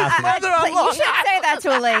really for have to. this. But you should say that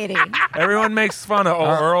to a lady. Everyone makes fun of,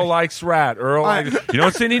 Earl likes Rat. Earl likes, you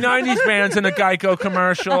don't see any 90s bands in a Geico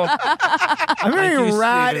commercial. I'm Thank hearing you,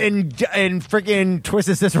 Rat Steven. and freaking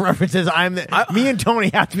Twisted Sister references. Me and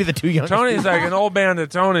Tony have to be the two youngest. Tony's like an old band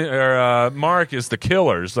that Tony or Mark is the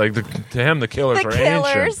Killers. Like to him, the Killers The are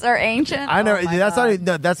Killers ancient. are ancient. I know Oh my that's God. not.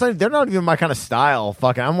 No, that's not. They're not even my kind of style.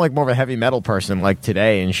 Fucking, I'm like more of a heavy metal person, like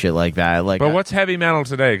today and shit like that. Like, But what's heavy metal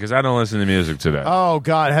today? Because I don't listen to music today. oh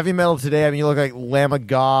god, heavy metal today. I mean, you look like Lamb of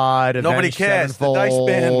God. Nobody Avenged cares. The Sevenfold. Dice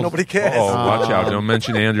Band. Nobody cares. Oh, watch out! Don't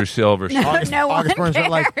mention Andrew Silver. No one Burns are cares.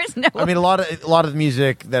 like. No I mean, a lot of the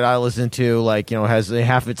music that I listen to, like has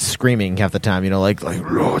half it's screaming half the time. Like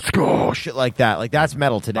let's go, shit like that. Like that's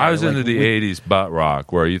metal today. I was like, into the '80s butt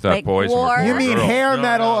rock, where you thought Like boys War. were. You mean girls. hair No,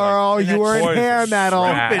 metal, no, like- Earl? You were in Boys hair are metal.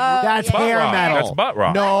 stupid. That's yeah. hair Butt rock. metal. That's butt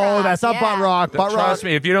rock. No, that's not Yeah. butt rock. Butt rock. Trust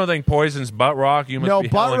me, if you don't think Poison's butt rock, you must No, be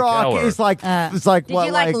butt Helen rock Keller. is like it's like Did what,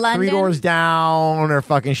 you like Three London? Doors Down or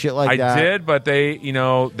fucking shit like I that. did, but they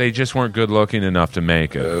just weren't good looking enough to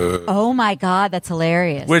make it. Oh my God, that's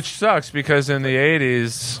hilarious. Which sucks because in the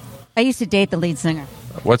 '80s, I used to date the lead singer,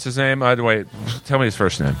 what's his name? Wait, tell me his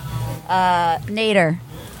first name. Nader.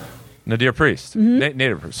 Nadir Priest.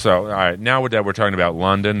 Nadir Priest. So, all right, now that we're talking about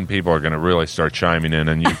London, people are going to really start chiming in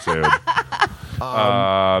on YouTube.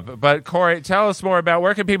 But Corey, tell us more about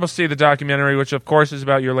where can people see the documentary, which of course is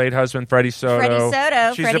about your late husband, Freddie Soto. Freddie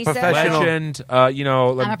Soto. She's Freddie a professional. Legend.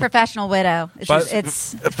 I'm a professional widow. But-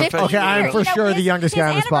 It's 50 Okay, I'm years. for sure the his- youngest guy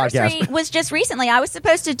on this his anniversary podcast. was just recently. I was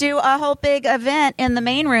supposed to do a whole big event in the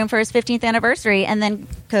main room for his 15th anniversary, and then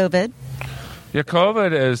COVID. Yeah,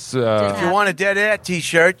 COVID is. If you want a Dead Air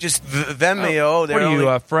T-shirt, just Venmo. What are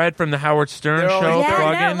you, Fred from the Howard Stern They're show? only- Yeah,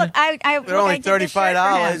 plug no, in? look, They're only I did the shirt for him.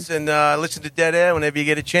 $35, and listen to Dead Air whenever you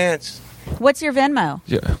get a chance. What's your Venmo?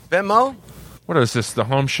 Yeah. Venmo, What is this? The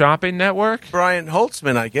Home Shopping Network? Brian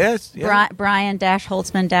Holtzman, I guess. Yeah.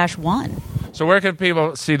 Brian-Holtzman-1. So where can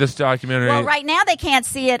people see this documentary? Well, right now they can't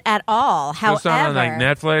see it at all. So it's not on like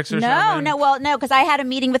Netflix or something? No, because I had a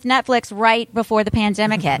meeting with Netflix right before the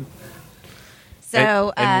pandemic hit.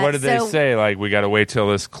 So, and what did they say? Like, we got to wait till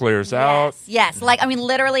this clears out? Yes. Like, I mean,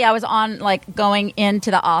 literally, I was on, like, going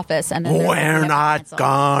into the office. And then We're not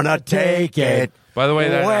gonna take it. By the way,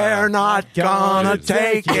 we're not gonna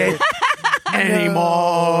take it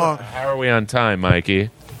anymore. How are we on time, Mikey?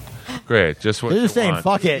 Great. Just what They're just you saying, want.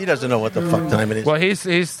 fuck He it. doesn't know what the fuck time it is. Well, he's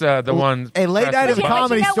the one. A late night at the But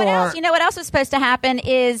Comedy you know Store. What else? You know what else was supposed to happen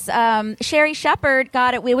is Sherry Shepherd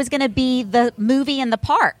got it. It was going to be the movie in the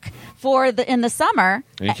park in the summer.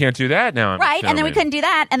 And you can't do that now. Right, and then we couldn't do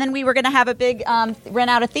that, and then we were going to have a big rent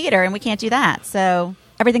out a theater, and we can't do that. So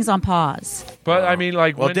everything's on pause. But I mean,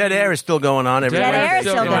 like, Well, when Dead Air is still going on. Dead Air is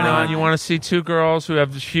still going on. You want to see two girls who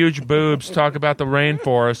have huge boobs talk about the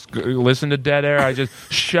rainforest? Listen to Dead Air. I just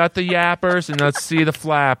shut the yappers and let's see the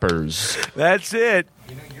flappers. That's it.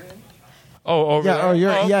 Oh, Yeah, really? you're,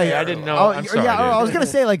 Oh, yeah, okay. yeah. I didn't know. Oh, I'm sorry, yeah, dude. I was gonna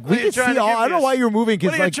say like we are you could trying see to all. give I don't me know a- why you're moving What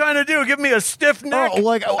because are you like trying to do? Give me a stiff neck?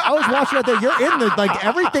 like I was watching out there. You're in the like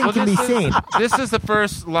everything Well, can be this is- seen. This is the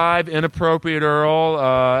first live Inappropriate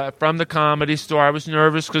Earl from the Comedy Store. I was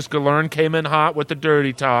nervous because Galern came in hot with the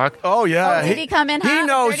dirty talk. Oh yeah. Oh, did he come in hot He with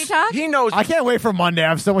knows. dirty talk? He knows. I can't wait for Monday. I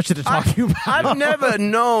have so much to talk to you about. I've never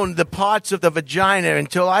known the parts of the vagina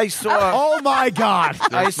until I saw. Oh my god!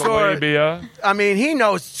 I saw. Labia. I mean, he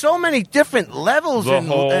knows so many different levels The and,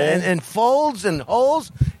 hole. and folds and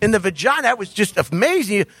holes in the vagina. That was just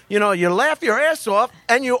amazing. You know, you laugh your ass off,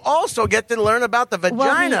 and you also get to learn about the Well,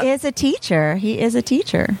 vagina. he is a teacher. He is a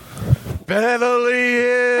teacher. Beverly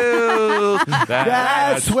Hills.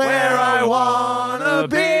 That's where I wanna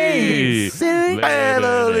be.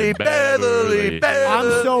 Beverly, Beverly, Beverly.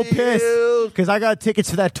 I'm so pissed because I got tickets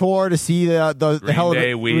for that tour to see the Green hell of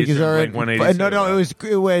Day, it. Weezer, Blink-182. No, it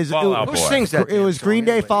was Fall Out Who Boy. sings that? It was damn Green song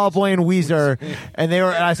Day, anyway? Fall Out Boy, and Weezer, and they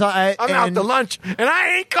were. And I saw. I'm out and, to lunch, and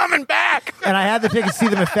I ain't coming back. and I had the tickets to see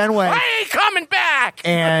them at Fenway. I ain't coming back.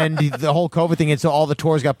 And the whole COVID thing, and so all the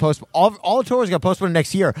tours got postponed. All the tours got postponed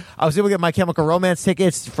next year. I was able to get My Chemical Romance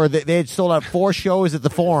tickets for they had sold out 4 shows at the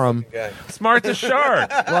Forum, Smart to short.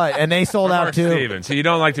 right? And they sold out Mark too. Stevens. So you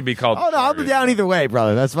don't like to be called. Oh no, I'm down either way,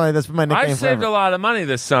 brother. That's my nickname. I saved forever. a lot of money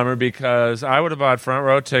this summer because I would have bought front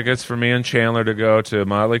row tickets for me and Chandler to go to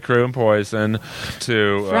Motley Crue and Poison,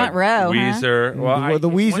 to Front row, huh? Weezer. Well, The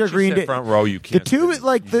Weezer, once you Green said Day- front row. You The can't. two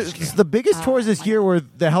the biggest tours this year were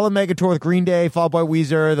the Hella Mega tour with Green Day, Fall Out Boy,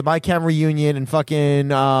 Weezer, the My Chem reunion, and fucking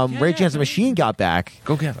Ray Against the Machine got back.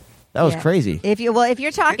 Go get it. That was Yeah. crazy. If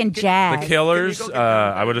you're talking jazz, The Killers.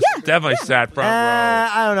 I would have definitely sat front row.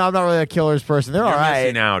 I don't know. I'm not really a Killers person. They're You're all right.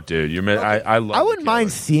 missing out, dude. I love. I wouldn't the mind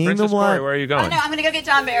Killers. seeing Princess them live. Corey, where are you going? Oh, no, I'm going to go get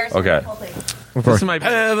John Barris. Okay. This is my.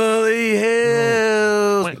 Beverly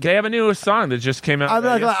Hills. They have a new song that just came out.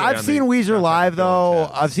 yesterday I've on seen the Weezer Soundtrack live though. Film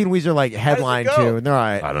Chat. I've seen Weezer like headline go? too, and they're all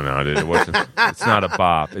right. I don't know, dude. It wasn't. It's not a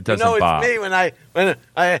bop. It You doesn't know, it's bop. me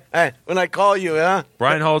when I call you, huh?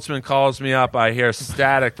 Brian Holtzman calls me up. I hear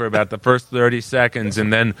static for about the first 30 seconds,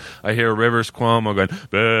 and then I hear Rivers Cuomo going,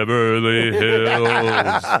 Beverly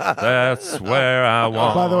Hills, that's where I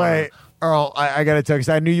want. By the way, Earl, I got to tell you, because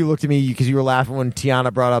I knew you looked at me because you were laughing when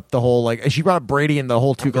Tiana brought up the whole, like, she brought up Brady and the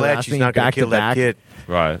whole Tuukka Glad Rask she's thing not going back to kill to that back. kid.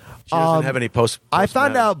 Right. She doesn't have any I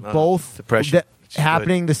found out both depression. that She's good.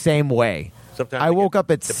 happening the same way. Sometimes I they woke get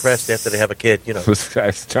up at depressed after they have a kid. You know. This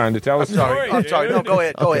guy's trying to tell us. I'm sorry. No, go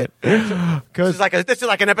ahead. Go ahead. This because is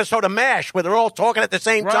like an episode of MASH where they're all talking at the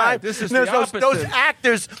same Right, time. this is And there's the those opposite.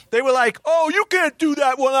 actors. They were like, "Oh, you can't do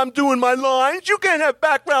that when I'm doing my lines. You can't have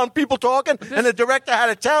background people talking." And the director had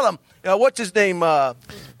to tell him, "What's his name?"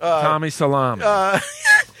 Tommy Salami.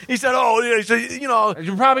 He said, "Oh, yeah." He said, "You know."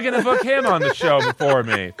 You're probably going to book him on the show before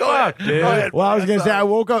me. Go ahead. Fuck, dude. Go ahead. well, I was going to say, I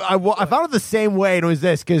woke up, I found it the same way, and it was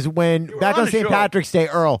this, because when, back on on the St. show. Patrick's Day,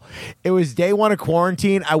 Earl, it was day 1 of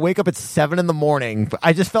quarantine. I wake up at 7 in the morning.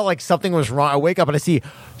 I just felt like something was wrong. I wake up and I see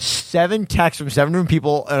 7 texts from 7 different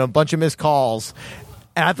people and a bunch of missed calls.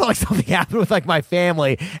 And I felt like something happened with like my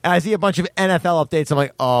family. And I see a bunch of NFL updates. I'm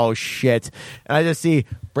like, oh shit. And I just see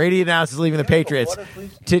Brady announces leaving the Patriots.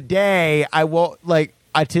 Today, I woke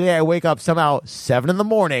today I wake up somehow 7 in the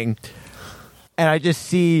morning, and I just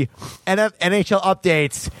see NHL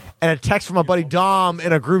updates and a text from my buddy Dom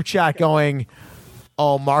in a group chat going,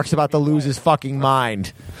 "Oh, Mark's about to lose his fucking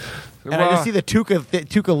mind." And I just see the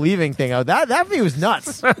Tuukka leaving thing. Oh, that for me was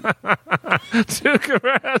nuts. Tuukka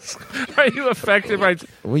Rask. Are you affected by...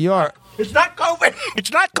 Well, you are. It's not COVID.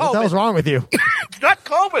 It's not What the hell's COVID. wrong with you? It's not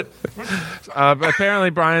COVID. apparently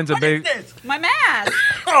Brian's a big... my mask.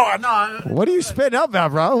 Oh, no. What are you spitting up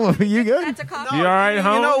about, bro? Are you good? That's a cough. You all right,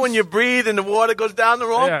 Holmes? You know when you breathe and the water goes down the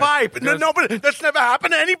wrong Yeah, pipe. it goes- Nobody, that's never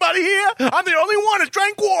happened to anybody here. I'm the only one that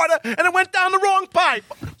drank water and it went down the wrong pipe.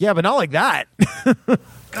 Yeah, but not like that.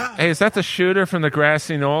 Hey, is that the shooter from the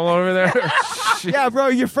grassy knoll over there? Yeah, bro,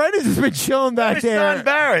 your friend has just been chilling back Where's Don there.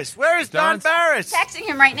 Barris? Where is Don Don's- Barris? Texting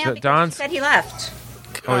him right now because Don's- he said he left.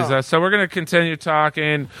 Oh, is that, so we're going to continue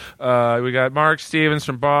talking. We got Mark Stevens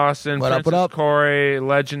from Boston. What up, Princess what up? Corey,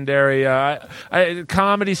 legendary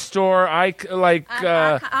Comedy Store.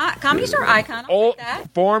 Comedy store icon. I'll Old, take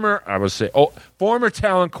that. former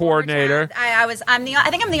talent coordinator. I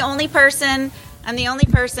think I'm the only person. I'm the only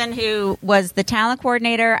person who was the talent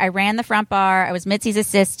coordinator. I ran the front bar. I was Mitzi's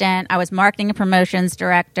assistant. I was marketing and promotions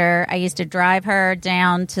director. I used to drive her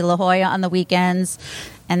down to La Jolla on the weekends,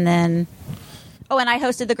 and then. Oh, and I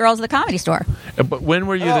hosted the Girls of the Comedy Store. But when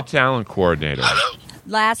were you the talent coordinator?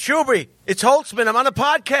 Last Shubry, it's Holtzman. I'm on a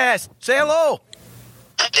podcast. Say hello.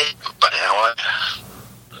 But how are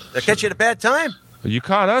you? Did I catch you at a bad time? You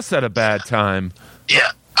caught us at a bad time.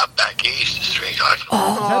 Yeah, I'm back east. It's 3 o'clock.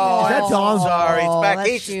 Is that Dawn's? Sorry, it's back that's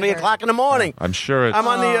east. It's 3 Schubert. o'clock in the morning. I'm sure it's I'm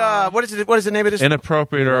on the, what is it? What is the name of this?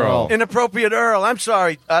 Inappropriate Earl. Inappropriate Earl. I'm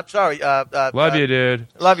sorry. Love you, dude.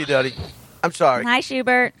 Love you, Duddy. I'm sorry. Hi,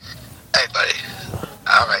 Schubert. Hey, buddy.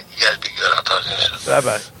 All right, you guys be good. I'll talk to you soon.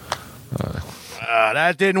 Bye-bye.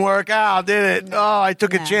 That didn't work out, did it? Oh, I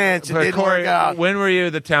took a chance. It But didn't Corey, work out. when were you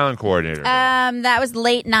the talent coordinator? That was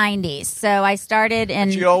late '90s. So I started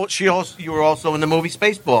in. You were also in the movie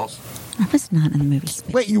Spaceballs. I was not in the movie.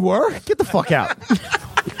 Wait, you were? Get the fuck out.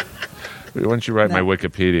 Why don't you write my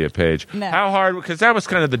Wikipedia page? No. How hard? Because that was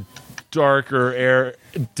kind of the darker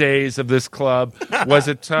days of this club. Was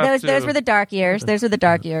it tough? Those were the dark years. Those were the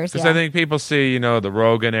dark years. Because Yeah. I think people see, the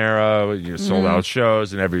Rogan era, you sold out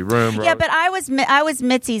shows in every room. Yeah, but I was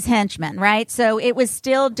Mitzi's henchman, right? So it was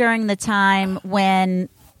still during the time when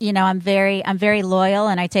I'm very loyal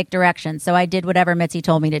and I take direction. So I did whatever Mitzi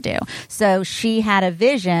told me to do. So she had a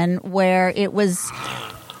vision where it was.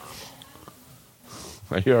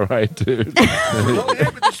 Are you all right, dude? Go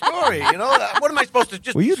ahead with the story. What am I supposed to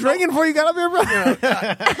just? Were you drinking before you got up here, bro?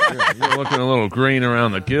 You're looking a little green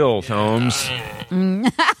around the gills, Holmes.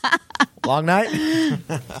 Long night?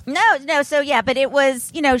 No. So yeah, but it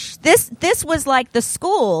was, this was like the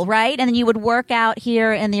school, right? And then you would work out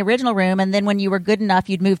here in the original room, and then when you were good enough,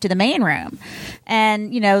 you'd move to the main room.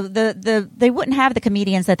 And they wouldn't have the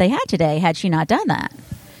comedians that they had today had she not done that.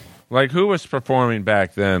 Like, who was performing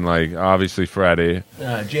back then? Like, obviously Freddie,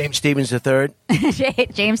 James Stevens III.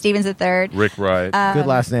 James Stevens III. Rick Wright. Good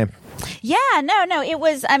last name. Yeah, no. It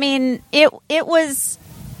was. It was.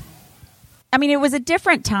 It was a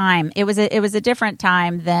different time. It was a different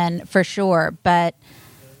time then, for sure. But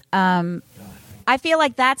I feel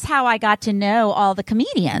like that's how I got to know all the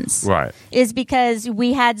comedians. Right. Is because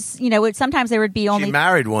we had, sometimes there would be only. She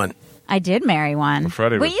married one. I did marry one. Well,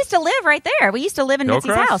 Freddie we was- used to live right there. We used to live in Mitzi's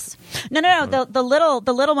Hillcrest? house. No. The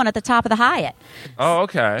little one at the top of the Hyatt. Oh,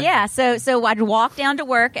 okay. Yeah. So I'd walk down to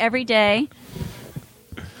work every day.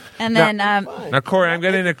 And then, Now, Corey, I'm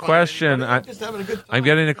getting a question. I'm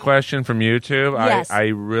getting a question from YouTube. Yes. I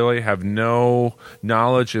really have no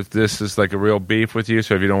knowledge if this is like a real beef with you.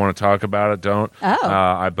 So if you don't want to talk about it, don't.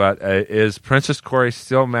 Oh. But is Princess Corey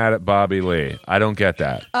still mad at Bobby Lee? I don't get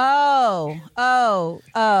that. oh. Would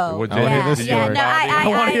I want to hear this yeah, story. no, I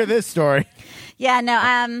want to hear this story. Yeah, no,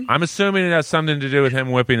 I'm assuming it has something to do with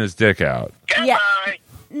him whipping his dick out. yeah.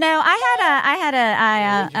 No,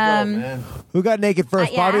 I had Who got naked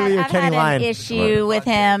first, yeah, Bobby Lee or I've Kenny had Lyon? an issue with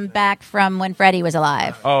him back from when Freddie was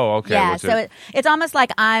alive. Oh, okay. yeah, What's so it? it's almost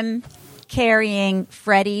like I'm carrying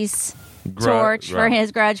Freddie's torch for right.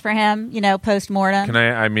 his grudge for him, post mortem. Can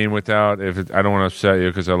I mean, without, I don't want to upset you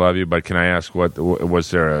because I love you, but can I ask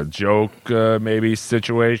was there a joke maybe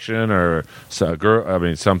situation or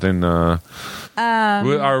something?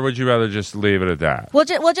 Or would you rather just leave it at that? We'll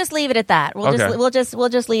just leave it at that. We'll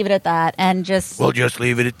just leave it at that, and just We'll just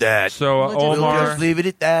leave it at that. So We'll We'll Omar, just leave it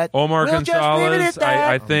at that. Omar We'll just leave it Gonzalez, at that.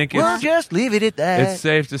 I think We'll it's just leave it at that. it's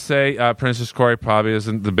safe to say Princess Corey probably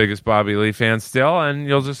isn't the biggest Bobby Lee fan still, and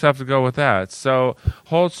you'll just have to go with that. So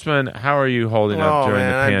Holtzman, how are you holding up Oh, during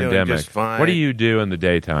man, the I'm doing pandemic? just fine. What do you do in the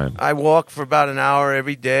daytime? I walk for about an hour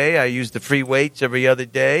every day. I use the free weights every other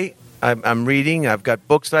day. I'm reading. I've got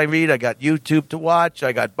books I read. I got YouTube to watch.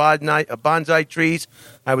 I got bonsai trees.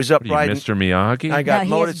 I was up What are you, riding. Mr. Miyagi? I got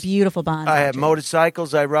he has beautiful bonds. I have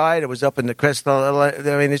motorcycles I ride. I was up in the Crystal. I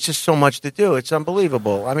mean, it's just so much to do. It's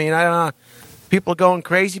unbelievable. I mean, I don't know. People are going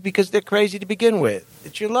crazy because they're crazy to begin with.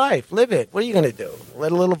 It's your life. Live it. What are you going to do?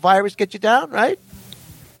 Let a little virus get you down, right?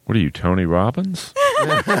 What are you, Tony Robbins?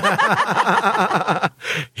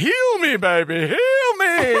 Heal me, baby. Heal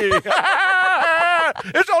me.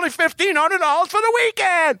 It's only $1,500 for the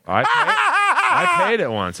weekend. I paid it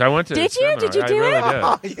once. I went to. Did the you? seminar. Did you I do really it? Did.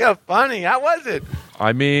 Oh, you're funny. How was it?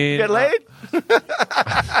 I mean, Get laid?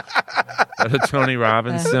 at a Tony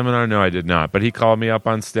Robbins seminar? No, I did not. But he called me up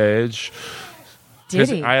on stage. Did 'Cause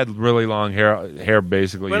he? I had really long hair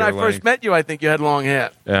basically. When I first met you, I think you had long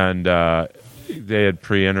hair. And they had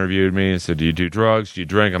pre-interviewed me and said, "Do you do drugs? Do you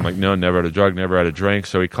drink?" I'm like, "No, never had a drug, never had a drink."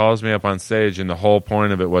 So he calls me up on stage, and the whole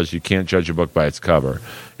point of it was you can't judge a book by its cover.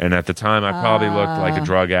 And at the time, I probably looked like a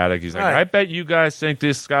drug addict. He's like, Right. "I bet you guys think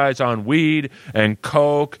this guy's on weed and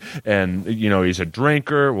coke, and he's a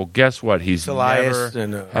drinker." Well, guess what? He's Elias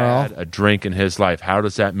never and, had a drink in his life. How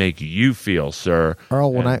does that make you feel, sir?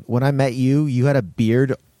 Earl, And- when I met you, you had a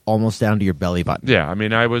beard almost down to your belly button. Yeah, I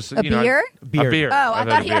mean, I was A beard? A beard. Oh, I I've had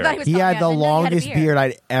thought a he beard. was. He had the I didn't know you had a longest beard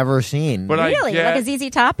I'd ever seen. But Really? Like a ZZ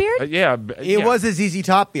Top beard? Yeah, It was a ZZ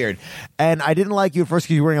Top beard. And I didn't like you at first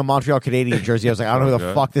because you were wearing a Montreal Canadian jersey. I was like, I don't know who the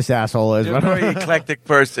Okay. fuck this asshole is. You're a very eclectic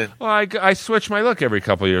person. Well, I switch my look every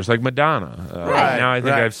couple of years, like Madonna. Right, Now I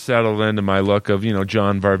think right. I've settled into my look of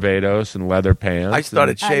John Varvatos and leather pants. I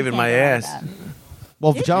started I shaving can't my go with ass. that.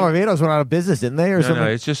 Well, John Barbados went out of business, didn't they? Or And, something? no,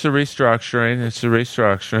 it's just a restructuring. It's a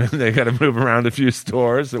restructuring. They got to move around a few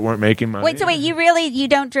stores that weren't making money. Wait, so you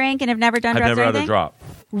don't drink and have never done I've drugs never or had a anything? drop.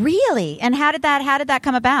 Really? And how did that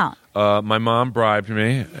come about? My mom bribed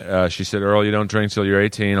me. She said, "Earl, you don't drink till you're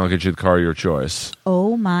 18. I'll get you the car of your choice."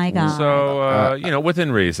 Oh my God. So,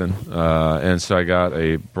 within reason. And so I got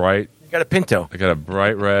a bright Got a Pinto.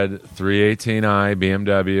 red 318i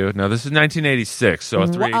BMW. Now, this is 1986, so a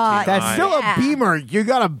 318i. That's still a Beamer. You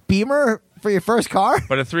got a Beamer for your first car?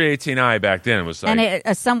 But a 318i back then was like...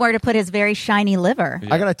 and somewhere to put his very shiny liver.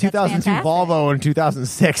 I got a 2002 fantastic. Volvo in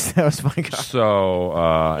 2006. That was my car. So,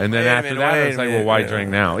 and then Wait a after minute, that, wait it's a like, minute. well, why drink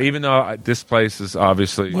now? Even though this place is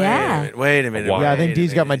obviously... Yeah. Wait a minute. Why? Yeah, I think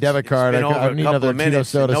Dee's got my debit card. It's been I over need a couple another of Tito minutes.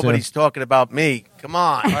 soda soon. Nobody's talking about me. Come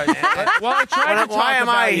on. Well, I tried to Why talk am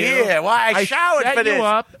I about you. here? Why I showered set for you this?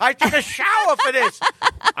 up. I took a shower for this.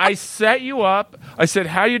 I set you up. I said,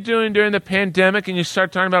 how you doing during the pandemic? And you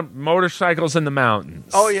start talking about motorcycles in the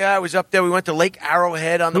mountains. Oh yeah, I was up there. We went to Lake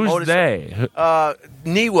Arrowhead on the Who's motorcycle. they?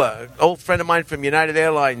 Niwa, old friend of mine from United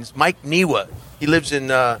Airlines, Mike Niwa. He lives in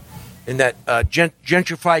that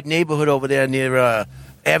gentrified neighborhood over there near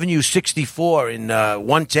Avenue 64 in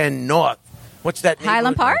 110 North. What's that?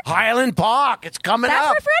 Highland neighborhood? Park? Highland Park. It's coming That's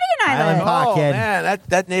up. where Freddie and I Highland live. Park. Oh kid. man,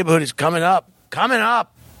 that neighborhood is coming up. Coming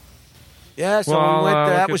up. Yeah, so Well, we went. look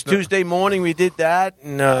That at was the- Tuesday morning. We did that,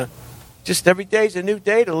 and just every day's a new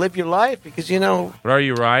day to live your life because But are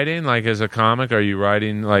you riding like as a comic? Are you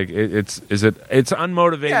riding like it's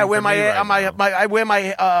unmotivating? Yeah, I wear for me right now. I wear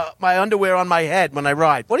my underwear on my head when I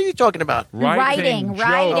ride. What are you talking about? Riding.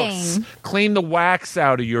 jokes. Clean the wax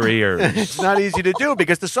out of your ears. It's not easy to do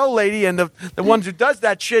because the soul lady and the ones who does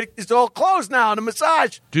that shit is all closed now. The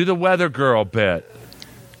massage. Do the weather girl bit.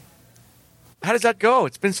 How does that go?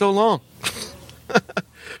 It's been so long.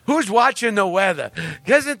 Who's watching the weather?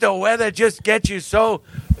 Doesn't the weather just get you so?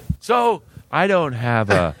 I don't have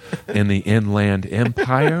a in the Inland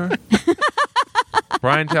Empire.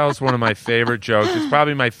 Brian tells one of my favorite jokes. It's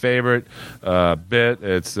probably my favorite bit.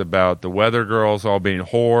 It's about the weather girls all being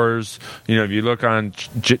whores. If you look on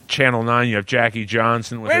Channel 9, you have Jackie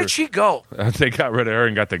Johnson. With Where her, did she go? They got rid of her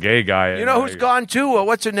and got the gay guy. You know who's gone too?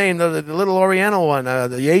 What's her name? The little Oriental one,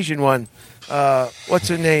 the Asian one. What's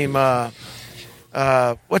her name?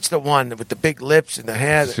 What's the one with the big lips and the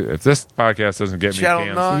hair? If this podcast doesn't get me Channel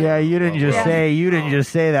canceled, 9. Yeah, you didn't just say. You didn't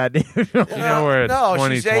just say that. Dude. you know we're at No,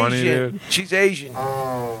 she's 2020, Asian. dude. She's Asian.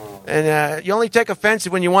 And you only take offense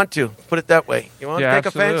when you want to. Put it that way. You want to Yeah, take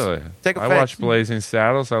absolutely. offense? Take I offense. watched Blazing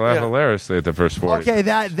Saddles. I laugh Yeah. hilariously at the first 40. Okay,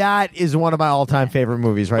 that is one of my all-time favorite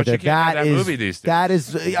movies, right But there. you can't have that is movie these days. that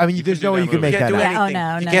is. I mean, there's do no way that you can movie. make You can't that do up. Yeah, oh, anything.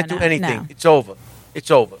 no, you no, can't no, do anything. no. It's over.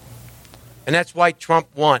 It's over. And that's why Trump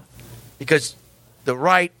won. Because the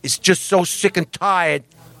right is just so sick and tired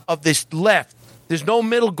of this left. There's no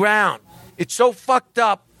middle ground. It's so fucked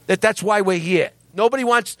up that's why we're here. Nobody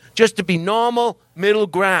wants just to be normal middle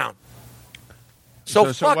ground.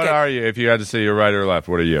 So fuck what it. are you? If you had to say you're right or left,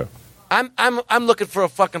 what are you? I'm looking for a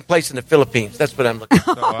fucking place in the Philippines. That's what I'm looking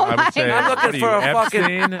for. So I would say, I'm what are looking you, for a fucking.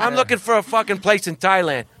 Epstein? I'm looking for a fucking place in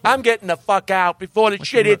Thailand. I'm getting the fuck out before the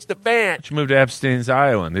shit hits the fan. You moved to Epstein's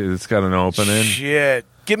Island. It's got an opening. Shit,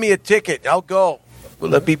 give me a ticket. I'll go. Will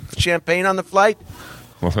there be champagne on the flight?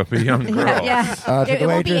 Well, there'll be young girls. Yeah. To the It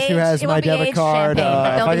won't be waitress who aged- has it my won't be debit aged card, champagne, but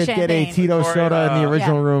if there'll I be could get a champagne. Tito Corey, soda in the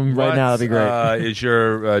original yeah. room right now, that'd be great. Is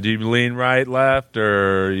your do you lean right, left,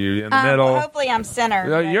 or are you in the middle? Hopefully, I'm center.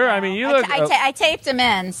 Yeah, right you're- now. I mean, you look- I taped him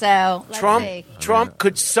in, so let's Trump see. Trump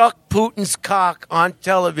could suck Putin's cock on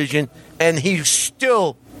television, and he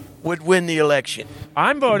still would win the election.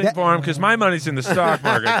 I'm voting for him because my money's in the stock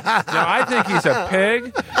market. Now, I think he's a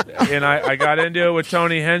pig, and I got into it with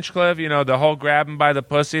Tony Hinchcliffe, the whole grab him by the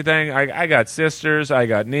pussy thing. I got sisters, I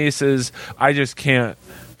got nieces. I just can't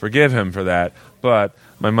forgive him for that, but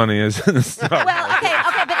my money is in the stock market. Well, okay,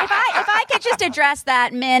 but if I could just address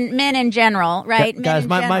that, men in general, right? Men Guys, in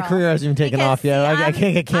my general. career hasn't even taken Because, off yet. see, I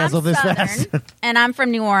can't get canceled I'm this Southern, fast. and I'm from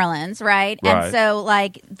New Orleans, right? Right. And so,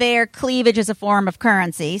 like, their cleavage is a form of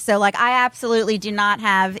currency. So, like, I absolutely do not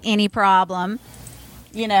have any problem.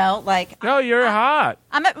 Like No, you're hot.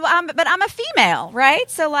 but I'm a female, right?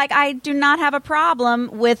 So, like, I do not have a problem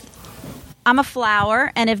with. I'm a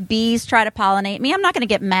flower, and if bees try to pollinate me, I'm not going to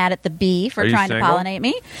get mad at the bee for Are you trying single? to pollinate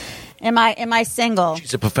me. Am I single?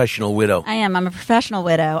 She's a professional widow. I am. I'm a professional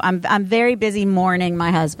widow. I'm very busy mourning my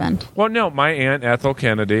husband. Well, no, my Aunt Ethel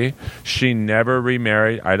Kennedy, she never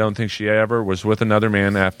remarried. I don't think she ever was with another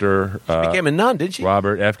man after Became a nun, didn't she?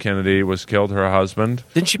 Robert F. Kennedy was killed, her husband.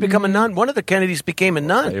 Didn't she become a nun? One of the Kennedys became a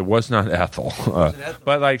nun. It was not Ethel.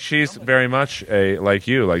 But, like, she's very much like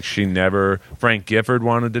you. Like, she never, Frank Gifford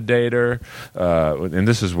wanted to date her. And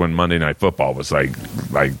this is when Monday Night Football was, like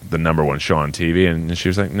the number one show on TV. And she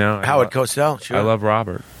was like, no. Howard Cosell, sure. I love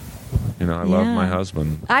Robert. I love my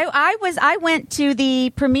husband. I went to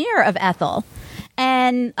the premiere of Ethel.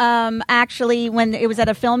 And actually, when it was at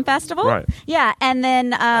a film festival, Right. Yeah, and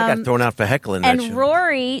then I got thrown out for heckling that and show.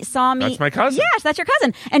 Rory saw me. That's my cousin. Yes, that's your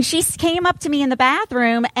cousin. And she came up to me in the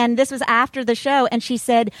bathroom, and this was after the show, and she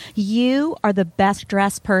said, "You are the best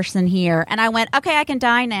dressed person here." And I went, "Okay, I can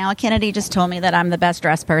die now." Kennedy just told me that I'm the best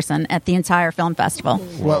dressed person at the entire film festival.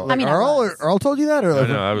 What, I mean, I Earl? was. Earl told you that, or No,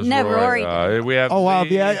 that was No, Rory. Rory. We have Oh wow,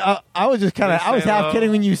 Lee. yeah. I was just kind of, I was Say half hello.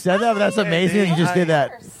 kidding when you said that, but that's amazing that you just did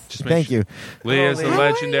that. Just make Thank sure- you. Lee is the Lee.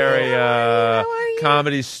 legendary How are you?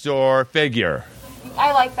 comedy store figure.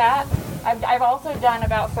 I like that. I've also done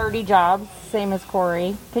about 30 jobs, same as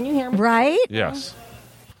Corey. Can you hear me? Right? Yes.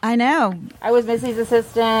 I know. I was Missy's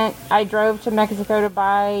assistant. I drove to Mexico to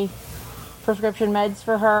buy prescription meds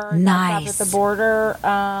for her. Nice. Stopped at the border.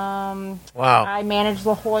 Wow. I managed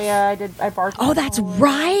La Jolla. I bartended. Oh, that's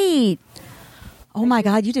right. Oh my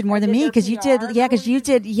God, you did more than did me their because you did. PR. Yeah, because you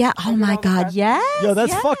did. Yeah. Oh my God. Yes. Yo,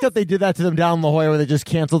 that's yes. fucked up. They did that to them down in La Jolla, where they just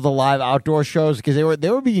canceled the live outdoor shows because they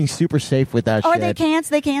were being super safe with that Oh, shit. they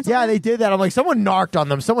canceled. They canceled. Yeah, they did that. I'm like, someone narked on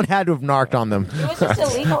them. Someone had to have narked on them. It was just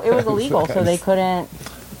illegal. It was illegal, so they couldn't.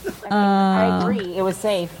 I agree, it was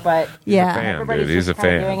safe, but Yeah. Fan, everybody's dude. He's just a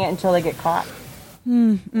kind of fan. doing it until they get caught.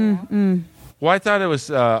 Well, I thought it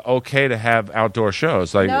was okay to have outdoor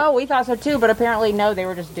shows. Like, No, we thought so too, but apparently no, they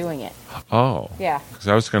were just doing it. oh, Yeah. because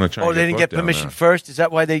I was going to try. Oh, and they didn't get booked down permission there. first? Is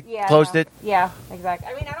that why they Yeah, closed no. it? Yeah, exactly.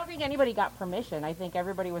 I mean, I don't think anybody got permission. I think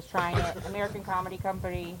everybody was trying it. American Comedy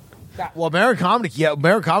Company got. Well, American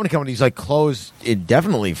Comedy Company's like closed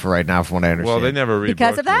indefinitely for right now, from what I understand. Well, they never rebooked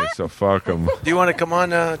Because of me, that? so fuck them. Do you want to come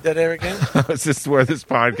on Dead Air again? This is where this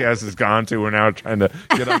podcast has gone to. We're now trying to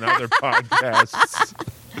get on other podcasts.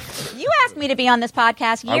 You asked me to be on this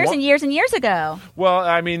podcast I years wa- and years and years ago. Well,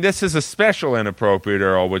 I mean, this is a special inappropriate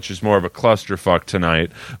Earl, which is more of a clusterfuck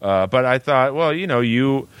tonight. But I thought, well,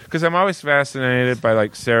 you, because I'm always fascinated by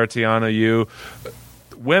like Sarah Tiana, you.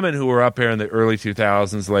 Women who were up here in the early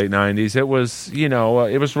 2000s, late 90s, it was,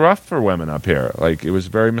 it was rough for women up here. Like, it was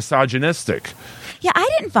very misogynistic. Yeah, I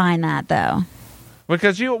didn't find that though.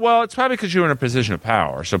 Because it's probably because you were in a position of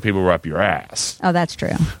power, so people were up your ass. Oh, that's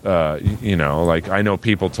true. Like I know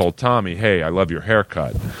people told Tommy, "Hey, I love your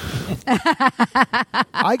haircut."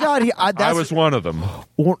 I got here. I was one of them.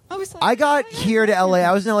 I got here to LA.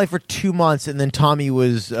 I was in LA for 2 months, and then Tommy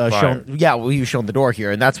was shown. Yeah, well, he was shown the door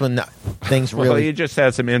here, and that's when things Well, really. he just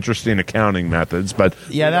had some interesting accounting methods, but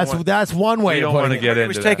Yeah, that's one way. we to don't put want to it. get He into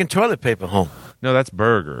was that. taking toilet paper home. No, that's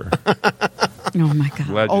Burger, Oh my God.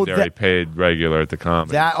 legendary that- paid regular at the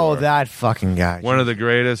comedy. store. That fucking guy. One of the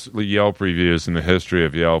greatest Yelp reviews in the history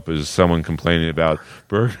of Yelp is someone complaining about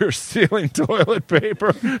Burger stealing toilet paper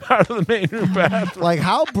out of the main room bathroom. Like,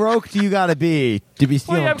 how broke do you got to be Well, you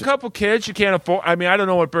stealing? have a couple kids, you can't afford. I mean, I don't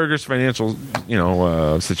know what Burger's financial,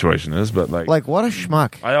 situation is, but Like, what a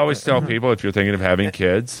schmuck. I always tell people if you're thinking of having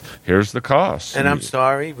kids, here's the cost. And I'm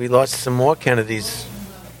sorry, we lost some more Kennedys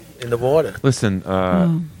in the water. Listen,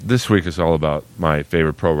 this week is all about my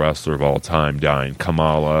favorite pro wrestler of all time dying,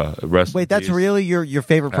 Kamala. Rest Wait, in that's peace. really your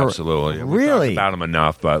favorite pro? Absolutely. We Really? talked about him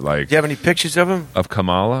enough, but like Do you have any pictures of him? of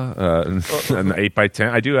Kamala, an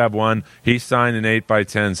 8x10. I do have one. He signed an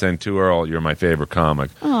 8x10 saying to Earl, "You're my favorite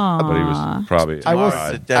comic." But he was probably. I will It's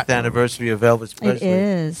died. the death anniversary of Elvis Presley. It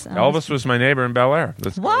is. Elvis was my neighbor in Bel Air.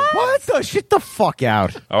 What the shit? The fuck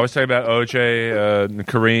out! I always talk about OJ,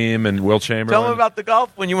 Kareem, and Will Chamberlain. Tell him about the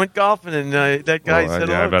golf when you went golfing and that guy Well, said,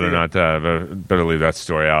 yeah, I "Oh, better dude." not. Better leave that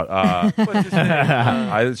story out. What's his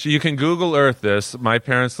name? So you can Google Earth this. My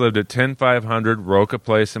parents lived at 10500 Roca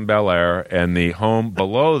Place in Bel Air, and the home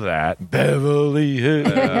below that, Beverly Hills.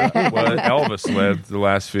 where Elvis lived the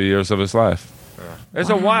last few years of his life. There's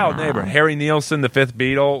a wild neighbor. Harry Nielsen, the fifth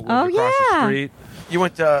Beatle, lived Oh, across the yeah. street. You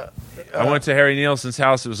went to I went to Harry Nielsen's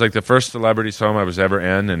house. It was like the first celebrity's home I was ever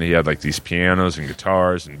in, and he had like these pianos and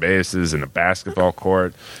guitars and basses and a basketball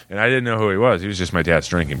court. And I didn't know who he was. He was just my dad's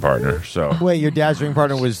drinking partner. So Wait, your dad's drinking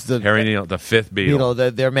partner was the Harry Nielsen, the fifth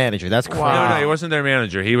Beatle. their manager. That's crazy. No, he wasn't their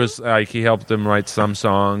manager. He was like he helped them write some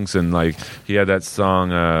songs, and like he had that song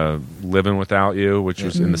 "Living Without You," which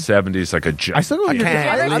was in the '70s, like a. I still know your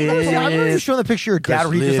dad. I've never shown the picture of your dad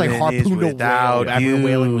where he just like living is harpooned a without whale after the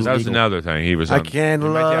whaling was That was legal. another thing. He was. I On, can't my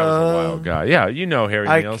dad was a love. wild guy. Yeah, you know Harry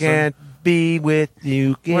I Nielsen. can't be with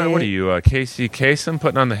you. What are you, Casey Kasem,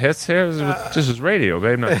 putting on the hits here? This is radio,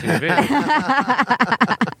 babe, not TV.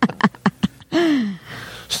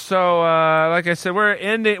 So, like I said,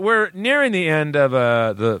 we're nearing the end of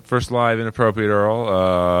the first live Inappropriate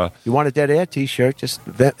Earl. You want a Dead Air T-shirt? Just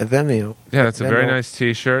Vimeo. Yeah, that's a very Venmo. nice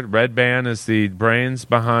T-shirt. Red Band is the brains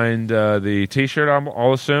behind the T-shirt.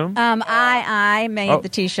 I'll assume. I made the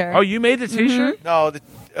T-shirt. Oh, you made the T-shirt? No, the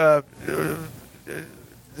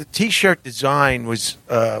T-shirt design was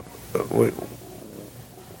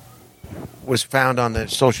found on the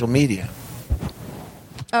social media,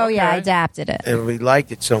 Oh yeah, I Okay. adapted it. and we liked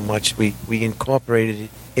it so much we incorporated it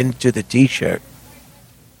into the T-shirt.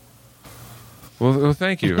 Well,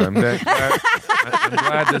 thank you. I'm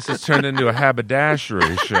glad this has turned into a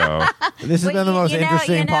haberdashery show. This has been the most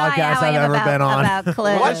interesting podcast I've ever been on. This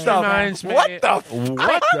reminds me.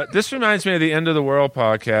 This reminds me of the End of the World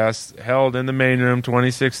podcast held in the main room,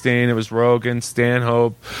 2016. It was Rogan,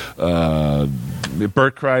 Stanhope,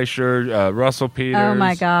 Bert Kreischer, Russell Peters. Oh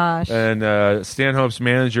my gosh. And Stanhope's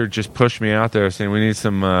manager just pushed me out there, saying we need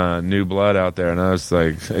some new blood out there. And I was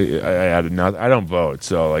like, I don't vote,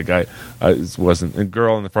 so like I it wasn't. A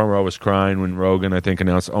girl in the front row was crying when Rogan, I think,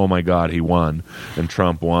 announced, "Oh my God, he won," and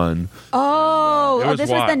Trump won. Oh, It was this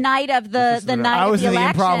was the wild. night of the night I of was the in the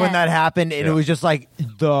election. improv when that happened, and it was just like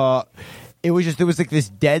there was like this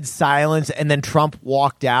dead silence, and then Trump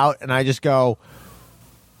walked out, and I just go,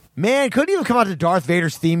 man, couldn't even come out to Darth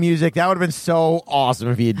Vader's theme music. That would have been so awesome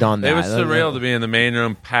if he had done that. It was surreal to be in the main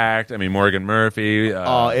room, packed. I mean, Morgan Murphy, it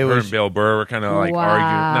her was- and Bill Burr were kind of like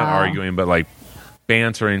Wow. not arguing, but like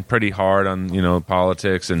bantering pretty hard on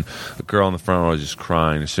politics. And the girl in the front row was just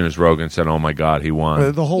crying as soon as Rogan said, "Oh my God, he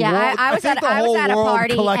won." The whole Yeah, world. I was think at the I whole was at a world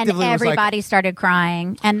party and collectively was like, everybody started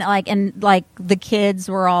crying, and like the kids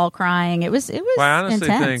were all crying. It was Well, I honestly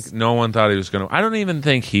intense. think no one thought he was going to. I don't even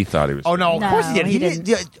think he thought he was. oh no, of No, course he did. he He didn't.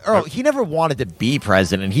 Yeah, Earl, he never wanted to be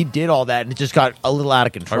president. He did all that, and it just got a little out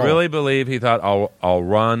of I control. really believe he thought I'll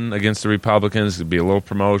run against the Republicans. It'd be a little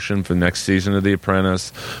promotion for the next season of The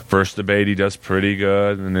Apprentice. First debate, he does pretty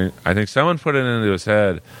good, and then I think someone put it into his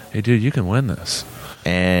head, "Hey, dude, you can win this."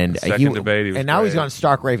 And Second debate, he was and now he's great. gone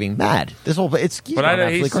stark raving mad. This whole he's But gone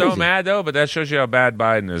absolutely he's so crazy. mad though. But that shows you how bad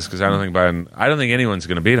Biden is, because I don't think anyone's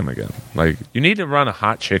going to beat him again. Like you need to run a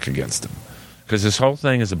hot chick against him, because this whole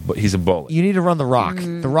thing is he's a bully. You need to run The Rock.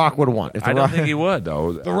 The Rock would have won. If the I don't Rock, think he would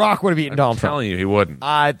though. The Rock would have beaten I'm Donald Trump. telling you, he wouldn't. The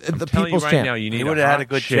I'm telling you people's right champ. now, you need He a would have had hot a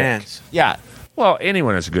good chick. chance. Yeah. Well,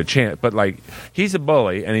 anyone has a good chance, but like he's a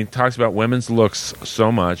bully, and he talks about women's looks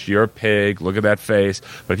so much. You're a pig. Look at that face.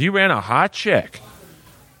 But if you ran a hot chick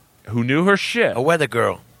who knew her shit, A weather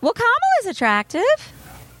girl. Well, Kamala's attractive.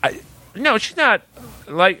 no, she's not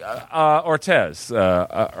like Ortez.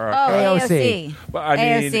 AOC. But I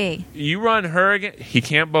mean, AOC. you run her again. He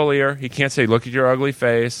can't bully her. He can't say, "Look at your ugly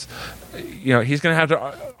face." He's going to have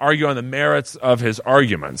to argue on the merits of his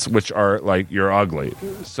arguments, which are like you're ugly.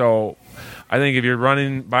 So, I think if you're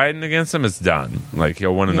running Biden against him, it's done. Like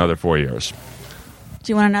he'll win another 4 years.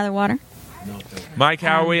 Do you want another water? Mike,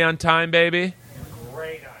 how are we on time, baby?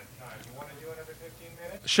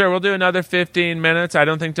 Sure, we'll do another 15 minutes. I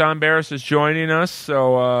don't think Don Barris is joining us,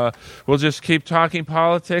 so we'll just keep talking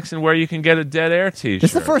politics and where you can get a Dead Air T-shirt.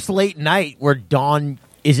 This is the first late night where Dawn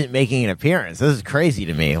isn't making an appearance. This is crazy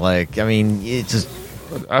to me. Like, I mean, it's just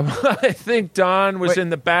I think Don was in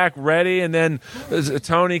the back ready, and then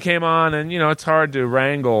Tony came on, and it's hard to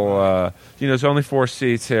wrangle. There's only 4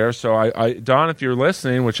 seats here, so Don, if you're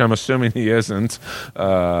listening, which I'm assuming he isn't,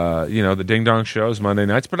 the Ding Dong shows Monday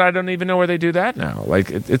nights, but I don't even know where they do that now. Like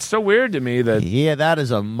it's so weird to me that that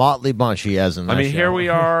is a motley bunch he has in that show. Here we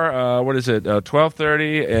are. What is it?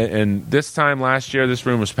 12:30, and this time last year, this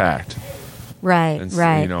room was packed. Right, And,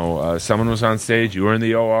 right. Someone was on stage. You were in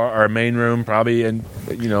the OR, our main room, probably, and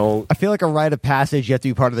I feel like a rite of passage. You have to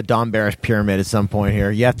be part of the Don Barris pyramid at some point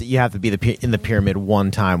here. You have to be in the pyramid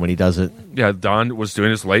one time when he does it. Yeah, Don was doing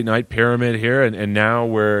his late night pyramid here, and now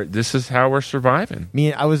this is how we're surviving.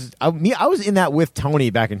 I was in that with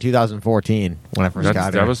Tony back in 2014 when I first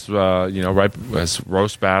got here. That was right as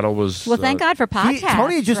Roast Battle was. Well, thank God for podcasts.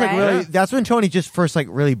 Tony just right? really. That's when Tony just first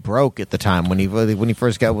really broke at the time when he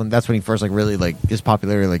first really his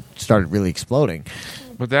popularity started really exploding.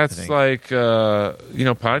 But that's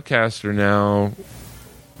podcasts are now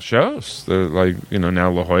shows. They're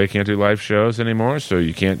now La Jolla can't do live shows anymore, so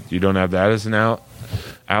you don't have that as an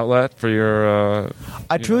outlet for your.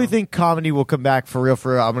 I truly think comedy will come back for real.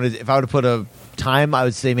 If I were to put a time, I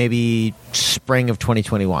would say maybe spring of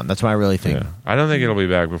 2021. That's what I really think. Yeah. I don't think it'll be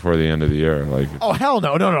back before the end of the year. Oh hell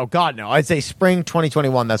no, God no! I'd say spring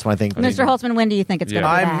 2021. That's what I think. Mr. Holtzman, when do you think it's going to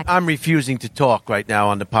be back? I'm refusing to talk right now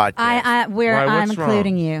on the podcast. I'm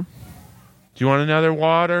including you. Do you want another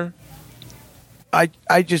water?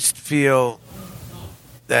 I just feel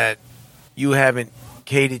that you haven't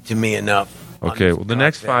catered to me enough. Okay, well, the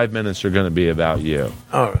next 5 minutes are going to be about you.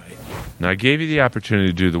 All right. Now, I gave you the opportunity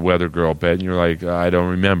to do the weather girl bit, and you're like, I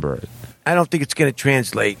don't remember it. I don't think it's going to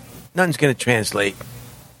translate. Nothing's going to translate.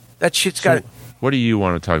 That shit's got. What do you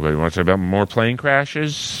want to talk about? You want to talk about more plane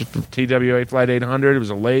crashes? TWA Flight 800, it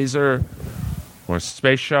was a laser. Or a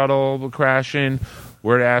space shuttle crashing.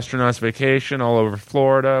 We're at astronauts vacation all over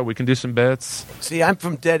Florida. We can do some bits. See, I'm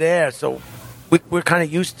from Dead Air, so we're kind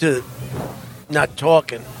of used to not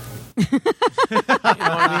talking. You know what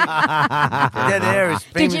I mean? Dead Air is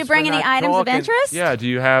famous. Did you bring for any not items of talking. interest? Yeah,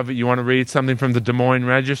 you want to read something from the Des Moines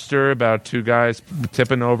Register about 2 guys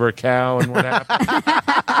tipping over a cow and what happened?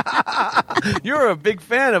 You're a big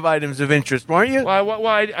fan of items of interest, weren't you? Well,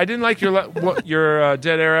 I didn't like your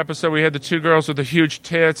Dead Air episode. We had the 2 girls with the huge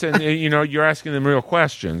tits, and you're asking them real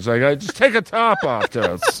questions. Just take a top off,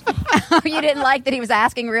 tits. You didn't like that he was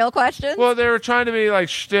asking real questions? Well, they were trying to be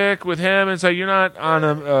shtick with him, and so you're not on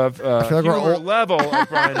a humor level of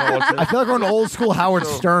Brian Holtzman. I feel like we're on old school Howard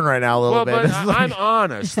Stern right now a little bit. But I'm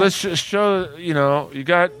honest. Let's just show, you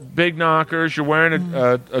got big knockers. You're wearing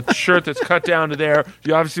a shirt that's cut down to there.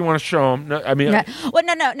 You obviously want to show them. Well, no.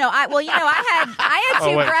 I had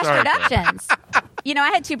 2 breast reductions. I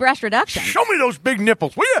had 2 breast reductions. Show me those big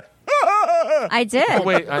nipples, will you? I did. Oh,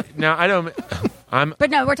 wait, now I don't. But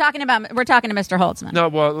no, we're talking to Mr. Holtzman. No,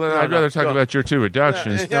 well, I'd rather talk about your 2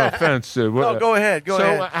 reductions. No offense. No, go ahead. Go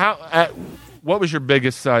ahead. What was your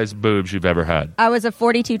biggest size boobs you've ever had? I was a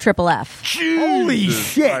 42 triple F. Holy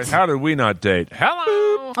shit! Christ, how did we not date?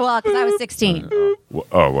 Hello. Well, because I was 16. Oh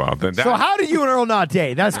well, then. So how did you and Earl not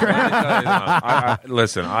date? That's great.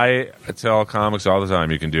 Listen, I tell comics all the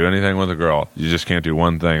time, you can do anything with a girl. You just can't do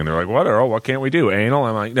one thing. And they're like, "What, Earl? What can't we do? Anal?"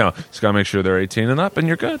 I'm like, "No, just gotta make sure they're 18 and up, and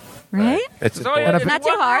you're good." Right? It's not too hard. It's not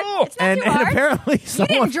too hard. And apparently, You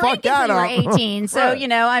someone didn't drink fucked that until you up. were 18, so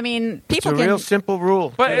people it's a can. real simple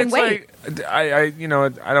rule. But it's wait. I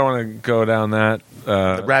don't want to go down that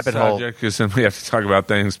the rabbit hole, because then we have to talk about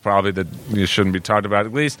things probably that you shouldn't be talked about,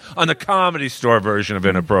 at least on the Comedy Store version of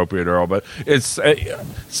Inappropriate Earl. But it's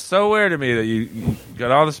so weird to me that you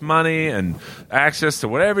got all this money and access to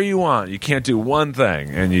whatever you want. You can't do one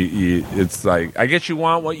thing, and it's like, I guess you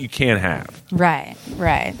want what you can't have. Right.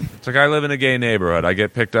 It's like I live in a gay neighborhood. I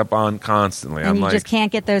get picked up on constantly. And you just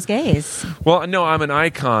can't get those gays. Well, no, I'm an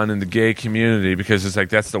icon in the gay community because it's like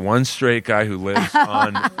that's the one straight guy who lives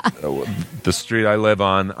on the street I live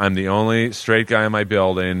on. I'm the only straight guy in my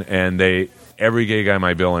building, and every gay guy in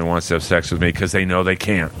my building wants to have sex with me because they know they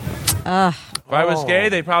can't. If I was gay,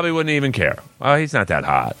 they probably wouldn't even care. Well, he's not that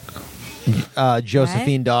hot.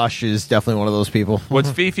 Josephine Dosh is definitely one of those people.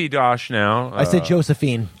 What's Fifi Dosh now? I said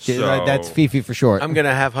Josephine. That's Fifi for short. I'm going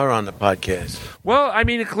to have her on the podcast. Well, I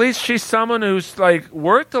mean, at least she's someone who's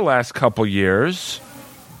worked the last couple years.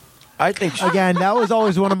 I think Again, that was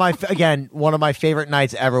always one of my favorite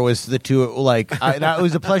nights ever. Was the two that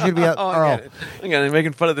was a pleasure to be at Earl. Again, they're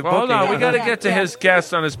making fun of the Well, hold booking. on, we got to get to his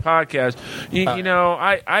guest on his podcast. You know,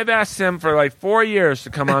 I've asked him for like 4 years to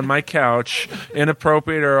come on my couch,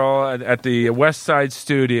 Inappropriate Earl, at the West Side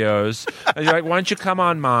Studios. And you're like, why don't you come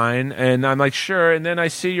on mine? And I'm like, sure. And then I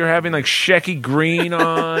see you're having like Shecky Green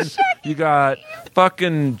on. You got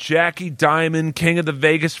fucking Jackie Diamond, King of the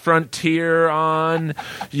Vegas Frontier on.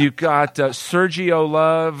 You got Sergio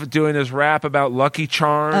Love doing his rap about Lucky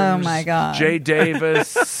Charms. Oh, my God. Jay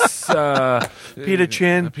Davis. Peter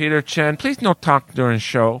Chin. Peter Chen. Please don't talk during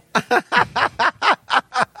show.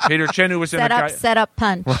 Peter Chen, who was in Set up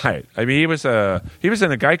punch. Right. I mean, he was in a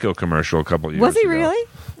Geico commercial a couple of years Was he ago. really?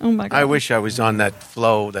 Oh my God. I wish I was on that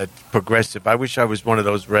flow, that progressive. I wish I was one of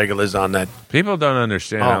those regulars on that. People don't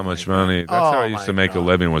understand Oh, how much money. That's how I used to make a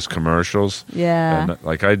living, was commercials. Yeah. And,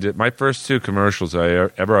 like I did, my first 2 commercials I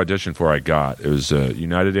ever auditioned for, I got. It was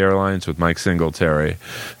United Airlines with Mike Singletary,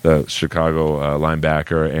 the Chicago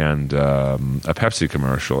linebacker, and a Pepsi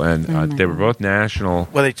commercial. And they were both national.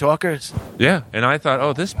 Were they talkers? Yeah. And I thought,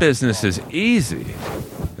 oh, this business is easy.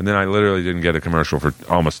 And then I literally didn't get a commercial for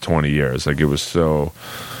almost 20 years. Like, it was so...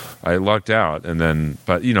 I lucked out, and then,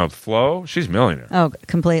 but you know, Flo, she's a millionaire. Oh,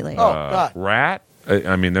 completely. God. Rat,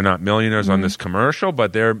 I mean, they're not millionaires on this commercial,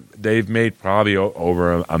 but they've made probably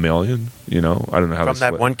over a million. You know, I don't know how From they that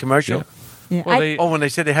split. one commercial? Yeah. Yeah. Well, they, When they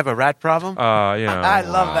said they have a rat problem? you know, I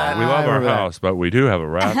love that. We love I our remember that. house, but we do have a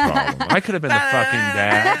rat problem. I could have been the fucking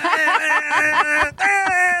dad.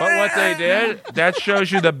 But what they did, that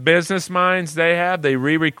shows you the business minds they have. They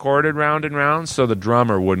re-recorded Round and Round so the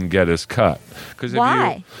drummer wouldn't get his cut.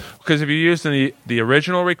 Why? Because if you use the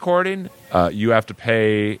original recording, you have to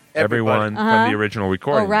pay everyone from the original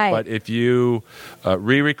recording. Oh, right. But if you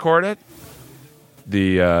re-record it,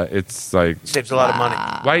 it's like... Saves a lot of money.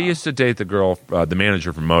 Well, I used to date the girl, the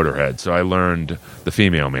manager from Motorhead, so I learned the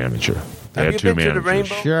female manager. They Have had you 2 been to the managers.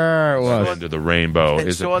 Rainbow? Sure it was. Into the Rainbow And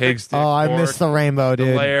is saw a the- pig's dick Oh, I fork. missed the Rainbow, The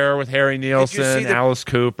dude. Lair with Harry Nielsen, the- Alice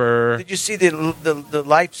Cooper, Did you see the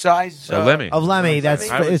life size? Lemmy. Of Lemmy, that's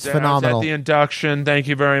I was it's there. I was phenomenal. at the induction. Thank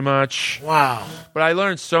you very much. Wow. But I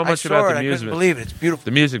learned so I much saw about it. the I music. couldn't believe it. It's beautiful.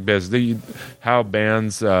 The music business, how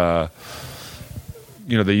bands,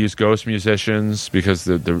 they use ghost musicians because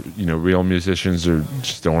the real musicians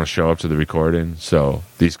just don't want to show up to the recording. So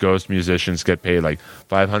these ghost musicians get paid like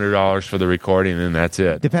 $500 for the recording, and that's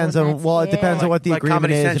it. Depends on it depends on what the Like agreement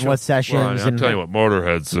Comedy is and Central. what sessions. Well, I'm and telling you what,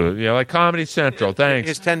 Motorhead's, like Comedy Central. Thanks.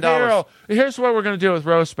 Here's $10. Here's what we're going to do with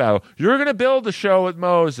Roast Battle. You're going to build the show with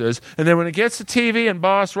Moses, and then when it gets to TV and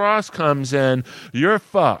Boss Ross comes in, you're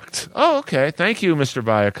fucked. Oh, okay. Thank you, Mr.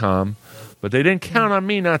 Viacom. But they didn't count on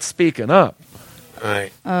me not speaking up. All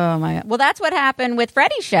right. Oh my God! Well, that's what happened with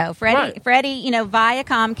Freddie's show. Right. Freddie,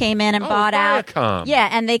 Viacom came in and bought Viacom. out. Yeah,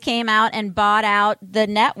 and they came out and bought out the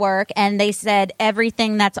network, and they said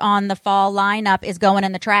everything that's on the fall lineup is going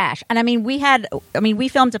in the trash. And we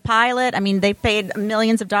filmed a pilot. I mean, they paid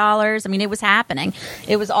millions of dollars. I mean, it was happening.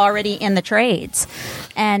 It was already in the trades,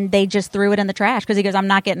 and they just threw it in the trash because he goes, "I'm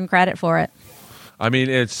not getting credit for it." I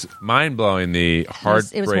mean, it's mind-blowing, the it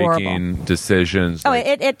was heartbreaking decisions. Oh, Like,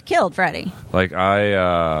 it killed Freddie. like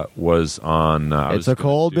I was on... it's a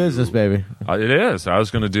cold business, baby. It is. I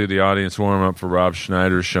was going to do the audience warm-up for Rob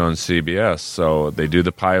Schneider's show on CBS. So they do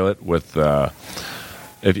the pilot with...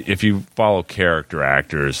 if you follow character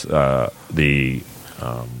actors, the...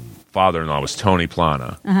 father-in-law was Tony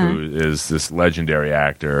Plana, who is this legendary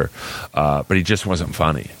actor, but he just wasn't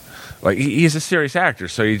funny. Like, he's a serious actor,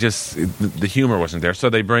 so the humor wasn't there. So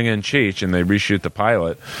they bring in Cheech, and they reshoot the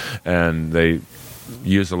pilot, and they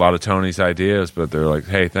use a lot of Tony's ideas, but they're like,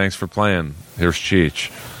 hey, thanks for playing. Here's Cheech.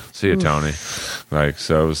 See you, Tony. Like,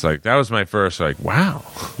 so it was like, that was my first, like, wow,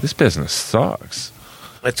 this business sucks.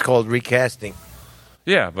 It's called recasting.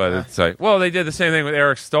 Yeah, but it's like, well, they did the same thing with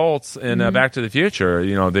Eric Stoltz in Back to the Future.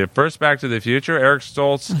 The first Back to the Future, Eric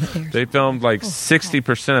Stoltz, they filmed like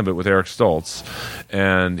 60% of it with Eric Stoltz,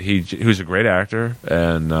 and who's a great actor,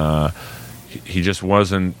 and he just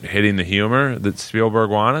wasn't hitting the humor that Spielberg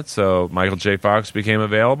wanted. So Michael J. Fox became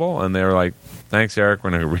available, and they were like, "Thanks, Eric. We're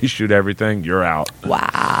going to reshoot everything. You're out."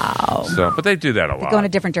 Wow. So, but they do that a lot. Go in a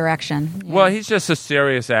different direction. Yeah. Well, he's just a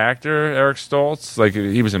serious actor, Eric Stoltz. Like,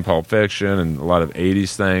 he was in Pulp Fiction and a lot of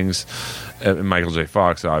 80s things. And Michael J.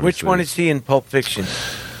 Fox, obviously. Which one is he in Pulp Fiction?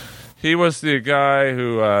 He was the guy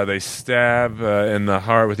who they stab in the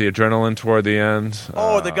heart with the adrenaline toward the end.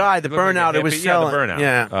 Oh, the guy, the he looked like burnout. a It was hippie. selling.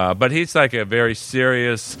 Yeah, the burnout. Yeah. But he's like a very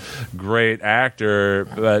serious, great actor,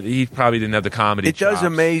 but he probably didn't have the comedy It does chops.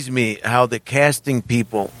 amaze me how the casting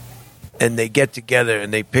people, and they get together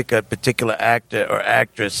and they pick a particular actor or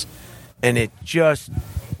actress, and it just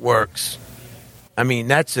works. I mean,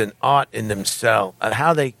 that's an art in themselves.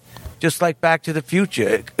 How they, just like Back to the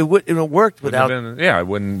Future, it worked without it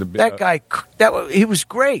wouldn't have been, that guy. He was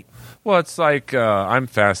great. Well, it's like I'm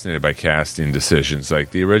fascinated by casting decisions.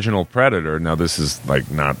 Like the original Predator. Now, this is like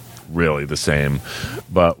not really the same,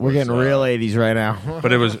 but We're getting real 80s right now.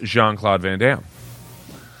 But it was Jean-Claude Van Damme.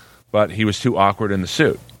 But he was too awkward in the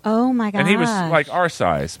suit. Oh my god! And he was like our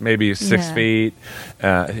size, maybe 6 feet.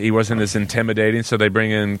 He wasn't as intimidating, so they bring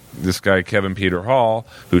in this guy Kevin Peter Hall,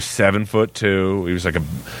 who's 7'2". He was like a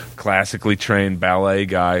classically trained ballet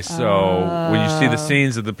guy. So when you see the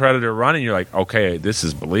scenes of the Predator running, you're like, okay, this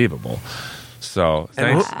is believable. So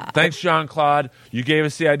thanks, Jean-Claude. You gave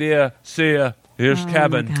us the idea. See ya. Here's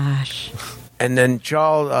Kevin. My gosh. And then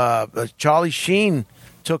Charlie Sheen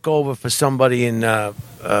took over for somebody in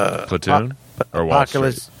Platoon or Wall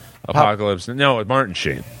Street? Apocalypse. No, Martin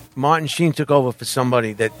Sheen. Martin Sheen took over for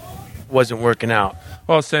somebody that wasn't working out.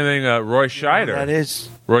 Well, same thing. Roy Scheider. That is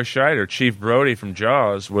Roy Scheider, Chief Brody from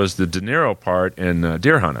Jaws, was the De Niro part in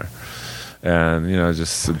Deer Hunter. And,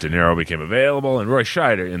 just De Niro became available. And Roy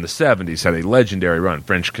Scheider in the 70s had a legendary run.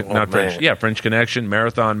 French Connection,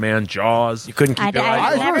 Marathon Man, Jaws. You couldn't keep your eyes I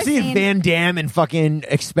off. remember seeing Van Damme in fucking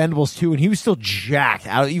Expendables 2, and he was still jacked.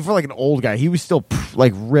 Even for like an old guy, he was still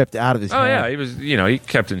like ripped out of his Oh, head. yeah. He was, he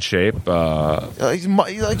kept in shape. He's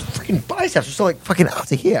like freaking biceps are still like fucking out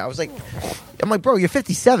to here. I'm like, bro, you're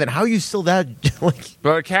 57. How are you still that like?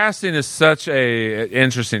 But casting is such a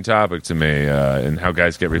interesting topic to me, and how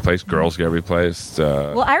guys get replaced, girls get replaced.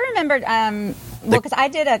 Well, I remembered, because I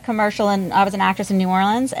did a commercial and I was an actress in New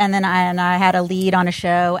Orleans, and then I had a lead on a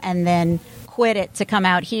show, and then quit it to come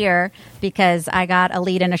out here because I got a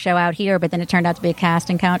lead in a show out here, but then it turned out to be a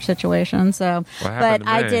casting couch situation. So, but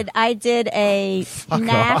I did a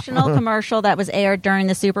national commercial that was aired during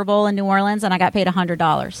the Super Bowl in New Orleans, and I got paid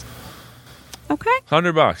 $100. Okay,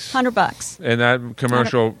 $100. $100. And that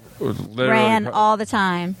commercial literally Ran all the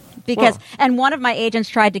time. Because and one of my agents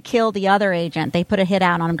tried to kill the other agent. They put a hit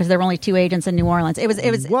out on him because there were only 2 agents in New Orleans. It was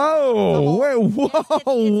Whoa!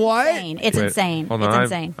 What? insane. It's Wait, insane. Hold It's on,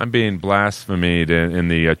 insane. I'm being blasphemied in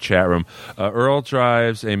the chat room. Earl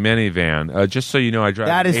drives a minivan. Just so you know, I drive.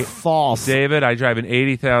 That is false, David. I drive an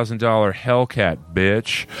 $80,000 Hellcat,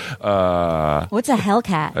 bitch. What's a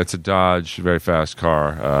Hellcat? It's a Dodge, very fast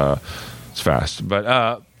car. It's fast,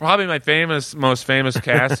 but probably my most famous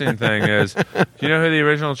casting thing is. Do you know who the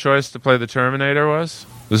original choice to play the Terminator was?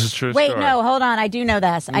 This is true. Wait, story. no, hold on. I do know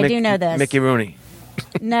this. I do know this. Mickey Rooney.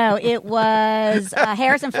 No, it was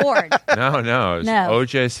Harrison Ford. No, it was No.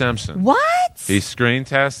 O.J. Simpson. What? He screen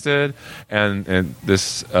tested, and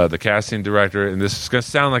this the casting director, and this is going to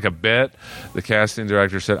sound like a bit. The casting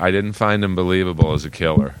director said, "I didn't find him believable as a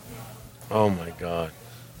killer." Oh my God.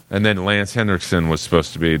 And then Lance Henriksen was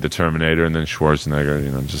supposed to be the Terminator, and then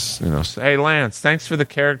Schwarzenegger, hey, Lance, thanks for the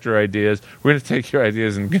character ideas. We're going to take your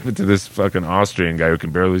ideas and give it to this fucking Austrian guy who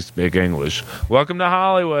can barely speak English. Welcome to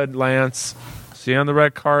Hollywood, Lance. See you on the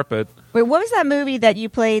red carpet. Wait, what was that movie that you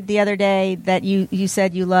played the other day that you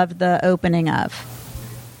said you loved the opening of?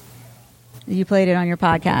 You played it on your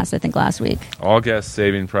podcast, I think, last week. All guests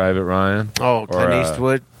Saving Private Ryan. Oh, Clint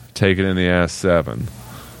Eastwood. Take It in the Ass 7.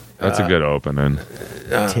 That's a good opening.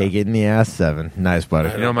 Take it in the ass 7. Nice,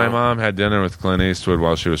 buddy. My mom had dinner with Clint Eastwood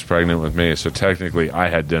while she was pregnant with me, so technically I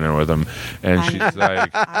had dinner with him. And she's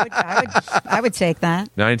like, I would take that.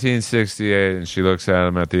 1968, and she looks at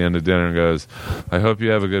him at the end of dinner and goes, I hope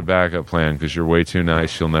you have a good backup plan because you're way too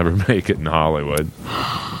nice. You'll never make it in Hollywood.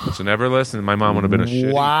 So never listen. My mom would have been a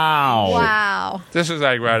shitty. Wow. This was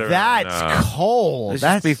like right around. That's cold.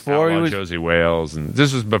 That's before he was Josie Wales, and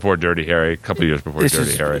this was before Dirty Harry, a couple of years before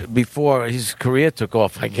Dirty Harry. Before his career took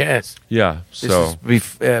off, I guess. Yeah, so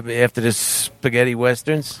This is after the spaghetti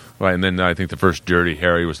westerns. right, and then I think the first Dirty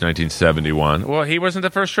Harry was 1971. Well, he wasn't the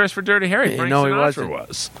first choice for Dirty Harry. Frank No, he Sinatra wasn't.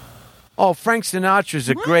 was. Oh, Frank Sinatra's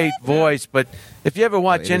a great voice, but if you ever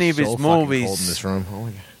watch any of his Cold in movies, this room. Oh my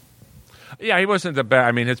God. Yeah, he wasn't the best.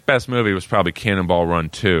 I mean, his best movie was probably Cannonball Run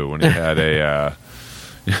 2 when he had a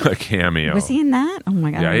cameo. Was he in that? Oh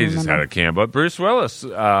my God. Yeah, I he don't just had remember. a cameo. But Bruce Willis,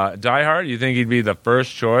 Die Hard, you think he'd be the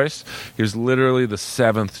first choice? He was literally the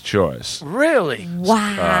 7th choice. really.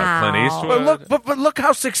 Wow. Clint Eastwood. But look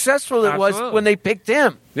how successful it was Absolutely. when they picked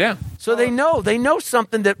him. Yeah. So they know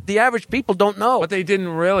something that the average people don't know. But they didn't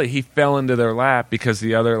really. He fell into their lap because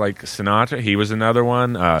the other, like Sinatra, he was another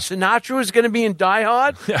one. Sinatra was going to be in Die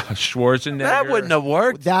Hard. Schwarzenegger. That wouldn't have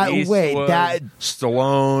worked. Eastwood,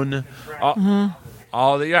 Stallone.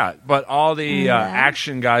 All the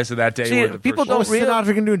action guys of that day See, were the people first don't What was real- Sinatra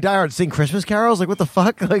going to do in Die Hard? Sing Christmas carols? Like, what the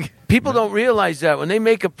fuck? Like, People don't realize that when they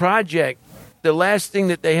make a project the last thing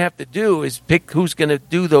that they have to do is pick who's going to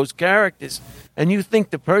do those characters. And you think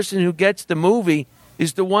the person who gets the movie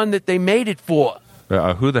is the one that they made it for.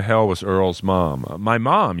 Who the hell was Earl's mom? My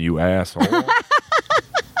mom, you asshole.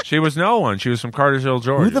 She was no one. She was from Cartersville,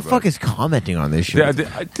 Georgia. Who the fuck is commenting on this shit?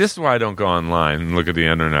 This is why I don't go online and look at the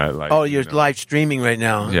internet. Like, Oh, you're live streaming right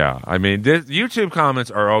now. Yeah, I mean, YouTube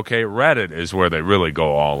comments are okay. Reddit is where they really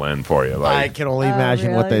go all in for you. I Like, can only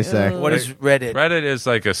imagine what they say. What is Reddit? Reddit is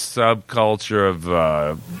like a subculture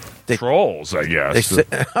of trolls, I guess. They say,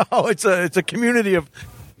 it's a community of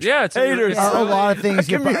yeah, it's haters. There are a lot of things.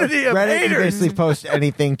 A community of Reddit, you haters. basically post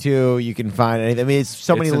anything to. You can find anything. I mean, it's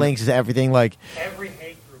so many links to everything. Like,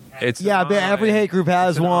 It's yeah, but every hate group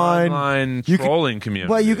has an one. online You can- trolling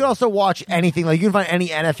community. Well, you can also watch anything. Like, you can find any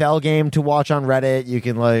NFL game to watch on Reddit. You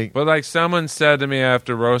can like. But like someone said to me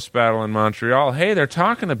after Roast Battle in Montreal, hey, they're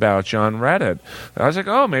talking about you on Reddit. I was like,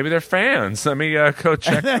 oh, maybe they're fans. Let me go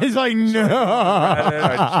check. It's like no.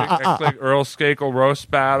 I clicked Earl Skakel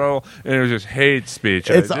Roast Battle, and it was just hate speech.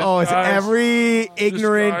 It's every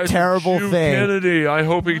ignorant, This guy's terrible Jew thing. Kennedy, I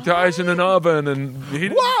hope he dies in an oven. And he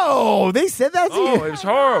didn't- Whoa! They said that to Oh, you. it was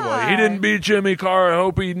horrible. He didn't beat Jimmy Carr. I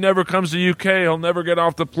hope he never comes to UK. He'll never get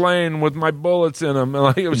off the plane with my bullets in him.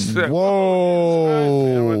 Like, it was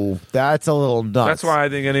Whoa, that's a little nuts. That's why I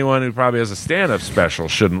think anyone who probably has a stand-up special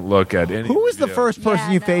shouldn't look at any. Who was the first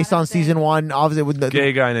person you faced on season one? Obviously, with the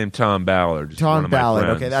gay guy named Tom Ballard? Just one Tom of my Ballard.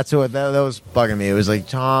 friends. Okay, that's who. That was bugging me. It was like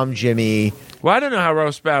Tom, Jimmy. Well, I don't know how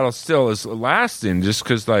Roast Battle still is lasting, just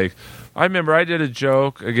because, like, I remember I did a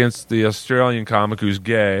joke against the Australian comic who's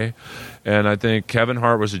gay, and I think Kevin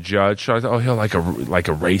Hart was a judge. So I thought, oh, he'll like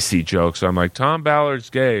a racy joke. So I'm like, Tom Ballard's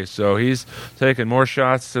gay, so he's taking more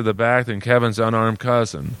shots to the back than Kevin's unarmed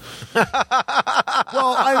cousin.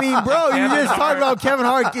 Well, I mean, bro, you just talked about Kevin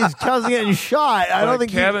Hart is cousin getting shot. I don't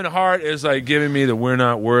think Kevin Hart is like giving me the "we're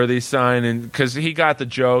not worthy" sign, and because he got the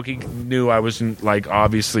joke, he knew I wasn't like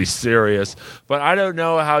obviously serious. But I don't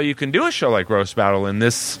know how you can do a show like Roast Battle in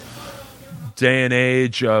this day and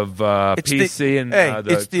age of PC and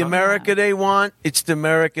it's the America they want. It's the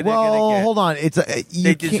America they're Well, going to get. hold on. It's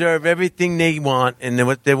They deserve everything they want and then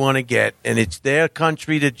what they want to get, and it's their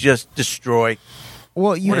country to just destroy.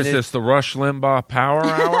 Well, what is this? The Rush Limbaugh Power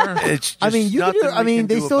Hour? It's just I mean, you can do. nothing I we mean, can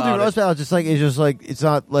they do still do about roast it. battle. Just like it's just like it's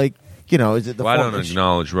not like is it the? Well, I don't form-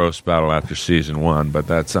 acknowledge Roast Battle after season one, but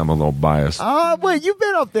I'm a little biased. Wait, you've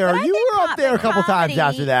been up there. You were up there a couple times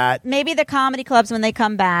after that. Maybe the comedy clubs, when they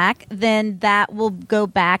come back, then that will go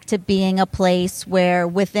back to being a place where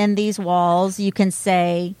within these walls you can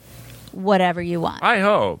say whatever you want. I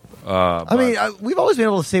hope. I mean, we've always been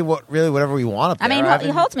able to say whatever we want up there. I mean,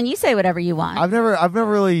 haven't- Holtzman, you say whatever you want. I've never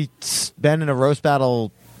really been in a roast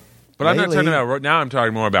battle. But I'm not lately. talking about now. I'm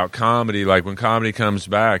talking more about comedy. Like when comedy comes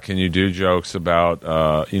back, can you do jokes about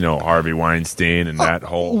Harvey Weinstein and that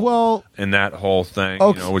whole thing?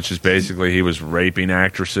 Okay. Which is basically he was raping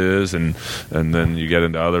actresses, and then you get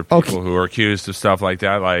into other people who are accused of stuff like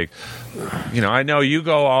that. Like, I know you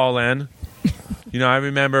go all in. I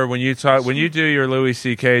remember when you do your Louis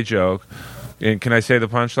C.K. joke. And can I say the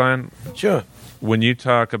punchline? Sure. When you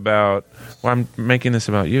talk about, I'm making this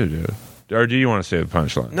about you, dude. Or do you want to say the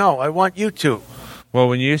punchline? No, I want you to. Well,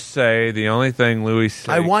 when you say the only thing Louis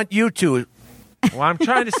C.K. I want you to. Well, I'm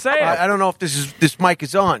trying to say it. I don't know if this mic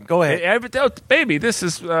is on. Go ahead. Baby, this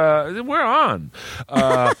is we're on.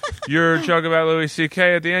 Your joke about Louis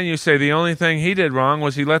C.K. at the end, you say the only thing he did wrong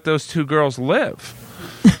was he let those two girls live.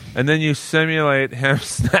 And then you simulate him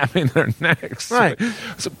snapping their necks. Right.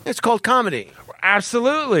 It's called comedy.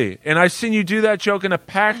 Absolutely. And I've seen you do that joke in a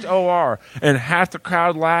packed OR, and half the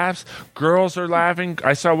crowd laughs. Girls are laughing.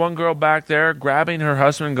 I saw one girl back there grabbing her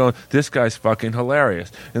husband going, this guy's fucking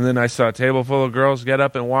hilarious. And then I saw a table full of girls get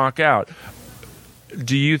up and walk out.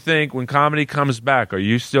 Do you think when comedy comes back, are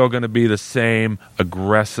you still going to be the same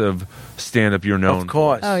aggressive stand-up you're known Of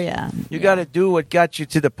course. Oh, yeah. You got to do what got you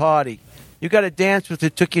to the party. You got to dance with who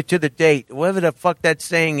took you to the date. Whatever the fuck that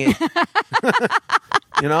saying is.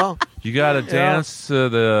 You got to dance to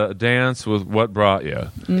the dance with what brought you.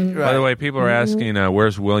 By the way, people are asking,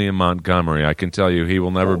 where's William Montgomery? I can tell you he will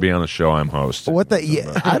never be on the show I'm hosting. What the?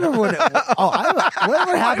 Yeah, I don't know what.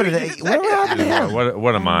 What happened to that? Whatever happened to him?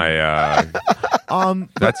 What am I?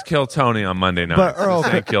 That's Kill Tony on Monday night. But Earl,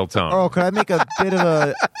 This ain't Kill Tony. Earl, could I make a bit of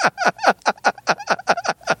a?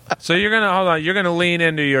 So you're gonna hold on. You're gonna lean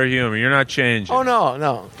into your humor. You're not changing. Oh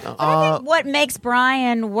no. I think what makes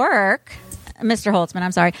Brian work, Mr. Holtzman,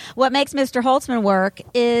 I'm sorry. What makes Mr. Holtzman work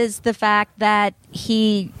is the fact that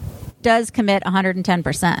he does commit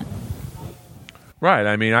 110%. Right.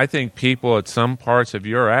 I mean, I think people at some parts of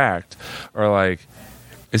your act are like,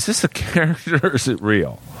 "Is this a character or is it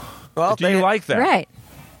real?" Well, Do you like that? Right.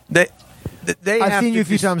 They I've have seen to you a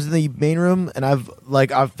few dis- times in the main room, and I've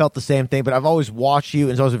felt the same thing. But I've always watched you,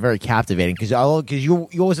 and it's always been very captivating because you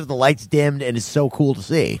always have the lights dimmed, and it's so cool to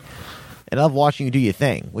see. And I love watching you do your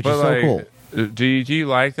thing, which But is so like, cool. Do you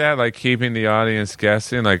like that? Like keeping the audience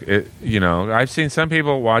guessing? Like I've seen some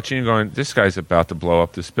people watching and going, "This guy's about to blow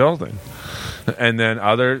up this building," and then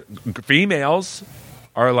other females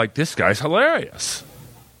are like, "This guy's hilarious."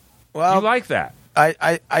 Well, You like that?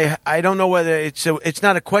 I don't know whether it's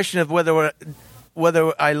not a question of whether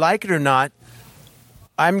I like it or not.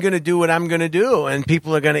 I'm going to do what I'm going to do, and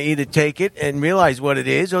people are going to either take it and realize what it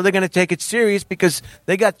is, or they're going to take it serious because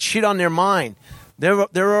they got shit on their mind. They're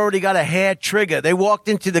already got a hair trigger. They walked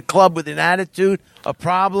into the club with an attitude, a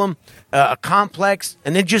problem, a complex,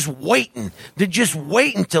 and they're just waiting. They're just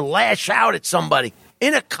waiting to lash out at somebody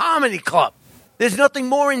in a comedy club. There's nothing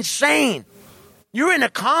more insane. You're in a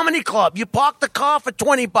comedy club. You park the car for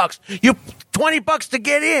 $20. You $20 to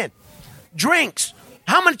get in. Drinks.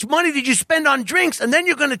 How much money did you spend on drinks? And then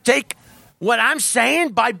you're going to take what I'm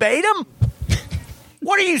saying verbatim?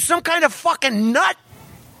 What are you, some kind of fucking nut?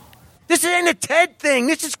 This ain't a TED thing.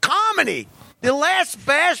 This is comedy. The last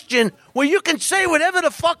bastion where you can say whatever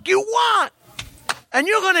the fuck you want. And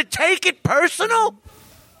you're going to take it personal?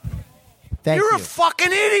 You're a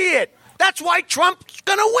fucking idiot. That's why Trump's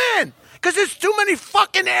going to win. Because there's too many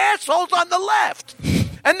fucking assholes on the left.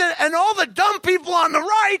 And all the dumb people on the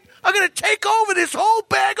right are going to take over this whole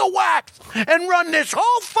bag of wax and run this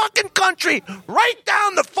whole fucking country right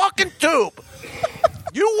down the fucking tube.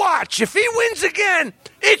 You watch. If he wins again,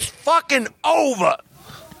 it's fucking over.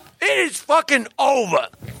 It is fucking over.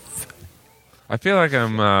 I feel like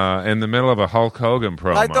I'm in the middle of a Hulk Hogan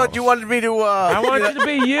promo. I thought you wanted me to... I want it to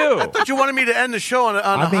be you. I thought you wanted me to end the show on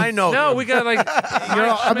a high note. No, we got like... You're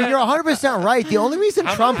 100% right. The only reason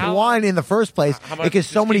Trump won in the first place is because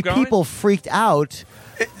so many people freaked out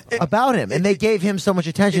about him, and they gave him so much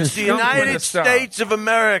attention. It's the United States of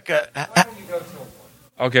America.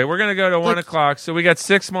 Okay, we're gonna go to 1 o'clock, so we got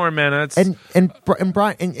 6 more minutes. And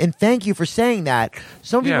Brian, and thank you for saying that.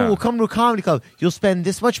 Some people will come to a comedy club. You'll spend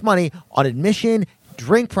this much money on admission,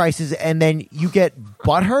 drink prices, and then you get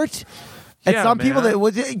butthurt. And some people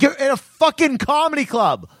you're in a fucking comedy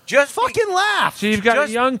club. Just fucking laugh. So you've got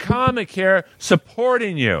a young comic here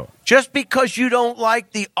supporting you. Just because you don't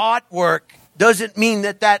like the artwork doesn't mean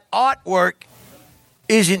that artwork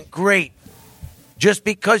isn't great. Just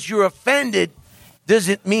because you're offended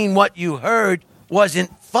doesn't mean what you heard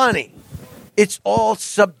wasn't funny. It's all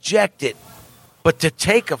subjective. But to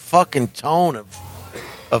take a fucking tone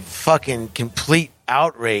of fucking complete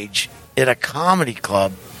outrage at a comedy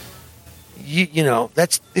club, you know,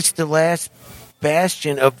 it's the last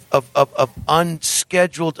bastion of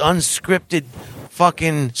unscheduled, unscripted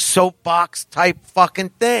fucking soapbox type fucking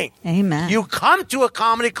thing. Amen. You come to a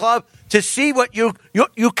comedy club to see what you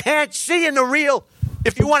can't see in the real.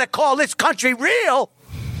 If you want to call this country real,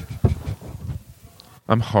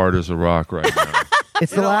 I'm hard as a rock right now.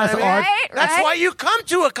 It's the last art. That's why you come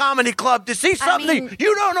to a comedy club, to see something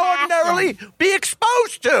you don't ordinarily be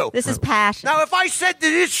exposed to. This is passion. Now, if I said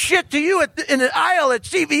this shit to you in an aisle at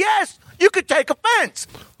CVS, you could take offense.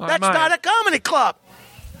 That's not a comedy club.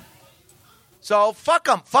 So fuck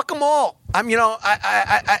them all.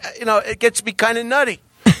 It gets me kind of nutty.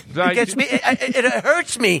 It gets me. It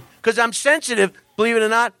hurts me because I'm sensitive, believe it or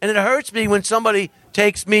not, and it hurts me when somebody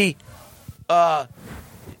takes me.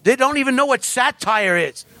 They don't even know what satire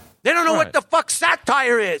is. They don't know what the fuck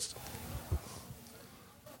satire is.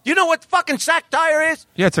 You know what fucking satire is?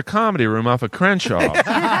 Yeah, it's a comedy room off of Crenshaw.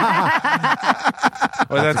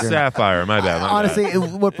 That's Sapphire. My bad. Honestly,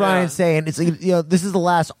 what Brian's saying, it's this is the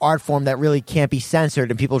last art form that really can't be censored,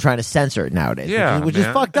 and people are trying to censor it nowadays. Yeah, which is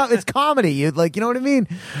fucked up. It's comedy. You know what I mean?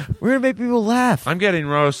 We're gonna make people laugh. I'm getting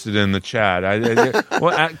roasted in the chat.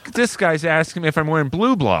 This guy's asking me if I'm wearing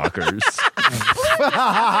blue blockers.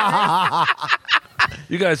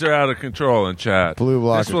 You guys are out of control in chat. Blue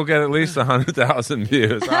blockers. This will get at least 100,000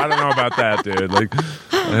 views. I don't know about that, dude. Like,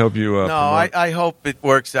 I hope you. No, I hope it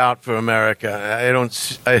works out for America.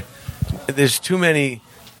 There's too many.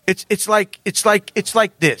 It's like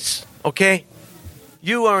this. Okay,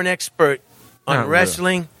 you are an expert on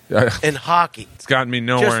wrestling and hockey. It's gotten me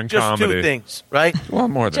nowhere in just comedy. Two things, right? Well,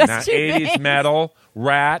 more than that. Just two 80s things. metal,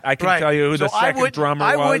 Rat. I can tell you who the second drummer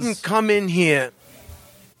was. I wouldn't come in here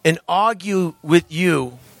and argue with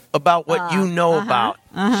you about what you know about.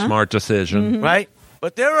 Smart decision. Right?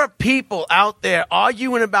 But there are people out there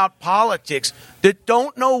arguing about politics that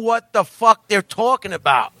don't know what the fuck they're talking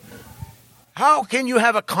about. How can you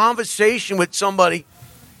have a conversation with somebody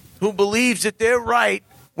who believes that they're right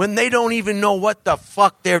when they don't even know what the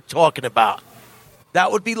fuck they're talking about.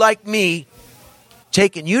 That would be like me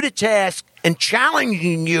taking you to task and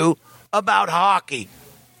challenging you about hockey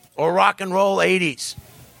or rock and roll 80s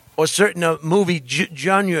or certain movie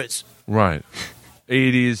genres. Right.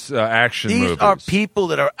 80s action These movies. are people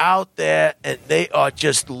that are out there and they are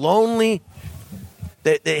just lonely.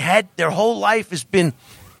 They had their whole life has been.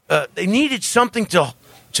 They needed something to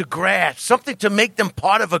grasp, something to make them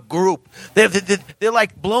part of a group. They're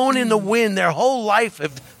like blown in the wind. Their whole life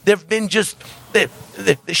they've been just the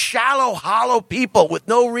shallow, hollow people with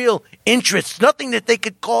no real interests, nothing that they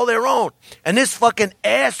could call their own. And this fucking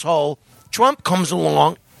asshole Trump comes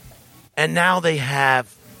along, and now they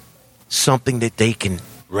have something that they can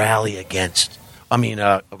rally against.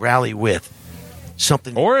 Rally with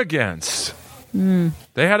something or against. They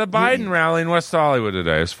had a Biden rally in West Hollywood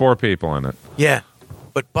today. There's 4 people in it. Yeah,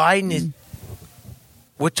 but Biden is.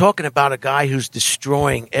 We're talking about a guy who's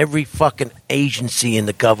destroying every fucking agency in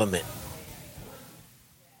the government.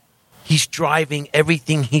 He's driving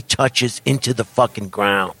everything he touches into the fucking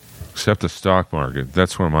ground. Except the stock market.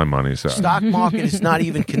 That's where my money's at. Stock market is not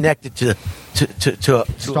even connected to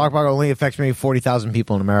Stock market only affects maybe 40,000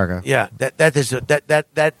 people in America. Yeah,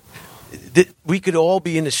 that we could all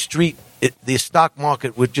be in the street. The stock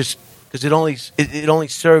market would just because it only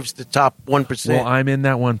serves the top 1%. Well, I'm in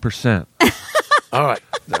that 1%. All right.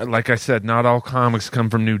 Like I said, not all comics come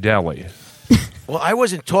from New Delhi. Well, I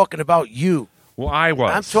wasn't talking about you. Well, I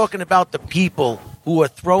was. I'm talking about the people who are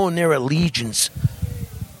throwing their allegiance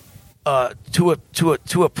to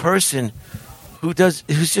a person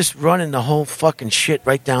who's just running the whole fucking shit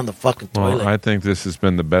right down the fucking toilet. Well, I think this has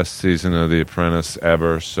been the best season of The Apprentice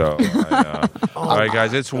ever. So, all right,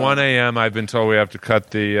 guys, it's 1 a.m. I've been told we have to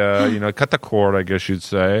cut the cut the cord, I guess you'd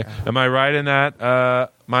say. Am I right in that,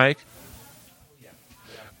 Mike?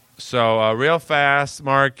 So real fast,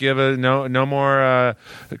 Mark, give us no more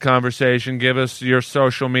conversation. Give us your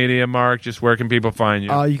social media, Mark. Just where can people find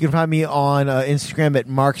you? You can find me on Instagram at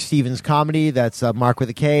Mark Stevens Comedy. That's Mark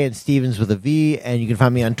with a K and Stevens with a V. And you can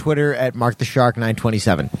find me on Twitter at Mark the Shark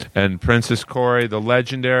 927. And Princess Corey, the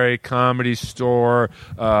legendary Comedy Store,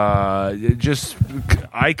 just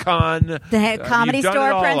icon. The Comedy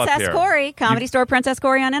Store Princess Corey. Comedy Store Princess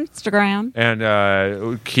Corey on Instagram.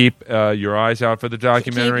 And keep your eyes out for the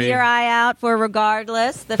documentary. Keep your eye out for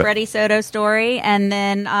Regardless, the Freddie Soto story, and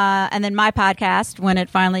then my podcast when it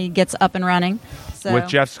finally gets up and running. So, with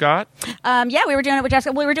Jeff Scott? Yeah, we were doing it with Jeff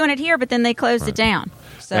Scott. We were doing it here, but then they closed it down.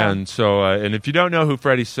 So. And if you don't know who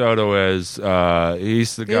Freddie Soto is,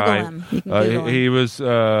 he's the Google guy. Him. You can Google he was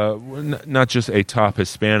not just a top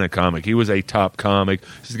Hispanic comic. He was a top comic.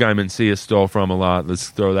 This is the guy Mencia stole from a lot. Let's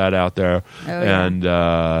throw that out there. Oh, yeah. And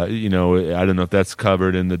I don't know if that's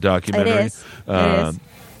covered in the documentary. It is.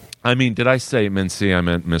 I mean, did I say Mencia? I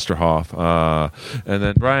meant Mr. Hoff. And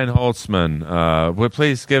then Brian Holtzman.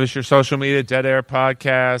 Please give us your social media, Dead Air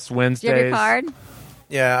Podcast, Wednesdays. Do you have your card?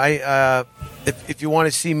 Yeah, if you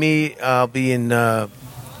want to see me, I'll be in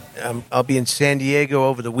San Diego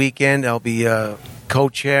over the weekend. I'll be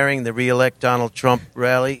co-chairing the re-elect Donald Trump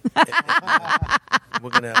rally. We're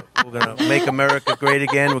gonna make America great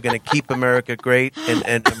again. We're gonna keep America great,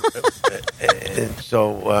 and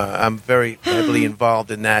so I'm very heavily involved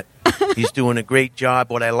in that. He's doing a great job.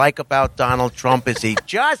 What I like about Donald Trump is he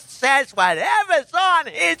just says whatever's on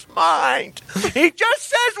his mind. He just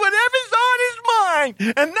says whatever's on his mind,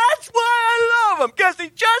 and that's why I love him, because he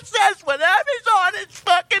just says whatever's on his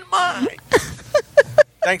fucking mind.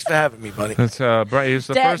 Thanks for having me, buddy. That's he's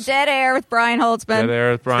the first Dead Air with Brian Holtzman. Dead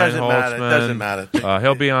Air with Brian Doesn't Holtzman. matter. Doesn't matter.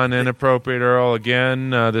 He'll be on Inappropriate Earl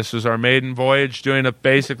again. This is our maiden voyage, doing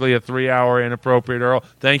basically a 3-hour Inappropriate Earl.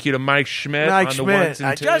 Thank you to Mike Schmidt on the ones and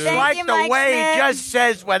I twos. just Thank like you, the Mike way Schmidt. he just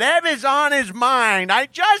says whatever's on his mind. I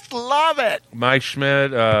just love it. Mike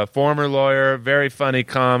Schmidt, former lawyer, very funny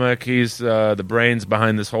comic. He's the brains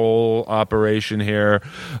behind this whole operation here.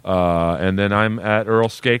 And then I'm at Earl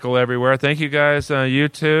Skakel everywhere. Thank you guys,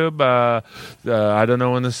 YouTube. I don't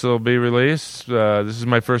know when this will be released. This is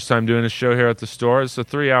my first time doing a show here at the store. It's a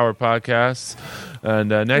 3-hour podcast. And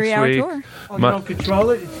next 3-hour week... tour. Oh, you don't control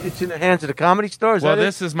it? It's in the hands of the Comedy Store? Well,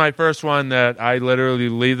 this is my first one that I literally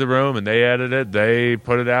leave the room and they edit it, they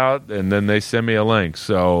put it out, and then they send me a link.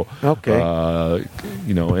 So, okay.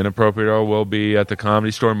 Inappropriate Earl will be at the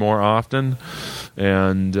Comedy Store more often.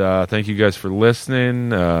 And thank you guys for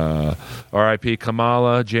listening. R.I.P.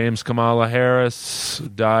 Kamala, James Kamala Harris,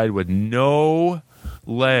 died with no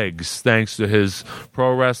legs thanks to his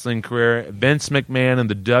pro wrestling career. Vince McMahon and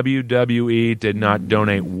the WWE did not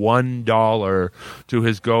donate $1 to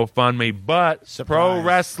his GoFundMe, but pro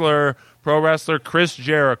wrestler Chris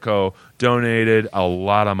Jericho donated a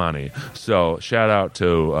lot of money. So shout out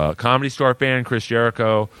to Comedy Store fan Chris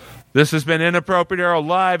Jericho. This has been Inappropriate Earl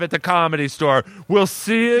live at the Comedy Store. We'll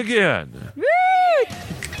see you again. Woo!